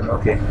minus 7.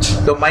 Okay.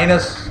 So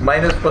minus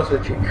for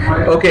Shuchi.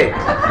 Okay.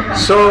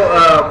 So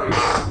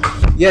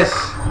yes.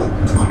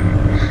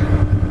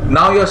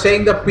 Now you're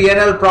saying the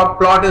PNL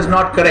plot is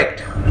not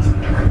correct.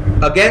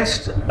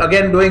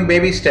 Again doing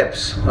baby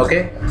steps.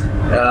 Okay.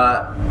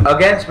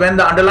 Against when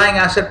the underlying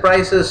asset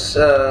price is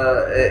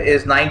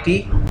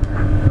 90.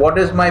 What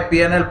is my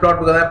PNL plot?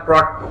 Because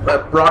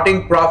I'm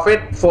plotting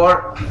profit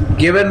for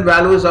given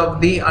values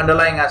of the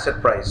underlying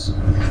asset price.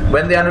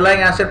 When the underlying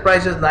asset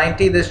price is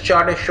 90, this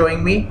chart is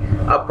showing me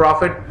a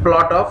profit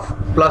plot of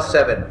plus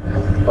 7.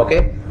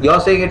 Okay, you're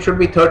saying it should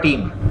be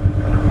 13.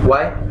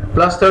 Why?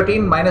 Plus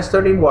 13, minus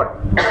 13, what?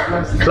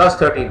 Plus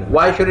 13.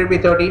 Why should it be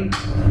 13?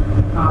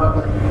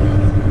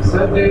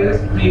 Sir, there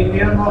is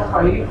premium of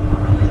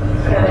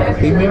 5.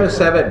 Premium is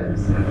 7.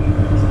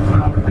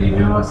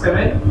 Premium of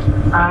 7,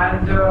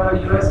 and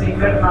you are saying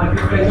that market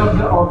price of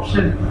the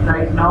option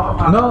right now.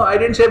 No, I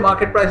didn't say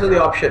market price of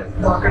the option.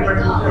 Market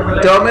price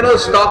of Terminal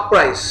stock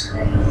price.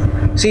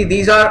 See,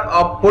 these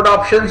are put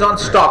options on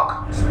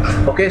stock.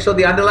 Okay, so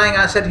the underlying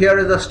asset here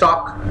is a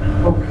stock.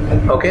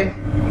 Okay,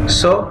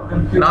 so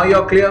now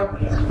you're clear.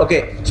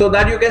 Okay, so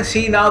that you can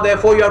see now.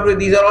 Therefore, you have to.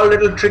 These are all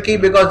little tricky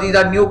because these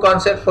are new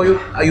concepts for you.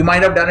 You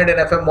might have done it in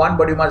FM1,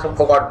 but you must have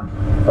forgotten.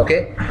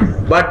 Okay,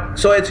 but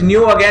so it's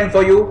new again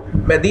for you.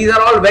 But these are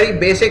all very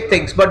basic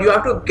things, but you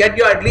have to get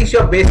at least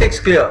your basics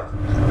clear.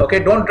 Okay,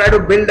 don't try to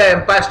build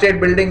an Empire State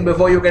Building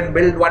before you can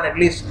build one. At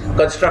least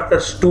construct a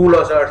stool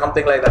or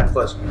something like that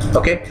first.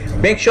 Okay,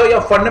 make sure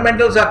your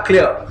fundamentals are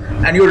clear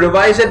and you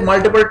revise it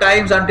multiple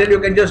times until you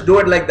can just do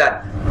it like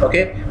that.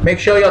 Okay, make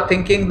sure you're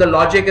thinking, the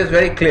logic is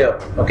very clear.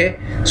 Okay,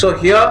 so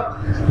here,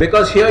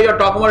 because here you're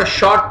talking about a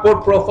short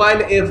put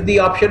profile, if the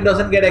option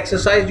doesn't get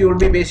exercised, you will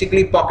be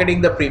basically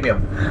pocketing the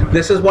premium.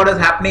 This is what is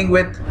happening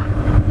with,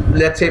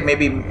 let's say,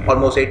 maybe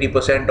almost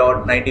 80%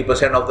 or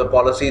 90% of the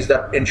policies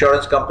that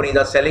insurance companies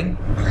are selling.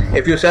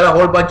 If you sell a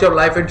whole bunch of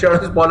life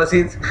insurance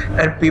policies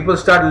and people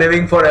start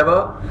living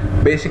forever,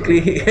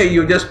 basically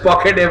you just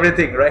pocket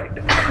everything, right?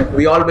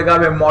 We all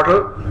become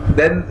immortal,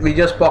 then they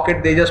just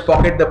pocket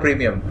the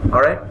premium.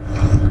 All right,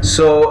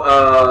 so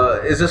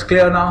is this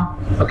clear now?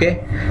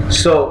 Okay,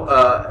 so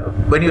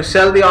when you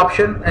sell the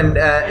option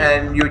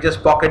and you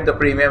just pocket the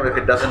premium if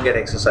it doesn't get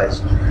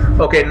exercised.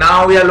 Okay,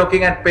 now we are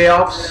looking at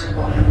payoffs.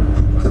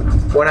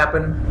 What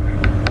happened?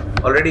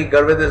 Already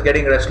Garvid is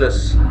getting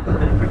restless.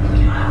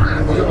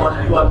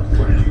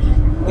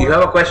 You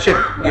have a question?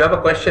 You have a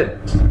question?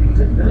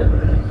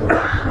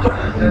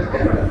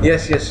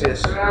 Yes.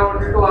 I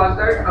wanted to ask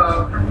that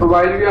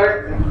while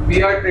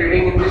we are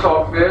trading in the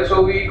software,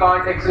 so we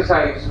can't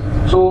exercise.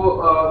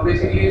 So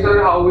basically,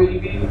 sir, how will we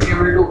be able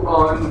to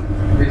earn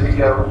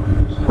basically?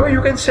 Well,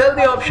 you can sell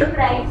the option.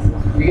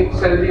 We can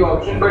sell the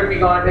option, but we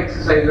can't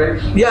exercise,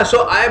 right? Yeah,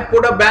 so I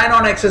put a ban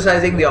on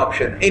exercising the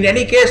option. In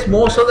any case,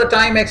 most of the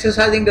time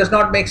exercising does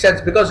not make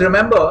sense, because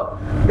remember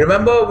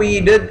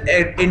we did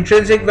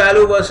intrinsic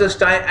value versus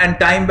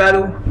time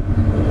value.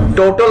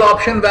 Total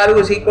option value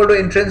is equal to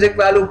intrinsic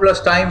value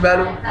plus time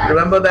value.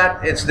 Remember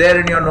that? It's there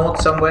in your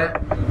notes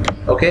somewhere.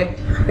 Okay,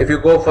 if you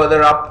go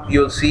further up,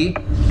 you'll see.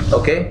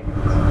 Okay,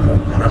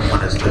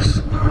 what is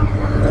this?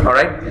 All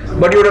right,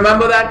 but you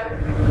remember that?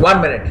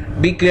 1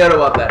 minute. Be clear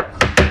about that.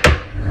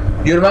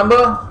 You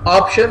remember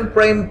option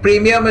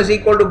premium is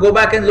equal to, go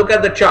back and look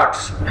at the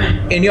charts.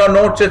 In your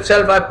notes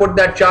itself, I put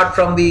that chart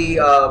from the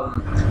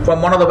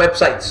from one of the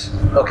websites.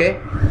 Okay,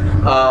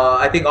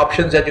 I think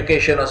Options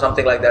Education or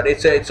something like that.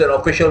 It's an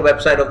official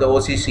website of the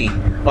OCC,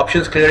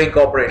 Options Clearing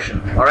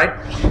Corporation. All right.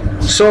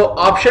 So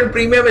option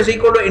premium is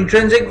equal to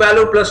intrinsic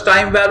value plus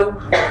time value.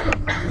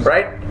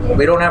 Right?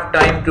 We don't have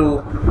time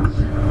to.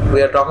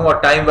 We are talking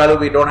about time value.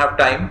 We don't have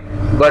time.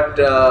 But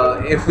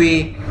if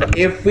we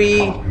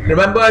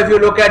remember, if you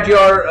look at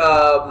your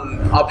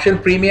option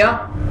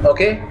premia,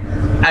 okay,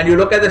 and you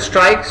look at the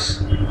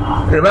strikes,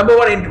 remember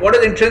what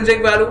is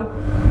intrinsic value?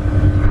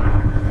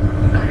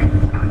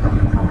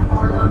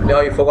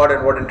 No, you've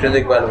forgotten what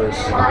intrinsic value is.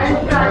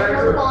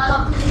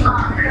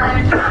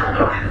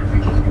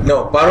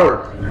 No, parole.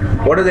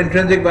 What is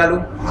intrinsic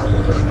value?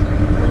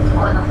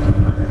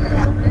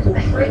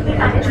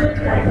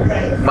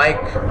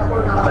 Mike.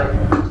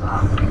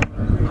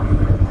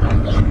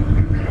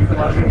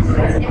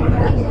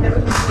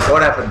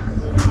 What happened?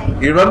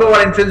 You remember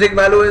what intrinsic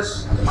value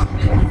is?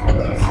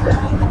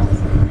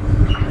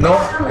 No?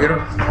 You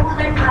don't?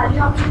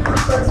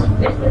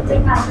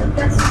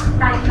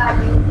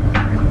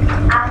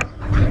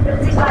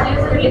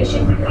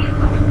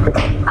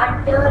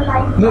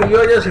 No, you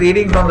are just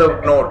reading from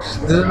the notes.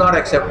 This is not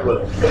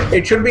acceptable.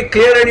 It should be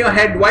clear in your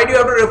head. Why do you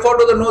have to refer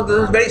to the notes?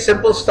 This is very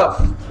simple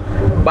stuff.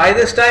 By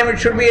this time, it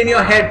should be in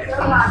your head.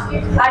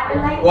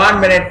 1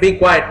 minute, be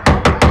quiet.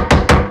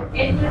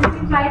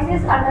 Intrinsic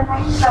price is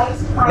underlying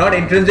price. Not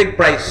intrinsic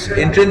price,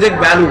 intrinsic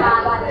value.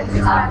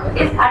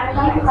 Is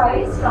underlying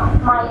price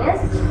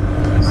minus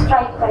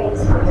strike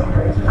price.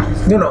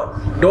 No,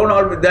 don't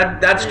always,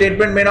 that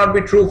statement may not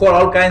be true for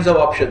all kinds of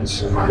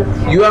options.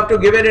 You have to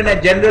give it in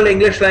a general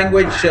English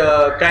language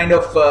kind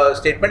of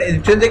statement.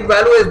 Intrinsic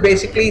value is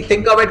basically,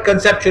 think of it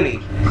conceptually.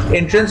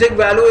 Intrinsic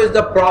value is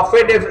the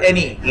profit, if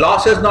any.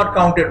 Loss is not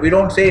counted. We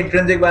don't say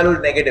intrinsic value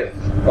is negative.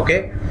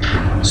 Okay?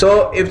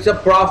 So if it's a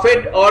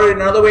profit, or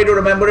another way to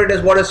remember it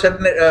is what is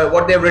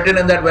what they've written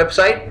in that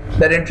website,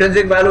 that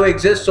intrinsic value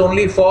exists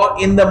only for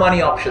in the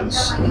money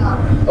options.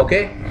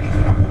 Okay?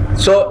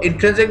 So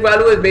intrinsic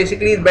value is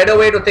basically, a better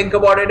way to think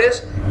about it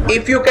is,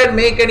 if you can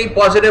make any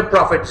positive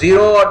profit,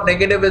 zero or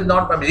negative is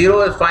not,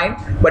 zero is fine,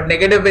 but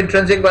negative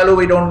intrinsic value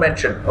we don't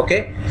mention.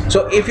 Okay?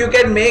 So if you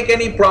can make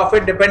any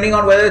profit, depending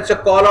on whether it's a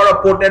call or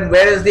a put, and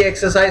where is the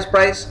exercise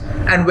price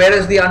and where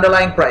is the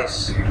underlying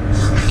price,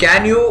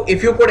 can you,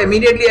 if you could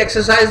immediately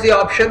exercise the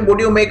option, would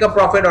you make a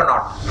profit or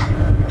not?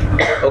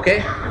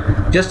 Okay?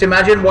 Just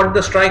imagine what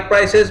the strike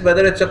price is,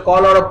 whether it's a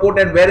call or a put,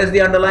 and where is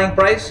the underlying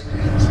price.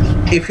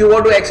 If you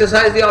were to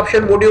exercise the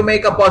option, would you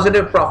make a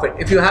positive profit?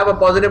 If you have a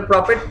positive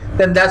profit,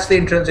 then that's the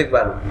intrinsic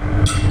value.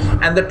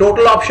 And the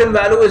total option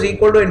value is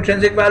equal to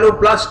intrinsic value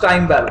plus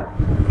time value.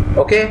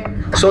 Okay?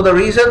 So the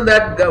reason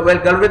that, well,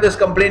 Galvin is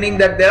complaining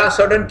that there are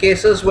certain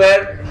cases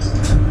where,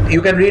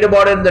 you can read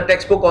about it in the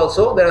textbook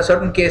also, there are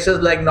certain cases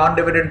like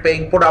non-dividend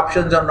paying put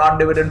options on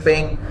non-dividend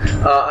paying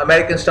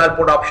American style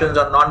put options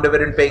on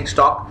non-dividend paying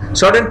stock.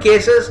 Certain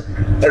cases,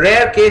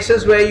 rare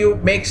cases where you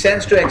make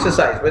sense to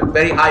exercise with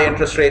very high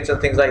interest rates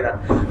and things like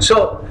that.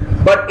 So,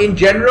 but in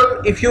general,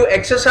 if you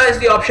exercise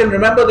the option,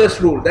 remember this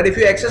rule, that if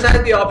you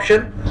exercise the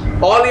option,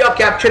 all you're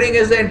capturing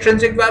is the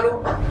intrinsic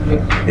value.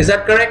 Is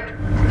that correct?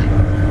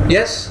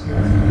 Yes?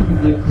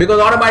 Because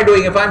what am I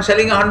doing? If I'm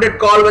selling 100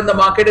 call when the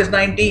market is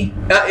 90,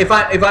 if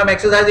I'm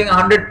exercising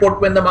 100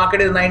 put when the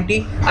market is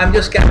 90, I'm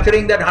just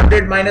capturing that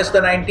 100 minus the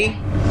 90.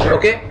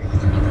 Okay?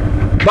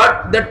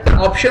 But that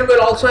option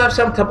will also have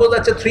some, suppose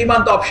that's a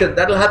 3-month option,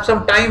 that will have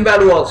some time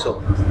value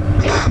also.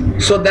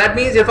 So that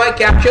means if I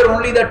capture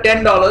only the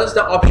 $10,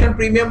 the option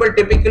premium will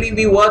typically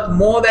be worth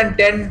more than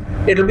 10,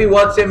 it will be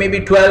worth say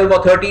maybe 12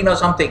 or 13 or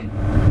something.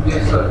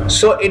 Yes, sir.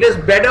 So it is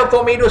better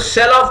for me to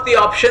sell off the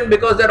option,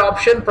 because that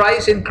option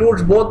price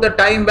includes both the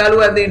time value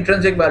and the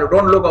intrinsic value.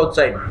 Don't look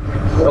outside.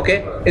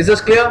 Okay? Is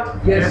this clear?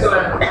 Yes, sir.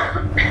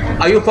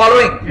 Are you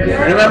following?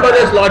 Yes. Remember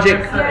this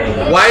logic.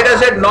 Why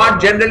does it not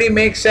generally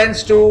make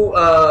sense to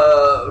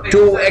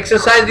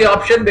exercise the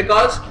option?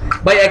 Because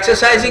by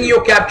exercising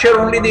you capture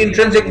only the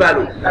intrinsic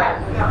value.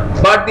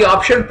 But the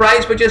option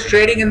price which is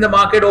trading in the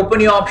market,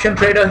 open your option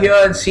trader here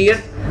and see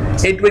it.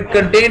 It will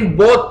contain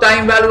both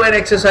time value and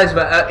exercise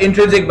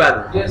intrinsic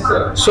value. Yes,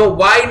 sir. So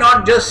why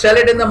not just sell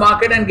it in the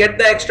market and get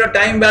the extra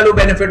time value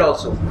benefit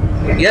also?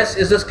 Yes,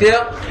 is this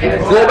clear?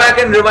 Go back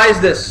and revise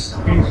this.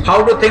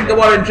 How to think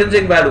about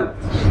intrinsic value.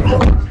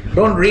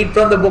 Don't read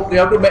from the book. You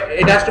have to.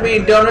 It has to be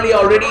internally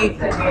already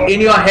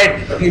in your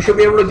head. You should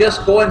be able to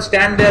just go and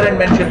stand there and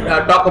mention,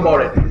 talk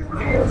about it.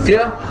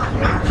 Clear?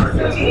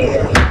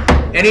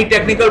 Any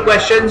technical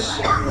questions?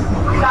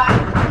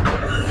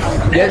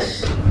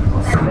 Yes.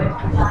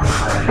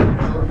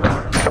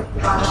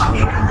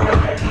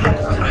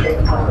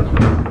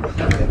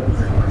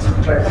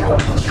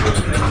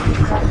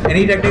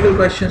 Any technical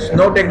questions?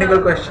 No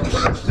technical questions.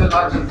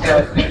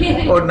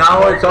 Oh,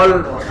 now it's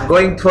all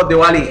going for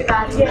Diwali.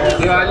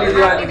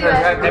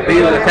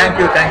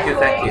 Thank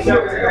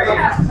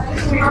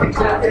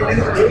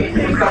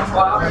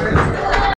you.